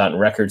that comes out in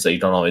records that you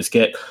don't always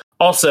get.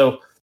 Also,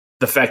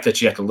 the fact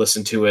that you have to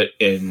listen to it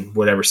in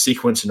whatever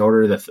sequence and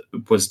order that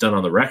was done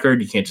on the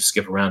record. You can't just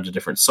skip around to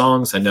different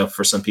songs. I know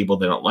for some people,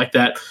 they don't like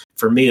that.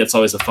 For me, that's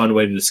always a fun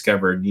way to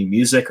discover new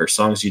music or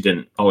songs you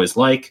didn't always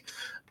like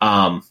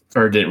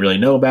or didn't really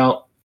know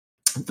about.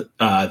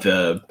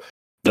 The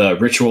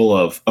ritual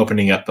of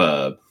opening up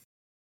a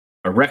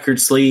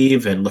record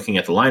sleeve and looking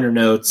at the liner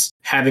notes,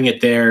 having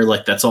it there,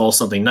 like that's all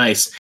something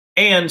nice.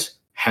 And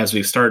as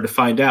we've started to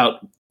find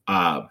out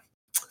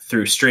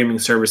through streaming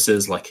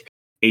services like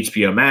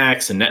HBO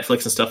Max and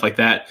Netflix and stuff like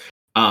that,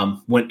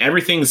 when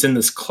everything's in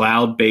this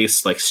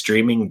cloud-based like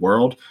streaming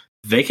world,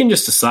 they can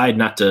just decide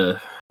not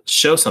to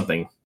show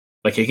something.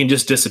 Like it can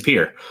just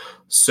disappear.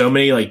 So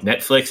many like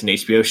Netflix and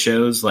HBO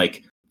shows,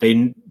 like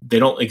they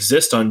don't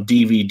exist on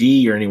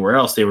DVD or anywhere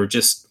else. They were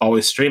just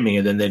always streaming,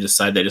 and then they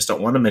decide they just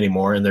don't want them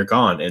anymore, and they're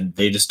gone, and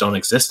they just don't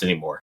exist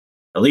anymore.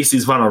 At least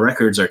these vinyl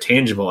records are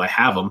tangible. I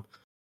have them.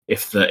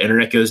 If the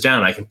internet goes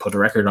down, I can put a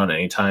record on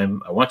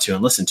anytime I want to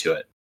and listen to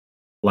it.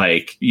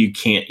 Like you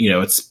can't,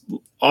 it's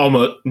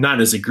almost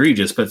not as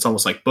egregious, but it's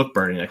almost like book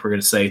burning. Like we're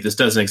going to say this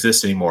doesn't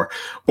exist anymore,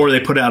 or they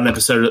put out an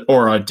episode,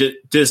 or on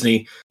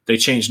Disney they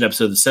changed an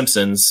episode of The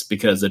Simpsons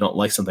because they don't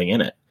like something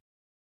in it.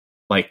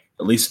 Like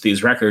at least with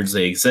these records,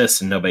 they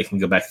exist and nobody can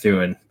go back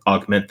through and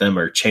augment them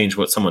or change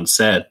what someone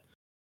said.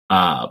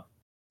 I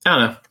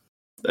don't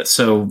know.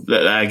 So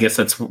I guess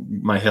that's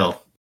my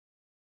hill.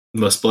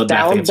 Most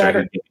bloodbath things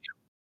are.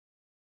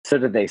 So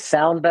do they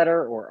sound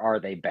better or are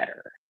they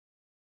better?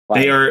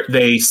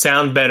 They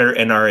sound better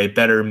and are a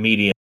better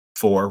medium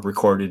for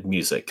recorded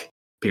music,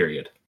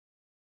 period.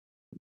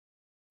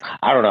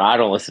 I don't know. I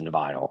don't listen to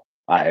vinyl.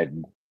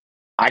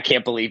 I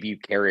can't believe you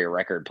carry a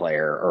record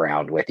player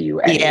around with you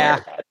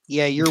anywhere.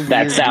 Yeah, you're weird.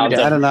 That sounds,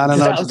 I don't know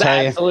what to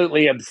tell you.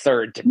 Absolutely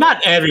absurd to me.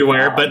 Not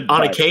everywhere, but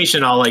on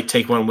occasion I'll like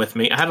take one with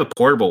me. I have a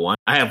portable one.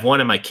 I have one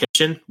in my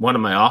kitchen, one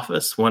in my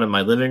office, one in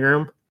my living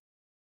room.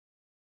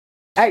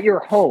 At your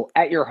home,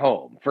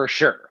 for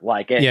sure.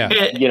 Like, have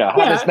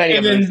as many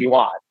of them as you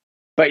want.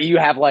 But you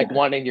have like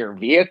one in your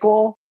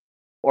vehicle,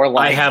 or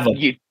like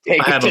you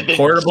take it to the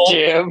portable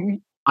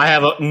gym. I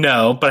have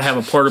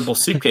a portable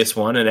suitcase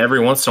one, and every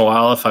once in a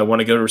while, if I want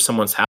to go to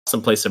someone's house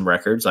and play some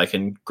records, I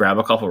can grab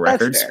a couple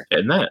records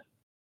and that.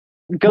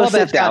 Go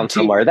sit down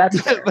somewhere. That's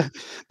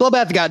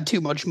Bloodbath got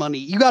too much money.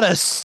 You got a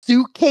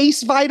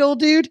suitcase vinyl,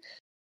 dude?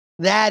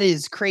 That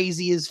is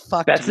crazy as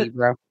fuck to me,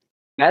 bro.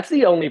 That's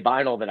the only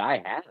vinyl that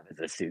I have is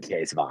a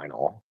suitcase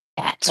vinyl.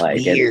 That's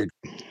like, weird.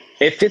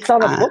 It fits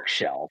on a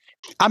bookshelf.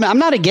 I'm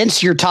not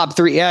against your top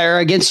three or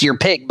against your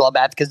pick,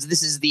 Bloodbath, because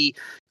this is the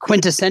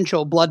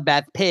quintessential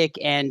Bloodbath pick,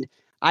 and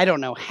I don't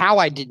know how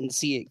I didn't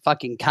see it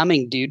fucking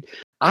coming, dude.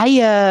 I'm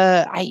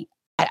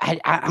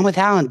with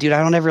Alan, dude.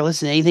 I don't ever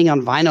listen to anything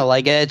on vinyl.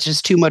 Like it's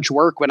just too much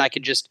work when I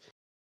could just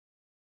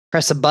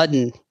press a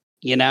button,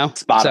 you know.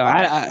 Spotify. So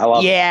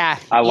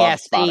I love Spotify.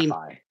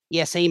 Same.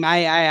 Yeah, same.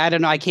 I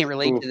don't know. I can't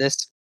relate to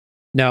this.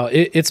 Now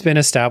it's been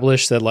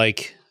established that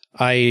like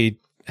I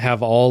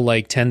have all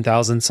like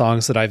 10,000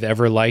 songs that I've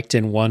ever liked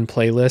in one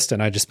playlist,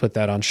 and I just put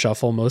that on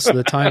shuffle most of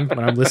the time when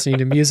I'm listening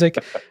to music.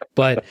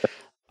 But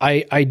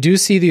I do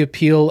see the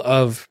appeal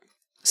of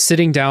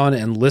sitting down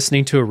and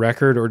listening to a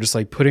record, or just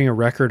like putting a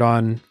record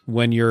on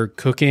when you're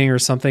cooking or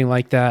something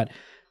like that.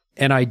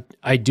 And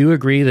I do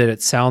agree that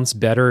it sounds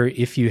better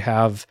if you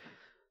have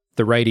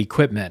the right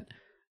equipment,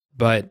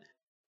 but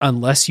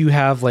unless you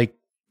have like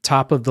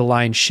top of the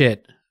line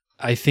shit,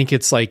 I think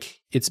it's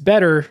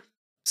better.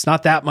 It's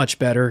not that much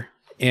better.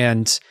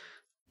 And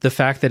the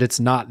fact that it's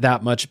not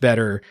that much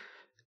better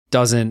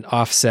doesn't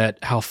offset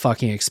how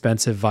fucking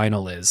expensive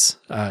vinyl is.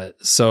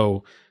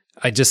 So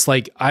I just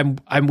like,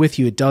 I'm with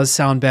you. It does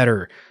sound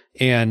better.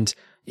 And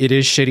it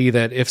is shitty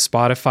that if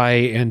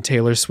Spotify and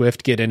Taylor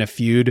Swift get in a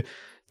feud,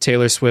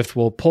 Taylor Swift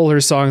will pull her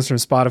songs from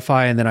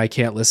Spotify and then I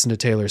can't listen to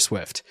Taylor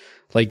Swift.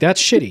 Like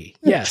that's shitty.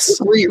 Yes.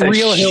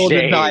 Real hill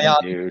to die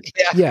on, dude.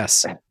 Yeah.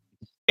 Yes.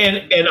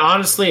 And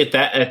honestly,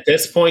 at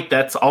this point,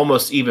 that's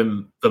almost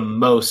even the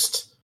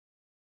most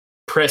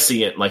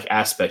prescient like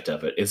aspect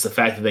of it is the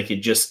fact that they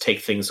could just take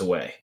things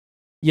away.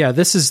 Yeah,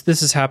 this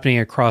is happening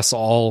across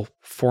all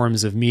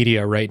forms of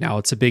media right now.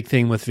 It's a big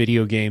thing with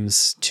video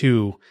games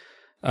too.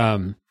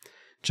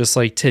 Just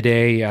like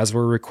today, as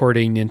we're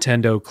recording,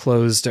 Nintendo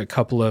closed a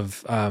couple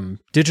of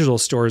digital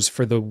stores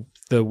for the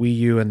Wii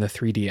U and the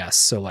 3DS.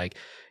 So like,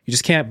 you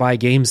just can't buy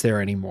games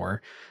there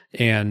anymore.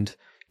 And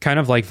kind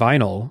of like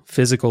vinyl,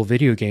 physical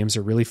video games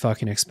are really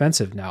fucking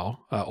expensive now,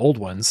 old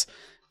ones.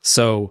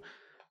 So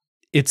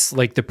it's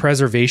like the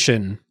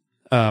preservation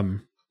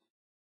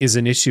is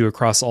an issue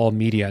across all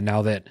media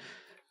now, that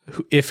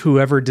if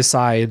whoever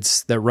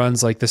decides that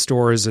runs like the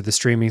stores or the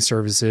streaming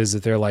services,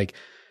 that they're like,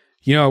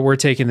 you know, we're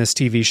taking this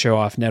TV show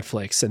off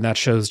Netflix and that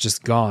show's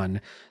just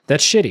gone,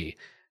 that's shitty.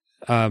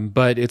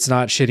 But it's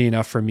not shitty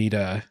enough for me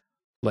to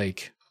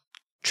like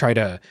try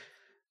to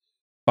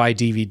buy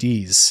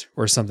DVDs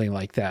or something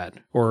like that,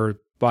 or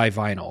buy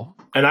vinyl.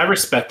 And I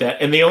respect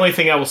that. And the only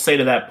thing I will say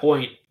to that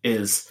point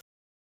is,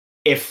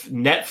 if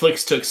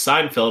Netflix took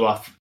Seinfeld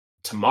off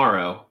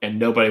tomorrow and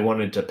nobody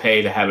wanted to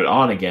pay to have it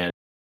on again,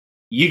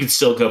 you could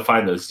still go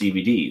find those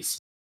DVDs.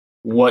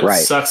 What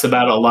sucks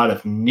about a lot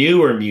of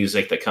newer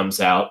music that comes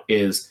out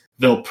is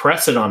they'll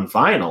press it on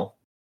vinyl,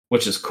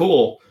 which is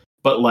cool,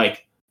 but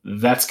like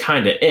that's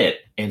kind of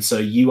it. And so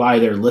you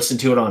either listen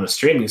to it on a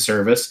streaming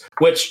service,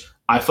 which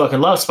I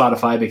fucking love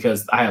Spotify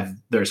because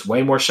there's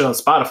way more shit on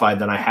Spotify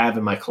than I have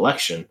in my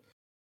collection,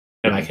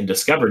 and I can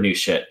discover new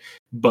shit.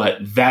 But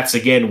that's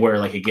again where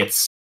like it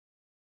gets,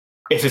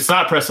 if it's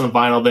not pressed on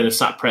vinyl, then it's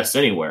not pressed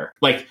anywhere.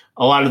 Like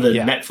a lot of the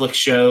Netflix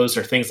shows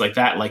or things like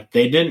that, like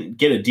they didn't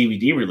get a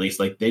DVD release,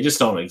 like they just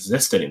don't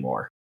exist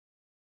anymore.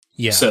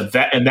 Yeah. So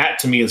that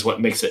to me is what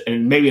makes it,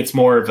 and maybe it's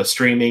more of a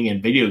streaming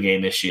and video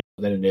game issue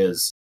than it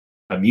is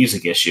a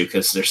music issue,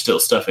 because there's still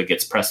stuff that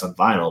gets pressed on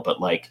vinyl, but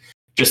like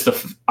just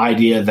the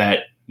idea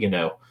that, you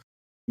know,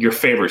 your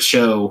favorite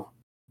show,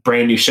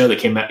 brand new show that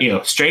came out, you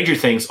know, Stranger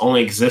Things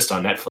only exists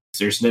on Netflix.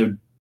 There's no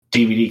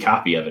DVD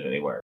copy of it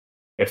anywhere.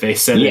 If they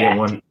said they didn't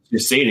want to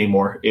see it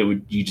anymore,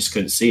 you just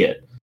couldn't see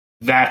it.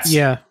 That's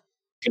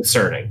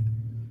concerning.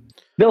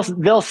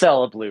 they'll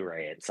sell a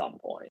Blu-ray at some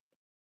point,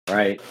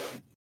 right?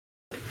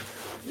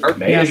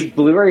 Yeah. Is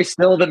Blu-ray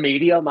still the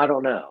medium? I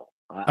don't know.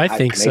 I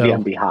think so. Maybe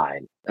I'm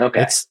behind.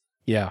 Okay.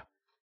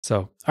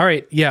 So, all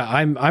right. Yeah,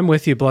 I'm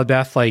with you,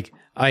 Bloodbath.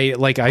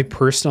 I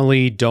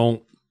personally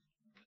don't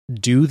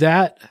do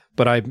that,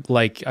 but I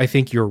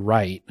think you're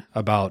right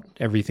about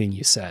everything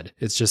you said.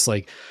 It's just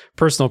like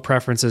personal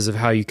preferences of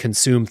how you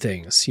consume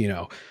things,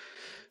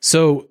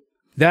 So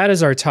that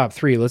is our top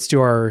 3. Let's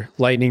do our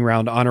lightning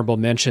round honorable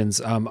mentions.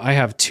 I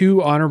have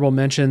 2 honorable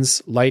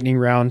mentions lightning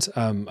round.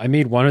 I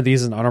made one of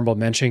these an honorable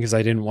mention because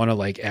I didn't want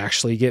to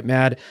actually get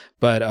mad.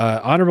 But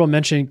honorable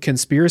mention: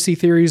 conspiracy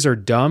theories are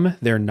dumb.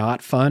 They're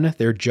not fun.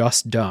 They're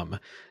just dumb.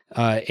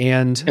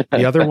 And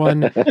the other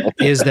one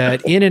is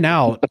that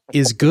In-N-Out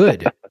is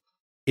good.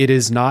 It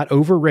is not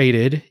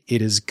overrated.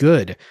 It is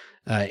good.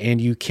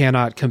 And you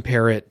cannot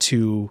compare it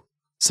to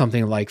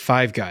something like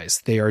Five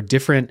Guys. They are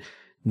different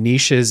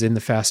niches in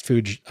the fast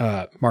food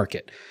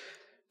market.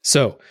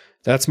 So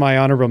that's my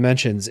honorable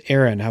mentions.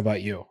 Aaron, how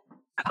about you?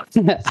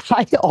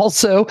 I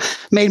also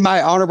made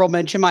my honorable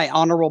mention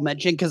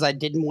because I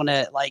didn't want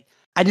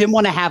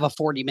to have a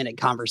 40-minute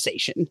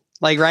conversation.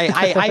 Right.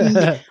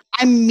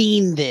 I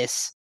mean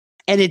this,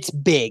 and it's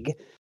big.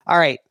 All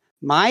right.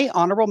 My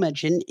honorable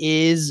mention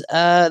is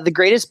the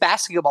greatest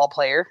basketball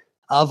player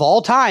of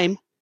all time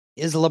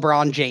is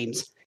LeBron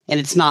James, and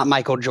it's not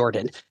Michael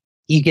Jordan.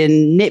 You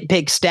can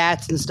nitpick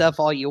stats and stuff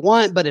all you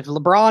want, but if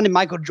LeBron and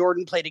Michael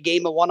Jordan played a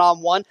game of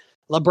one-on-one,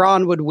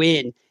 LeBron would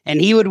win, and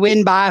he would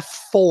win by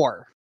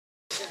 4.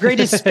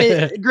 Greatest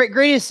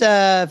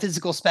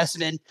physical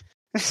specimen.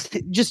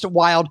 Just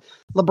wild.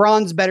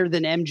 LeBron's better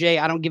than MJ.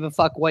 I don't give a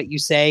fuck what you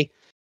say.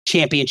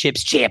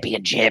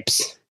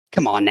 Championships.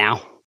 Come on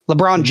now.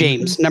 LeBron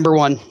James, number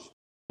 1. Okay.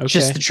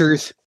 Just the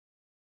truth.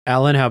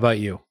 Alan, how about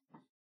you?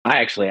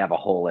 I actually have a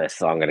whole list,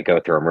 so I'm going to go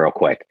through them real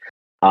quick.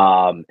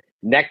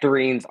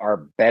 Nectarines are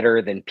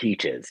better than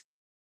peaches.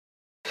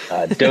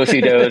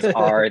 Do-si-dos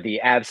are the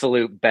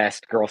absolute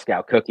best Girl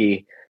Scout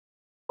cookie.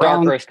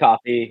 Dark roast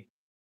coffee,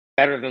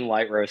 better than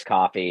light roast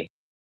coffee.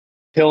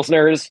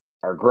 Pilsners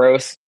are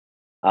gross.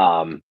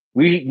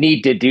 We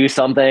need to do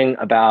something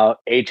about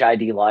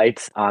HID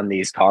lights on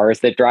these cars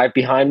that drive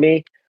behind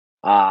me.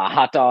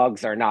 Hot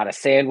dogs are not a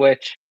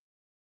sandwich.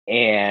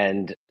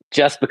 And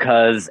just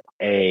because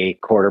a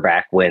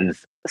quarterback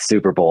wins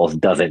Super Bowls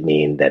doesn't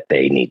mean that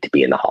they need to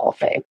be in the Hall of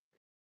Fame.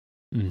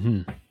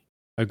 Mm-hmm.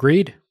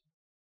 Agreed.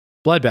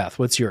 Bloodbath,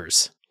 what's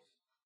yours?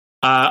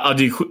 I'll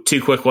do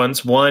 2 quick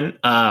ones. One,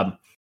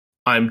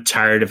 I'm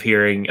tired of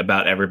hearing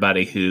about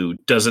everybody who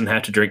doesn't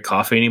have to drink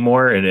coffee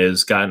anymore and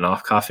has gotten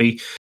off coffee.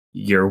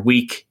 You're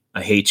weak.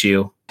 I hate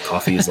you.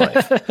 Coffee is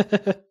life.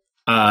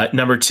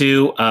 Number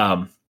 2,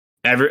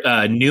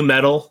 new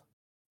metal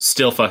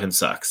still fucking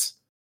sucks.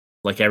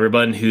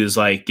 Everyone who's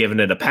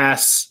giving it a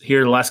pass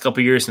here the last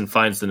couple of years and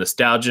finds the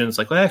nostalgia. It's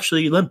well,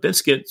 actually, Limp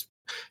Bizkit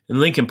and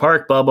Linkin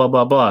Park, blah, blah,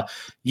 blah, blah.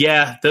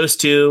 Yeah, those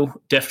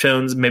 2,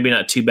 Deftones, maybe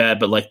not too bad,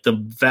 but the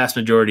vast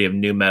majority of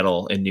new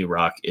metal and new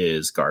rock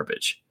is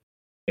garbage.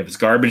 If it's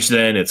garbage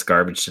then, it's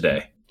garbage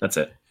today. That's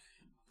it.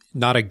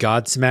 Not a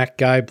Godsmack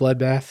guy,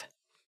 Bloodbath?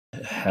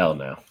 Hell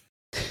no.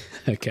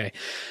 Okay.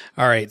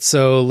 All right,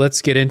 so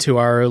let's get into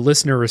our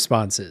listener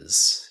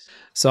responses.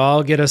 So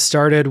I'll get us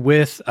started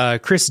with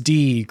Chris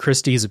D.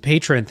 Chris D is a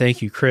patron.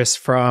 Thank you, Chris,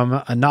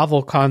 from a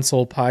Novel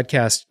Console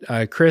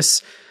podcast.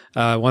 Chris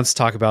wants to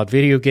talk about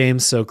video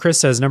games. So Chris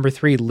says, number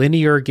 3,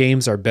 linear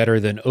games are better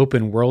than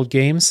open world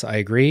games. I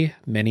agree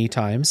many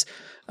times.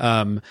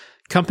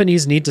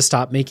 Companies need to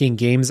stop making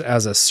games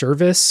as a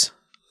service,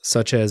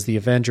 such as the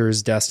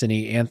Avengers,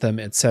 Destiny, Anthem,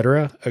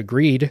 etc.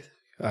 Agreed.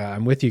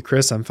 I'm with you,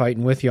 Chris. I'm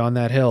fighting with you on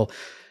that hill.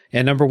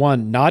 And number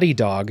 1, Naughty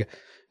Dog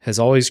has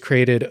always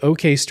created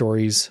okay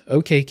stories,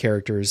 okay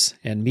characters,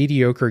 and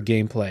mediocre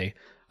gameplay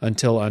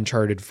until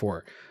Uncharted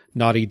 4.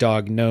 Naughty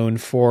Dog known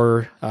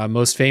for,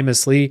 most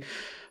famously,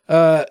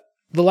 The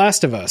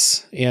Last of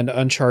Us and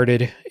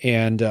Uncharted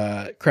and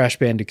Crash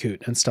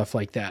Bandicoot and stuff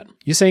like that.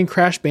 You saying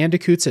Crash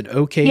Bandicoot's an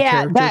okay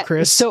character,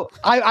 Chris? So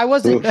I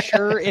wasn't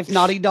sure if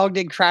Naughty Dog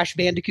did Crash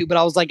Bandicoot, but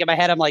I was in my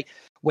head, I'm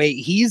wait,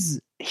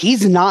 he's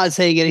not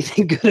saying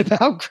anything good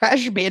about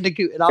Crash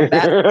Bandicoot, and I'm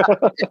mad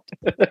about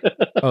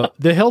it.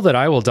 The hill that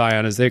I will die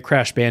on is that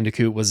Crash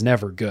Bandicoot was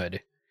never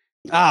good.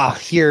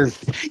 You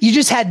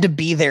just had to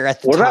be there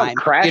at the time. What about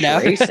Crash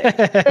Racing?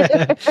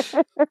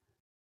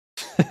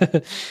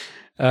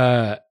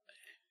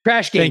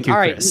 Crash game. Thank you, all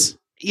right. Chris.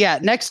 Yeah.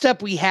 Next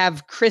up, we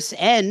have Chris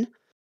N,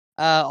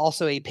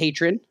 also a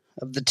patron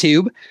of the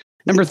Tube.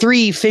 Number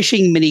 3,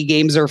 fishing mini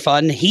games are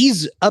fun.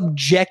 He's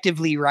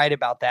objectively right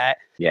about that.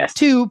 Yes.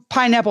 2,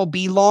 pineapple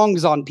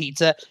belongs on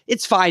pizza.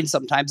 It's fine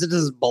sometimes. It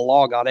doesn't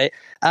belong on it.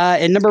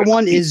 And number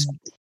 1 is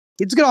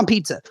it's good on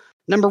pizza.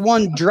 Number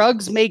 1,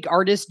 drugs make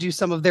artists do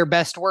some of their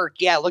best work.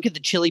 Yeah, look at the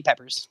Chili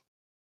Peppers.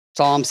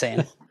 That's all I'm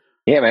saying.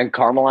 Yeah, man.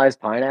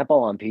 Caramelized pineapple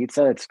on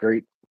pizza. It's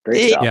great.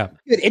 Great stuff. Yeah.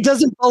 It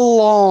doesn't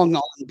belong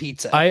on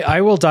pizza.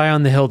 I will die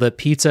on the hill that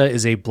pizza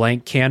is a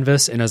blank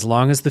canvas, and as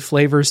long as the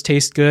flavors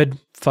taste good,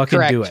 fucking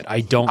Correct. do it.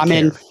 I don't I'm care.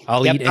 in.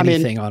 I'll Yep, eat I'm in.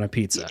 anything on a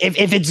pizza.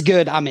 If it's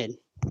good, I'm in.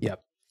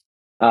 Yep.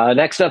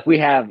 Next up, we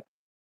have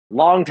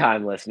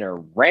longtime listener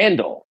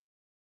Randall,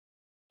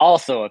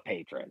 also a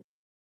patron,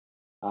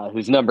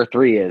 whose number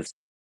 3 is: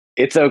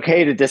 it's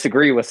okay to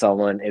disagree with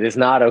someone. It is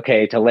not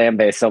okay to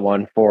lambaste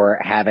someone for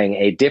having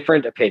a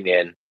different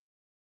opinion,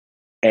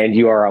 and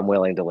you are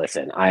unwilling to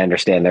listen. I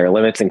understand there are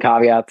limits and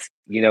caveats.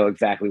 You know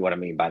exactly what I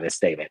mean by this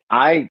statement.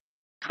 I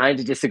kind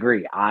of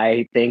disagree.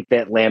 I think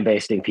that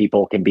lambasting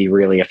people can be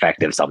really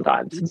effective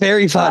sometimes.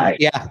 Very fun.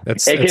 Yeah.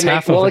 That's It can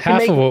half make- of well, it can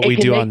half make- of what it we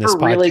can do make on this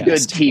for really good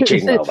podcast.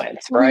 teaching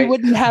moments, right? We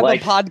wouldn't have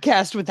Like- a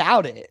podcast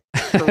without it.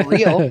 For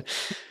real.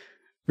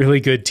 Really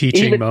good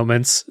teaching Even-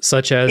 moments,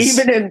 such as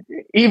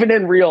even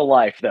in real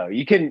life, though,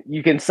 you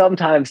can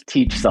sometimes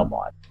teach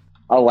someone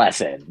a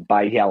lesson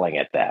by yelling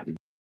at them.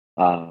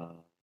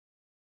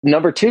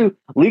 Number 2,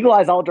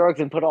 legalize all drugs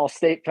and put all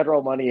state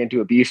federal money into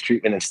abuse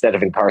treatment instead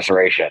of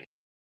incarceration.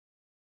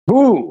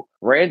 Ooh,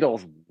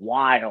 Randall's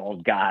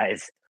wild,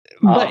 guys.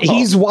 But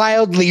he's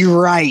wildly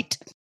right.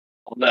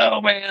 No,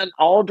 man,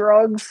 all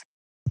drugs.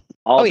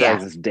 All Oh, yeah.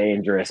 drugs is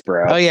dangerous,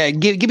 bro. Oh yeah,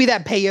 give me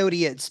that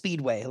peyote at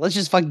Speedway. Let's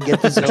just fucking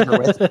get this over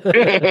with.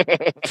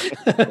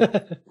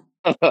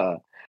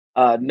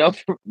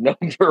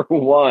 Number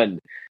 1,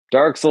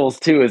 Dark Souls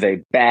 2 is a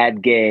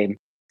bad game.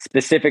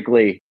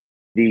 Specifically,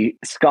 the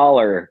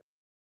scholar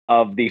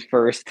of the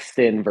first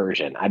Sin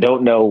version. I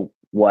don't know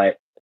what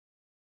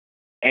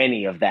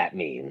any of that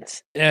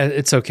means. Yeah,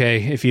 it's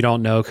okay if you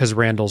don't know because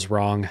Randall's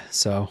wrong.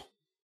 So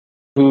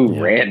Ooh,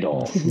 Yeah.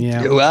 Randall.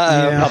 yeah,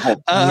 Uh-oh.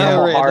 Couple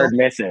Randall. hard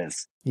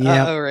misses.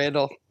 yeah. Uh-oh,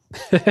 Randall.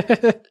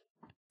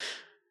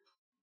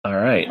 All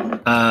right.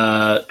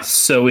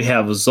 So we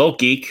have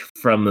Zolgeek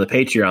from the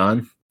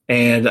Patreon,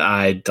 and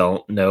I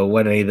don't know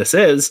what any of this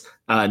is.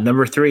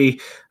 Number 3,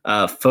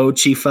 Fo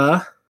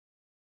Chifa.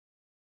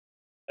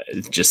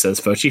 It just says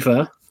Fo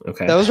Chifa.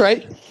 Okay. That was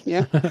right.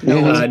 Yeah. No,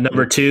 it wasn't.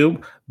 Number 2,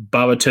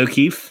 Baba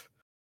Tokif.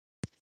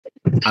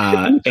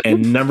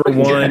 And number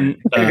 1,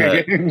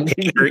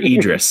 Peter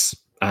Idris.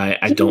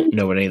 I don't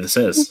know what any of this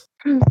is.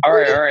 All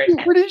right.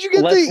 Where did you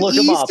get Let's the look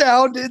 'em E up.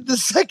 sound in the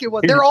second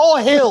one? They're all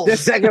hills. The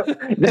second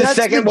That's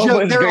second the one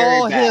joke. was They're very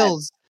all bad.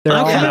 hills. They're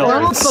all Okay. I don't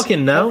mountains.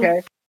 fucking know.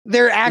 Okay.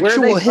 They're Where are they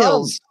actual from?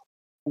 hills.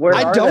 Where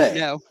I are don't they?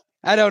 know.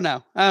 I don't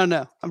know.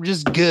 I'm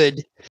just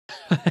good.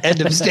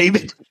 End of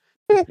statement.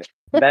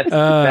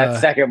 That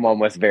second one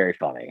was very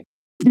funny.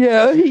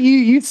 Yeah,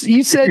 you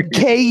said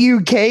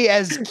KUK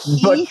as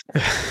key.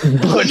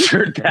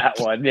 Butchered that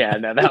one. Yeah,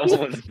 no, that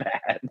one was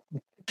bad.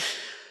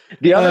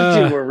 The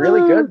other 2 were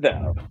really good,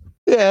 though.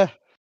 Yeah,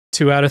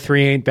 2 out of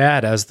 3 ain't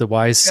bad, as the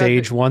wise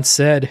sage once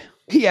said.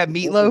 yeah,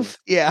 meatloaf.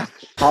 Yeah,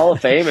 Hall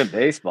of Fame in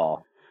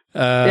baseball.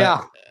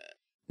 yeah.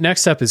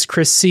 Next up is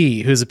Chris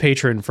C., who's a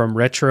patron from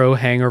Retro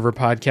Hangover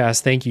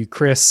Podcast. Thank you,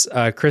 Chris.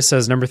 Chris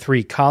says, number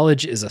 3,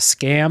 college is a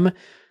scam.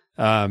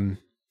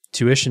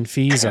 Tuition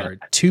fees are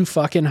too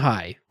fucking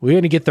high. We're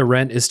going to get the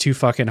rent is too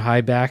fucking high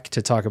back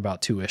to talk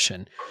about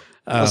tuition.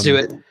 Let's do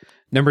it.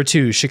 Number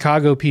 2,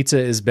 Chicago pizza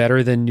is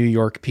better than New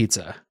York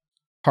pizza.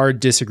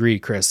 Hard disagree,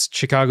 Chris.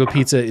 Chicago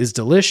pizza is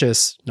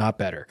delicious, not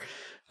better.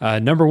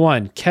 Number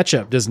 1,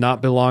 ketchup does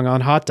not belong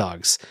on hot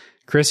dogs.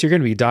 Chris, you're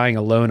going to be dying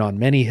alone on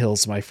many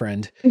hills, my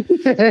friend.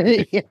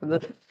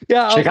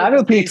 yeah,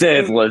 Chicago pizza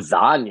is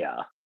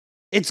lasagna.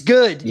 It's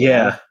good.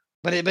 Yeah.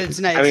 but it's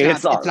not. I mean, it's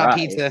it's not all right.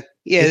 pizza.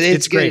 Yeah,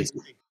 It's great.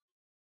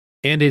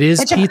 And it is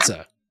Ketchup-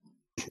 pizza.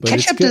 But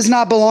it's Ketchup good. does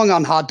not belong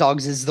on hot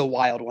dogs. Is the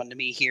wild one to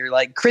me here.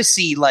 Like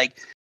Chrissy, like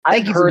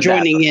thank I've you for heard that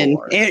joining in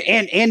before.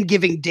 and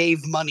giving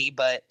Dave money,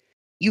 but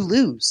you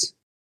lose.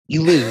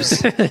 You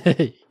lose.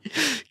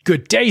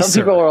 Good day, Some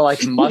sir. people are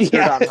like mustard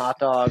Yeah. on hot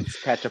dogs,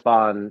 ketchup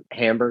on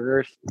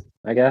hamburgers.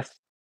 I guess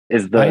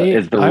is the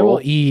I rule.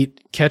 will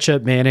eat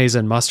ketchup, mayonnaise,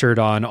 and mustard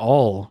on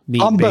all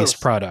On meat-based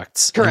both.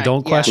 products. Correct, And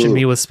don't yeah. question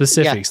me with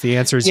specifics. The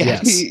answer is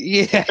yes.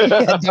 yeah.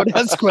 Don't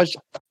ask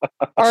questions.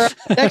 All right.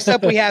 Next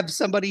up, we have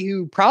somebody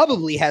who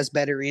probably has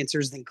better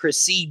answers than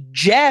Chris C.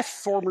 Jeff,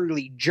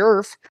 formerly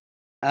Jerf,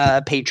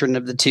 patron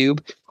of the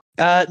tube.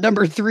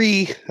 Number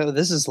 3. Oh,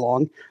 this is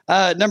long.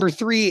 Number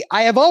 3.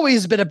 I have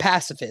always been a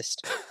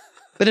pacifist,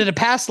 but in a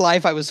past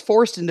life, I was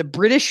forced into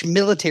British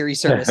military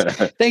service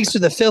thanks to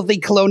the filthy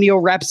colonial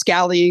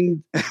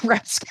rapscallions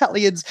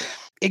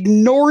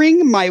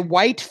ignoring my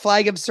white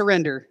flag of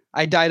surrender.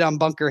 I died on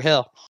Bunker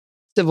Hill.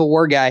 Civil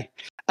War guy.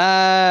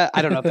 I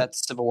don't know if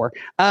that's Civil War.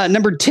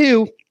 Number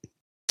 2,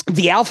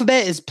 the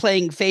alphabet is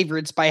playing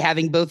favorites by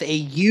having both a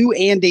U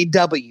and a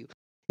W.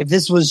 If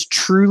this was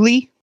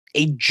truly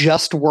a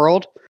just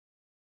world,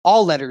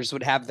 all letters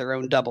would have their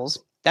own doubles.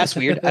 That's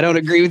weird. I don't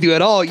agree with you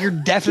at all. You're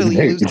definitely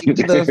losing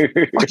to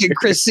the fucking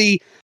Chris C.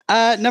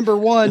 Number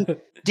 1,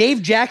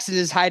 Dave Jackson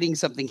is hiding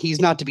something. He's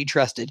not to be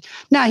trusted.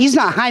 Nah, he's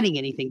not hiding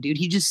anything, dude.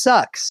 He just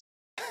sucks.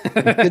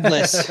 Good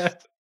list.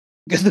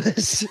 Good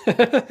list.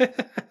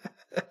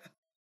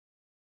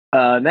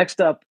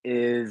 Next up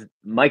is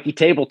Mikey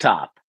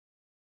Tabletop,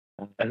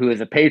 who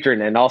is a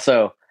patron and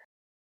also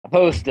a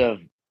host of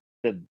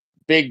the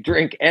Big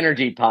Drink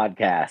Energy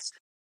podcast.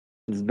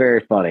 It's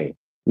very funny.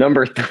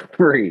 Number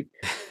 3,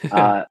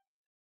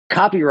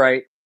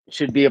 copyright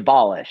should be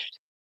abolished.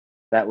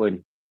 That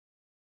would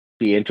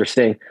be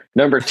interesting.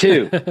 Number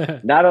 2,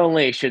 not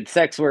only should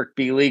sex work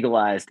be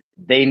legalized,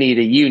 they need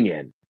a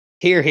union.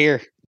 Here,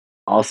 here.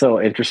 Also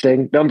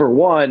interesting. Number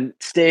 1,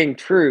 staying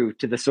true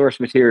to the source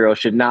material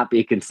should not be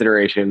a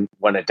consideration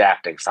when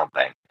adapting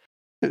something.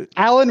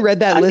 Alan read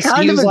that list.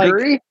 I He was like,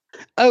 agree.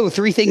 "Oh,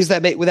 3 things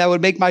that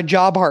would make my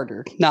job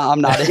harder." No,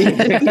 I'm not.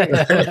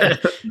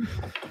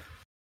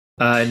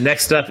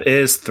 Next up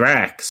is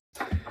Thrax.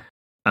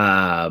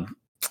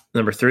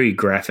 Number 3,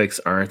 graphics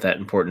aren't that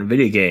important in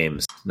video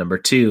games. Number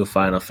 2,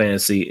 Final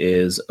Fantasy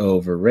is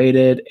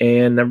overrated.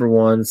 And number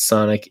 1,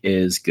 Sonic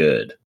is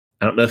good.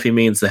 I don't know if he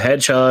means the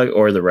hedgehog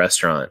or the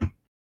restaurant.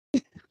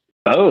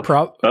 Both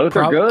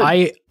are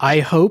good. I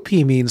hope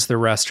he means the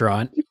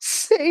restaurant.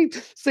 Same.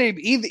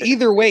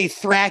 Either way,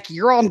 Thrack,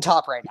 you're on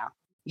top right now.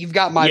 You've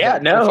got my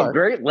vote. No, so far.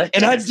 great list.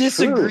 And I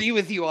disagree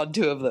with you on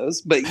 2 of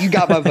those, but you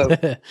got my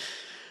vote.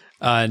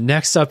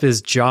 Next up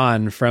is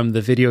John from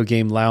the Video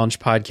Game Lounge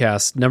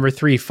podcast. Number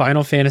 3,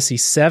 Final Fantasy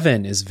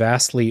VII is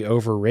vastly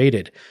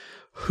overrated.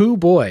 Who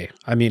boy?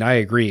 I mean, I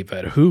agree,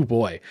 but who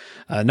boy?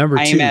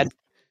 Number 2,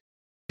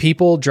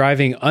 people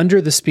driving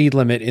under the speed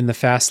limit in the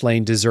fast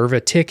lane deserve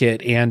a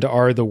ticket and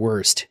are the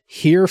worst.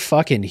 Here,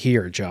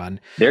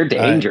 John. They're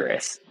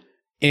dangerous.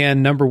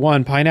 And number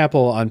 1,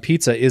 pineapple on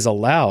pizza is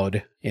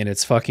allowed, and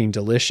it's fucking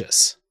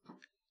delicious.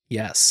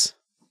 Yes.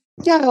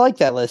 Yeah, I like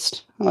that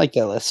list.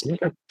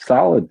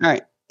 Solid. All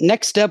right.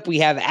 Next up, we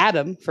have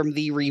Adam from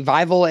the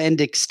Revival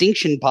and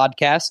Extinction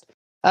podcast.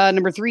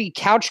 Number 3,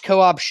 couch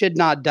co-op should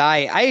not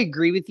die. I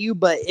agree with you,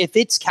 but if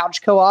it's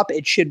couch co-op,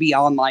 it should be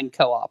online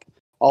co-op.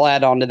 I'll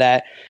add on to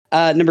that.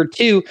 Number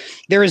 2,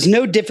 there is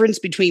no difference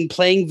between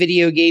playing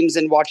video games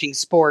and watching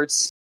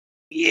sports.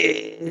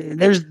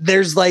 Yeah,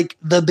 there's like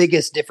the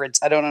biggest difference.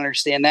 I don't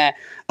understand that.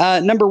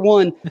 Number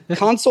 1,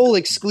 console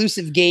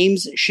exclusive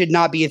games should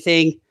not be a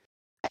thing.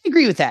 I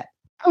agree with that.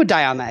 I would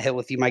die on that hill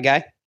with you, my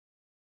guy.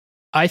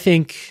 I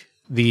think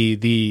the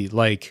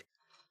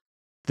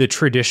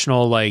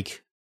traditional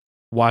like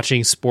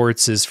watching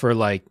sports is for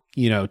like,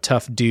 you know,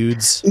 tough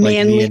dudes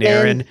like me and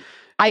Aaron.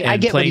 I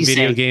get playing what he's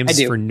video saying.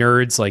 games for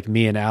nerds like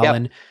me and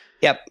Alan.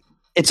 Yep.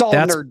 It's all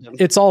nerddom.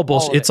 It's all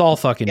bullshit. It's all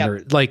fucking Yep.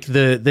 nerd. Like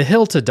the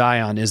hill to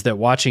die on is that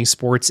watching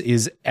sports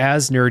is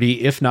as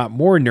nerdy, if not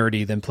more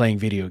nerdy, than playing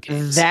video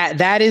games.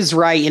 That is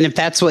right. And if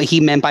that's what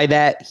he meant by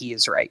that, he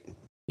is right.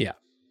 Yeah.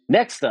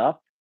 Next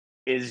up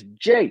is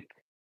Jake,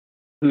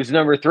 whose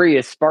number 3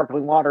 is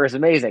sparkling water is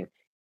amazing.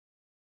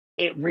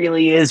 It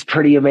really is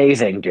pretty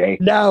amazing, Jake.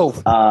 No.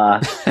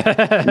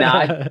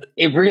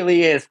 It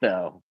really is,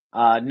 though.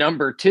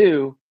 Number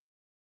 2,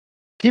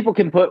 people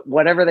can put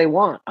whatever they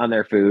want on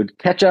their food.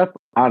 Ketchup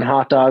on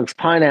hot dogs,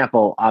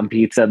 pineapple on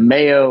pizza,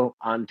 mayo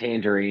on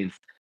tangerines.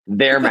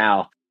 Their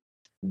mouth,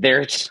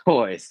 their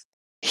choice.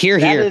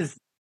 Here.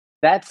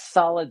 That's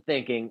solid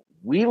thinking.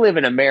 We live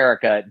in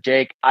America,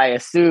 Jake. I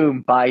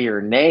assume by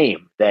your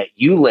name that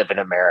you live in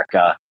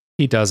America.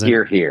 He doesn't.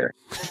 Here.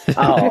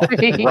 Oh,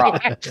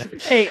 rock.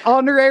 Hey,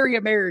 honorary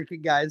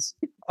American, guys.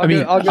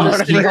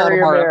 Honorary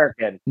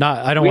American.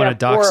 I don't want to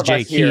dox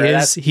Jake.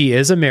 He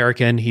is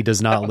American. He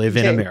does not live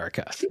in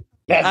America.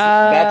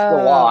 That's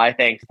the law, I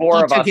think.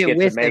 4 of us get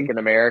to make an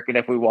American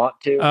if we want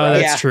to.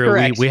 That's true.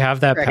 We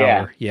have that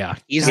power. Yeah.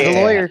 He's the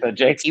lawyer. So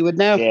Jake, he would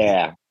know.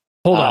 Yeah.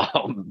 Hold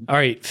on. All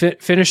right.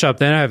 Finish up.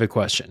 Then I have a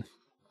question.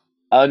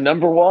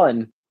 Number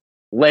 1,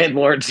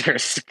 landlords are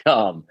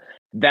scum.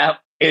 That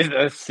is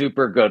a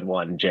super good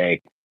one,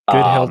 Jake.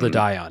 Good hill to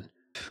die on.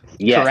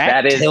 Yes, correct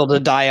that is hill to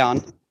die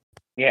on.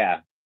 Yeah.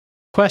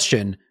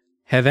 Question: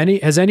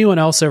 Has anyone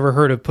else ever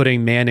heard of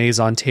putting mayonnaise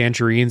on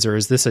tangerines, or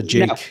is this a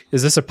Jake? No.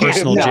 Is this a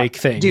personal Jake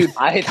thing? Dude,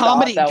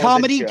 comedy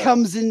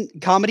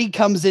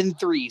comes in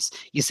threes.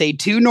 You say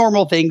 2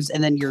 normal things,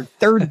 and then your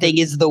third thing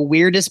is the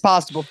weirdest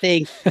possible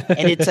thing,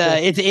 and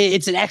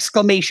it's an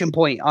exclamation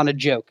point on a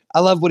joke. I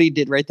love what he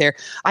did right there.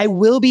 I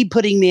will be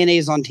putting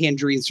mayonnaise on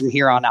tangerines from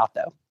here on out,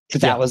 though. If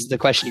that was the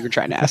question you were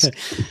trying to ask.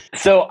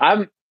 So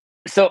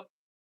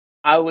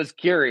I was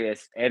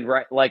curious, and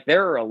like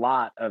there are a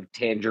lot of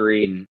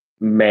tangerine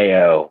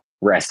mayo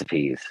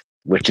recipes,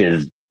 which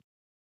is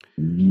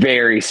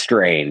very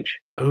strange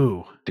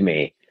to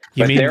me.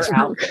 You mean they're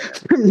out there.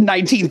 From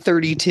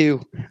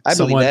 1932? I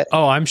believe that.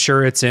 Oh, I'm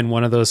sure it's in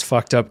one of those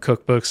fucked up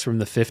cookbooks from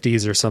the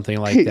 50s or something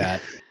like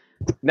that.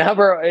 No,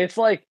 bro, it's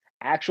like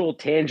actual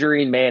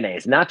tangerine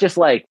mayonnaise, not just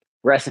like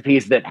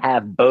recipes that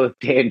have both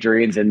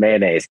tangerines and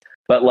mayonnaise,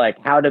 but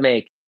like how to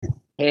make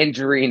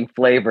tangerine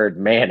flavored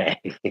mayonnaise.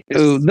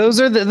 Ooh,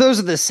 those are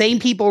the same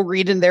people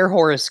reading their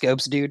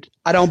horoscopes, dude.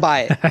 I don't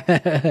buy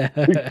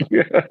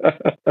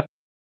it.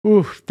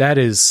 Ooh, that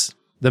is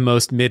the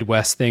most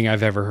Midwest thing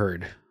I've ever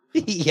heard.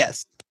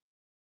 Yes.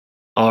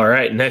 All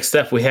right. Next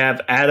up, we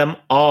have Adam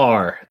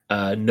R.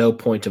 No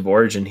point of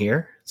origin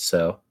here.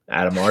 So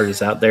Adam R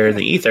is out there in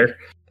the ether.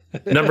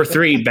 Number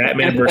 3,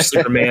 Batman vs.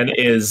 Superman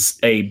is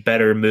a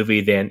better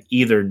movie than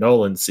either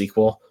Nolan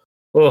sequel.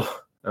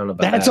 Oh, I don't know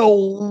about that. That's a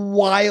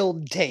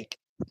wild take.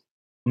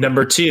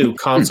 Number 2,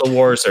 console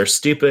wars are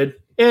stupid.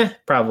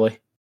 Probably.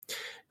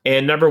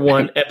 And number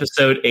 1,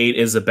 Episode 8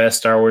 is the best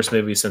Star Wars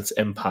movie since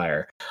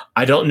Empire.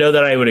 I don't know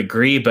that I would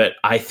agree, but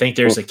I think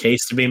there's a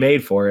case to be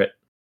made for it.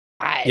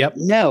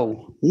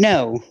 No,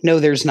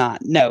 there's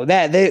not. No,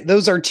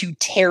 those are 2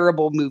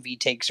 terrible movie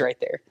takes right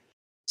there.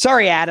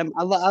 Sorry, Adam.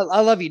 I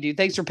love you, dude.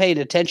 Thanks for paying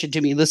attention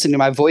to me, listening to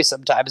my voice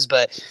sometimes.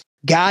 But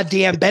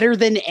goddamn, better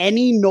than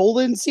any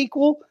Nolan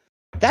sequel.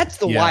 That's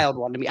the wild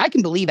one to me. I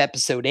can believe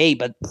Episode 8,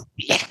 but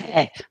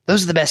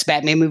those are the best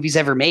Batman movies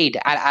ever made.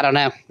 I don't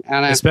know.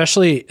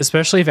 Especially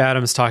if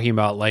Adam's talking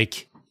about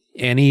like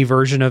any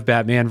version of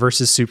Batman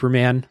versus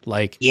Superman.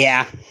 Like,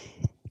 yeah.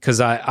 Because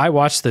I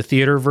watched the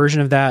theater version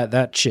of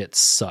that shit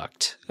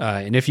sucked.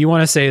 And if you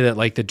want to say that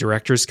like the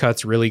director's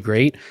cut's really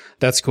great,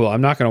 that's cool.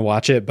 I'm not going to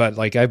watch it, but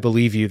like I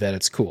believe you that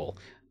it's cool.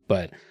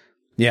 But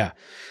yeah,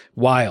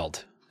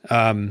 wild.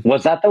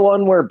 Was that the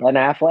one where Ben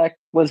Affleck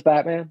was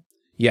Batman?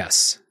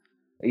 Yes.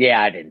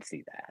 Yeah, I didn't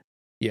see that.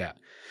 Yeah.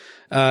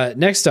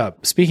 Next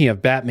up, speaking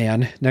of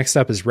Batman, next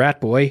up is Rat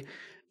Boy.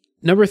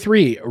 Number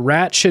 3,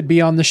 Rat should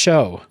be on the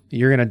show.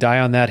 You're going to die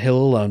on that hill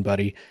alone,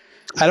 buddy.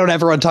 I don't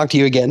ever want to talk to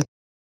you again.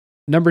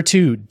 Number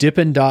 2,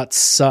 Dippin' Dots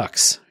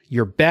sucks.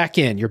 You're back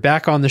in. You're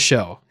back on the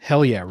show.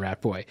 Hell yeah, Rat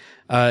Boy.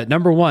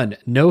 Number 1,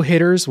 no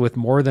hitters with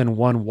more than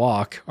 1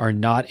 walk are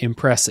not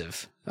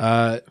impressive.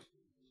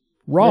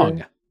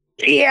 Wrong.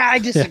 Yeah, I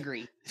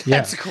disagree.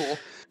 That's cool.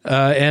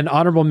 And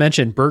honorable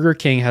mention, Burger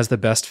King has the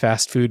best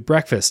fast food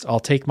breakfast. I'll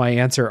take my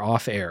answer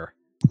off air.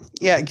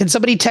 Yeah, can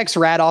somebody text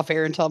Rat off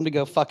air and tell him to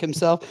go fuck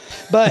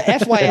himself? But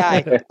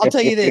FYI, I'll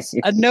tell you this,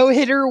 a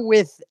no-hitter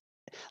with,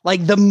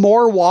 like, the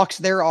more walks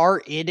there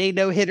are in a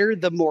no-hitter,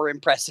 the more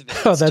impressive it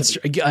is. Oh, that's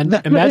true.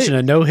 Imagine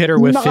a no-hitter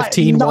with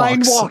 15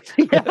 walks.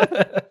 Yeah.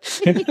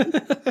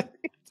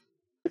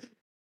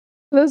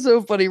 That's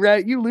so funny,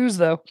 Rat. You lose,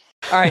 though.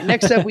 All right,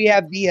 next up we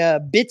have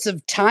the Bits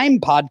of Time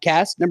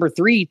podcast. Number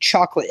 3,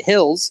 Chocolate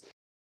Hills.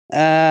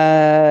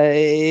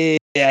 I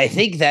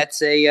think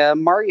that's a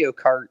Mario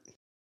Kart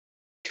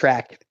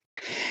track.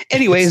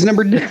 Anyways,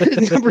 number 2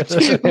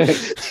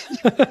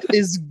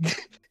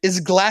 is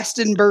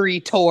Glastonbury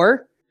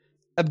Tor.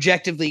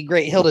 Objectively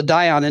great hill to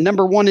die on. And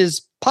number 1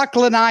 is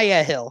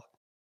Paklanaya Hill.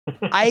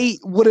 I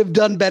would have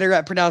done better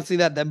at pronouncing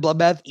that than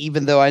Bloodbath,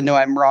 even though I know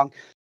I'm wrong.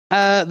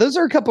 Those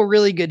are a couple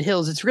really good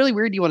hills. It's really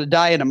weird you want to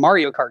die in a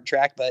Mario Kart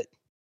track, but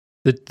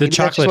the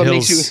Chocolate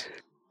Hills,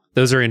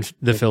 those are in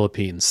the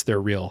Philippines. They're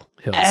real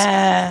hills.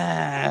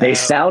 They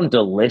sound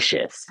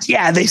delicious.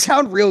 Yeah, they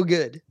sound real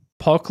good.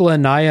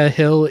 Paklanaya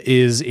Hill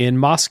is in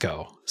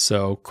Moscow.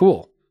 So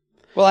cool.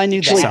 Well, I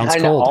knew that. Sounds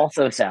cold.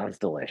 Also sounds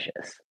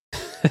delicious.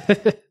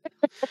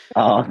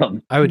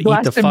 I would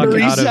eat the fuck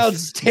out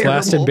of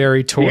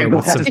Glastonbury Tor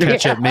with some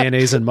ketchup,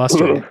 mayonnaise, and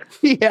mustard.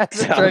 Yeah,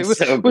 that's right.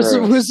 So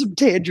with some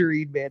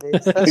tangerine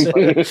mayonnaise.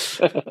 That's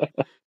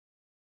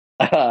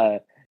funny.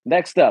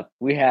 Next up,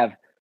 we have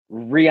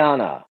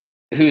Rihanna,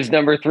 whose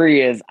number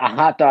 3 is a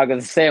hot dog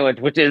as a sandwich,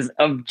 which is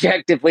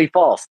objectively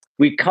false.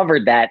 We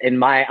covered that in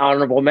my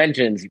honorable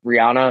mentions.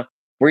 Rihanna,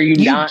 were you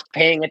not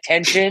paying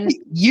attention?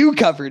 You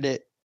covered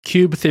it.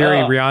 Cube Theory,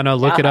 Rihanna,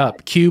 look it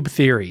up. Cube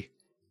Theory.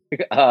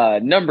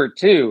 Number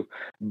 2,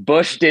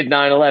 Bush did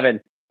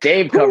 9/11.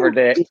 Dave covered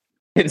it.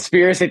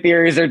 Conspiracy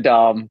theories are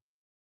dumb.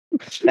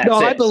 That's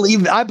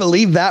it. I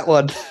believe that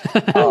one.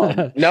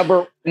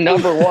 Number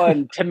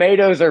 1,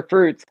 tomatoes are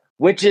fruits,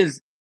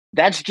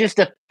 that's just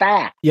a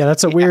fact. Yeah,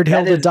 that's a weird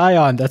hill to die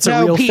on. That's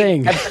a real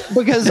thing.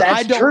 Because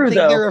I don't think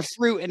they're a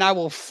fruit, and I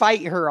will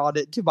fight her on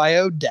it to my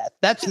own death.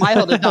 That's my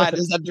hill to die on,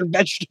 is that they're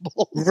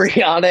vegetables.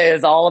 Rihanna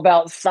is all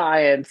about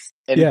science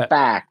and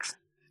facts.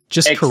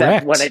 Just except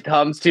correct. when it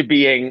comes to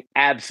being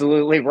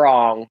absolutely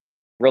wrong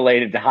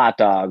related to hot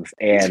dogs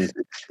and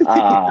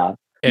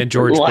and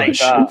George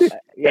Bush.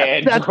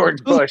 And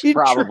George Bush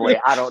probably.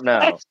 True. I don't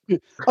know.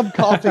 I'm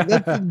coughing.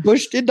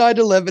 Bush did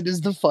 9/11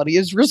 is the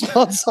funniest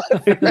response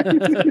I've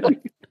ever.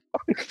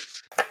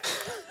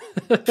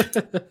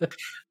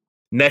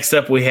 Next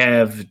up, we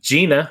have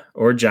Gina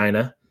or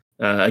Gina.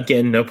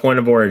 Again, no point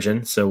of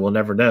origin, so we'll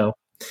never know.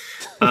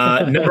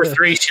 Number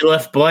 3, she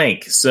left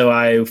blank. So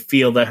I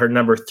feel that her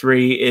number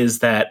 3 is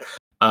that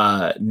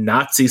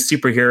Nazi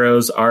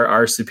superheroes are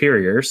our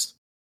superiors.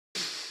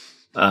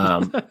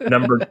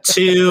 Number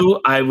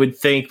 2, I would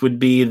think would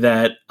be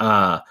that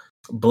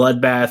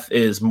Bloodbath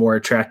is more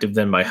attractive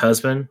than my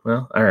husband.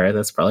 Well, all right,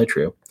 that's probably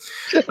true.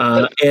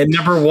 And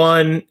number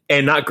 1,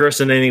 and not gross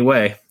in any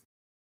way.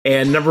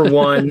 And number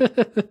 1,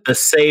 the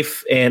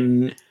safe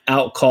and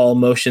out call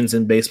motions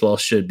in baseball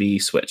should be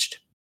switched.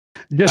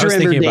 I was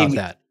thinking about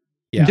that.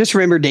 Yeah. Just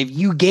remember, Dave,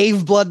 you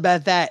gave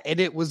Bloodbath that, and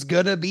it was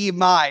gonna be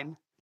mine.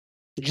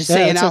 Just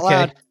saying out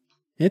loud.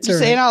 It's just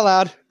saying out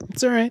loud.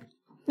 It's all right.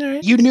 All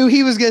right. You knew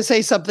he was gonna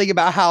say something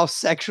about how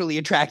sexually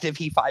attractive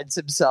he finds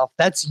himself.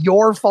 That's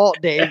your fault,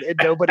 Dave, and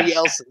nobody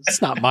else's.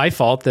 It's not my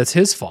fault. That's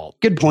his fault.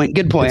 Good point.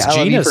 Good point. It's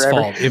Gina's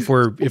fault. If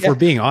we're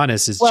being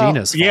honest, it's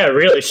Gina's fault. Yeah,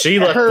 really. She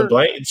left the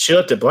blank. She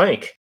left it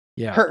blank.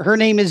 Yeah. Her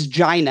name is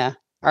Gina.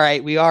 All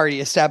right, we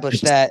already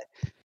established that.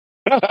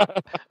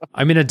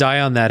 I'm going to die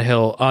on that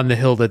hill, on the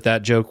hill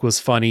that joke was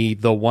funny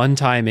the one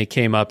time it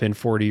came up in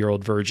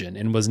 40-Year-Old Virgin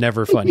and was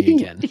never funny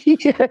again.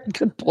 Yeah,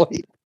 good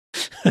point.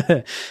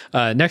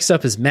 Next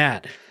up is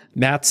Matt.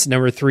 Matt's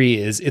number 3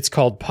 is It's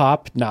Called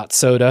Pop, Not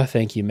Soda.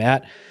 Thank you,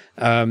 Matt.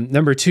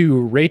 Number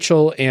 2,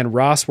 Rachel and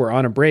Ross were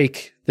on a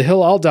break. The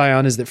hill I'll die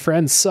on is that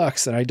Friends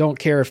sucks, and I don't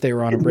care if they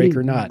were on a break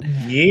or not.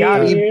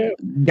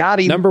 Got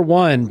him. Number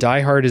 1,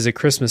 Die Hard is a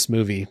Christmas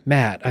movie.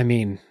 Matt, I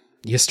mean,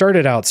 you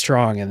started out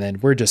strong, and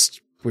then we're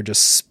just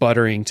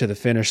sputtering to the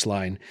finish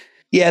line.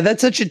 Yeah,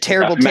 that's such a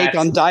terrible take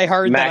on Die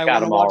Hard Matt that I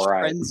want to watch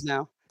Friends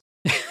now.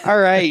 All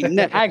right,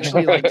 I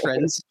actually like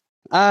Friends.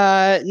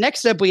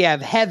 Next up, we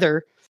have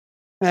Heather.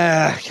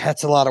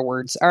 That's a lot of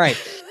words. All right.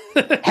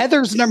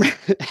 Heather's number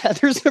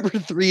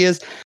 3 is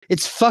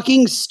it's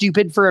fucking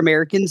stupid for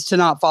Americans to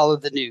not follow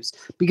the news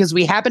because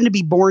we happen to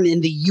be born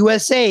in the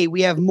USA.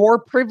 We have more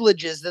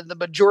privileges than the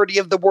majority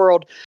of the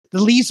world.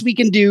 The least we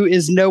can do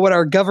is know what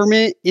our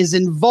government is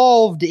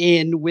involved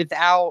with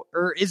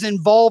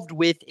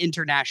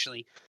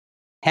internationally.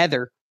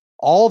 Heather,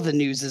 all the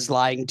news is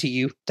lying to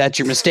you. That's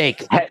your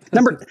mistake.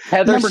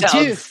 Heather sounds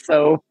 2.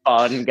 So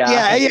fun,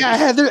 guys. Yeah,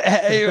 Heather.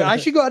 I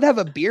should go out and have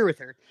a beer with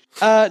her.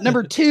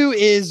 Number 2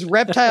 is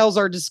reptiles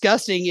are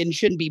disgusting and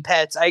shouldn't be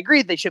pets. I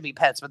agree they should be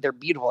pets, but they're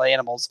beautiful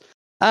animals.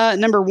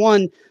 Number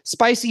 1,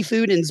 spicy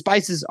food and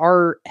spices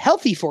are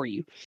healthy for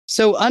you.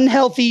 So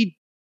unhealthy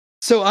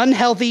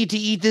to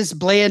eat this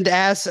bland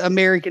ass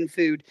American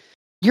food.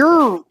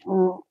 You're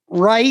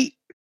right.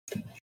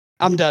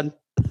 I'm done.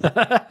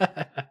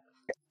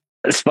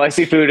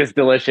 Spicy food is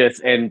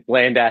delicious, and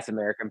bland ass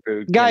American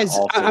food. Guys,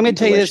 I'm going to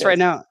tell you this right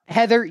now.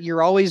 Heather,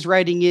 you're always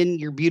writing in.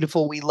 You're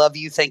beautiful. We love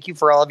you. Thank you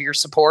for all of your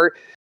support.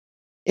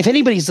 If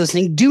anybody's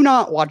listening, do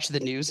not watch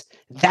the news.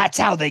 That's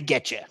how they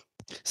get you.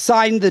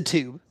 Sign the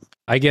tube.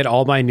 I get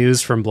all my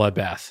news from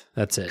Bloodbath.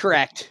 That's it.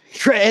 Correct.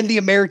 And the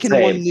American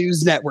One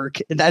News Network.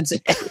 That's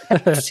it.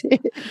 That's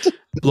it.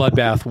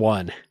 Bloodbath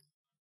 1.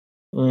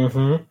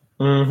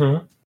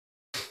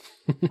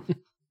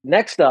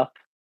 Next up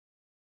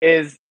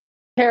is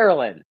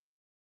Carolyn,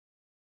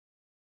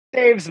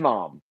 Dave's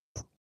mom.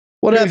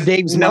 What up,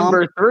 Dave's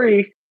mom?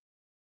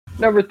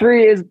 Number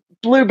 3 is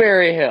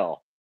Blueberry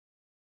Hill,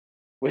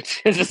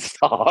 which is a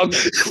song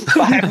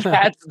by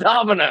Fats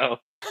Domino.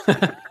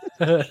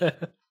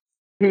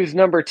 Whose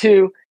number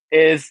 2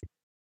 is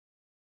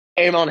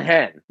Aemon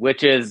Hen,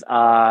 which is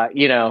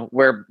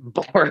where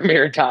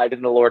Boromir died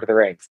in the Lord of the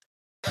Rings.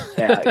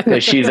 Yeah,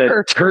 because she's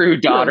a true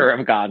daughter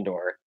of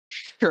Gondor.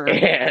 Sure.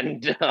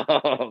 And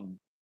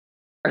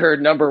her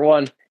number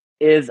 1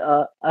 is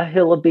a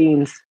hill of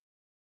beans.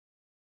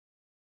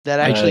 That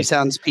actually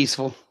sounds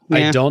peaceful.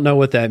 Yeah. I don't know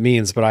what that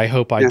means, but I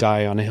hope I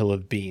die on a hill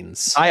of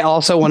beans. I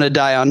also want to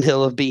die on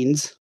hill of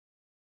beans.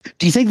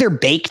 Do you think they're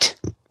baked,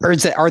 or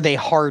are they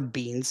hard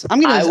beans?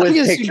 I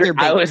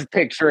was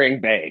picturing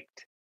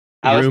baked.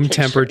 Room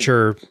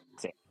temperature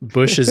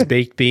Bush's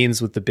baked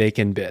beans with the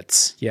bacon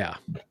bits. Yeah.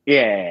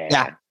 Yeah.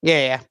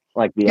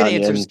 Like the good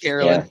onion. answers,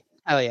 Carolyn.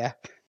 Hell yeah.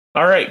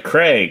 All right,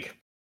 Craig.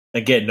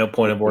 Again, no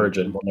point of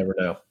origin. We'll never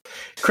know.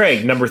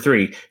 Craig, number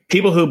 3.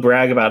 People who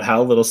brag about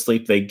how little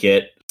sleep they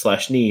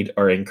get/need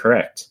are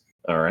incorrect.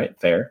 All right,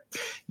 fair.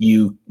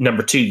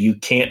 Number 2, you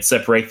can't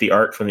separate the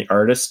art from the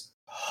artist.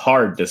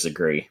 Hard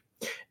disagree.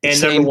 And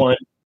Same. Number 1,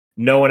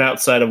 no one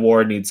outside of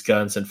war needs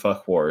guns and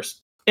fuck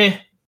wars. You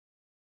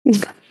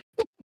might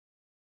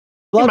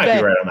be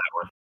right on that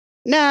one.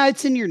 Nah,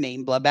 it's in your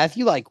name, Bloodbath.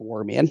 You like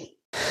war, man.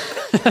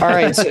 All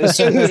right, so who's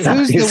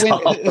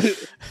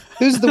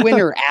the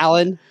winner,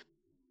 Alan?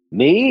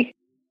 Me?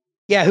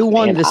 Yeah, who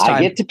won this time?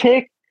 I get to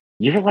pick?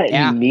 You're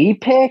letting me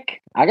pick?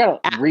 I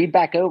gotta read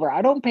back over.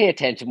 I don't pay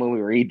attention when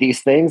we read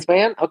these things,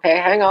 man. Okay,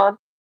 hang on.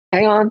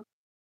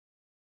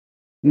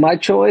 My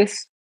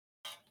choice?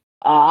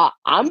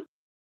 I'm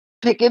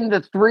picking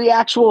the 3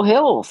 actual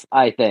hills,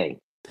 I think.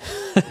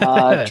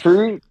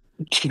 True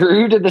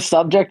to the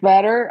subject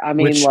matter. I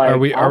mean, which, are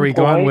we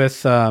going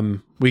with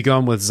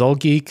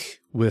Zolgeek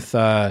with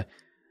the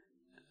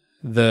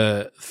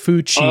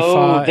Fuchifa?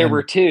 Oh, there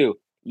were 2.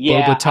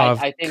 Yeah, Bobatov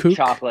I think Kook?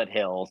 Chocolate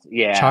Hills.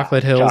 Yeah,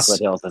 Chocolate Hills.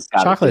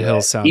 Chocolate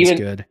Hills sounds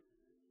good.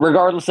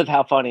 Regardless of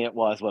how funny it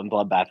was when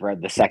Bloodbath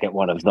read the second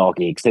one of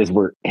Zolgeeks, his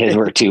were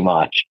too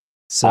much.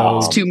 So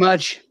it's too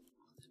much.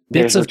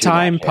 Bits of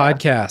Time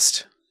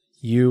podcast.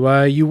 You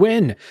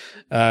win.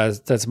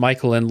 That's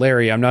Michael and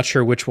Larry. I'm not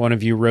sure which one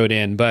of you wrote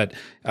in, but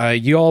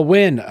you all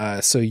win.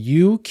 So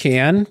you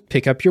can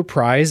pick up your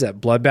prize at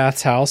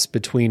Bloodbath's house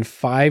between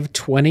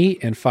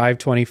 5:20 and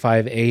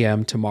 5:25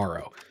 a.m.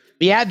 tomorrow.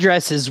 The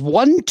address is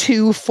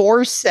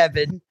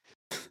 1247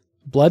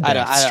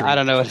 Bloodbath Street. I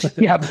don't know.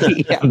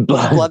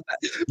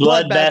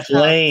 Bloodbath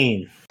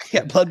Lane.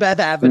 Yeah, Bloodbath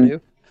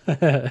Avenue.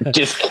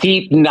 Just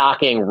keep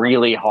knocking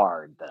really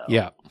hard, though.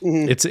 Yeah,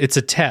 it's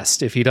a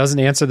test. If he doesn't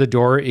answer the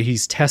door,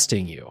 he's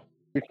testing you.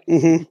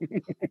 You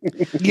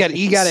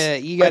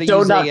gotta. But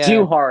don't knock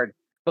too hard,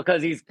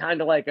 because he's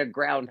kind of like a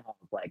groundhog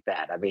like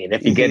that. I mean,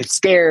 if you get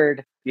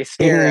scared, you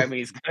scare him.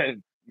 He's gonna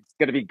He's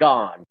going to be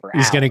gone for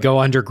He's hours. going to go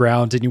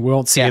underground and you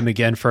won't see him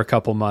again for a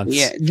couple months.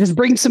 Yeah, just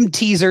bring some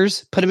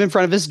teasers, put him in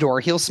front of his door.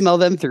 He'll smell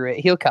them through it.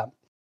 He'll come.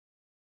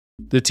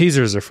 The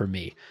teasers are for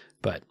me,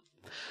 but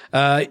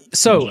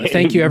so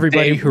thank you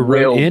everybody who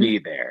wrote in. Be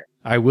there.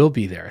 I will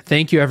be there.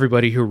 Thank you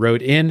everybody who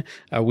wrote in.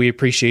 We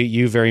appreciate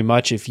you very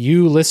much. If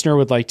you, listener,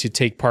 would like to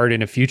take part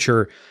in a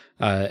future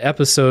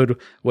episode,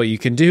 what you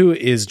can do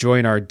is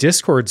join our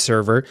Discord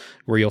server,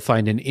 where you'll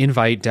find an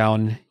invite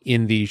down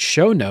in the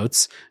show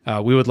notes.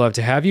 We would love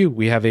to have you.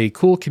 We have a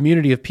cool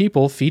community of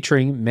people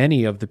featuring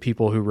many of the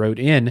people who wrote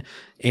in,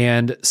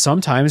 and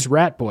sometimes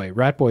Ratboy.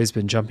 Ratboy's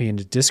been jumping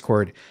into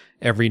Discord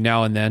every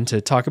now and then to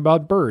talk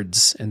about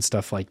birds and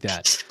stuff like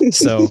that.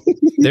 So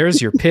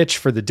there's your pitch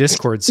for the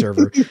Discord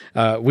server.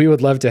 We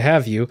would love to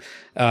have you.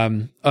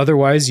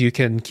 Otherwise, you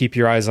can keep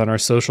your eyes on our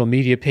social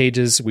media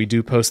pages. We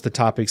do post the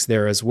topics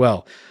there as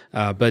well.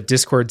 But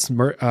Discord's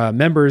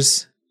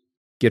members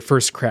get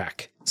first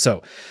crack.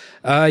 So,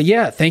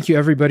 thank you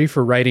everybody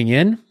for writing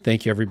in.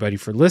 Thank you everybody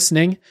for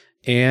listening.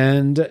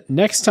 And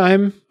next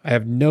time, I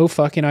have no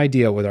fucking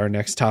idea what our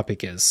next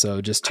topic is. So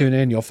just tune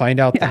in. You'll find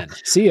out then.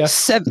 See ya.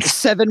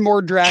 Seven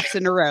more drafts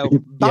in a row.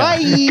 Bye.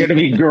 It's going to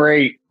be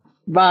great.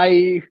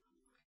 Bye.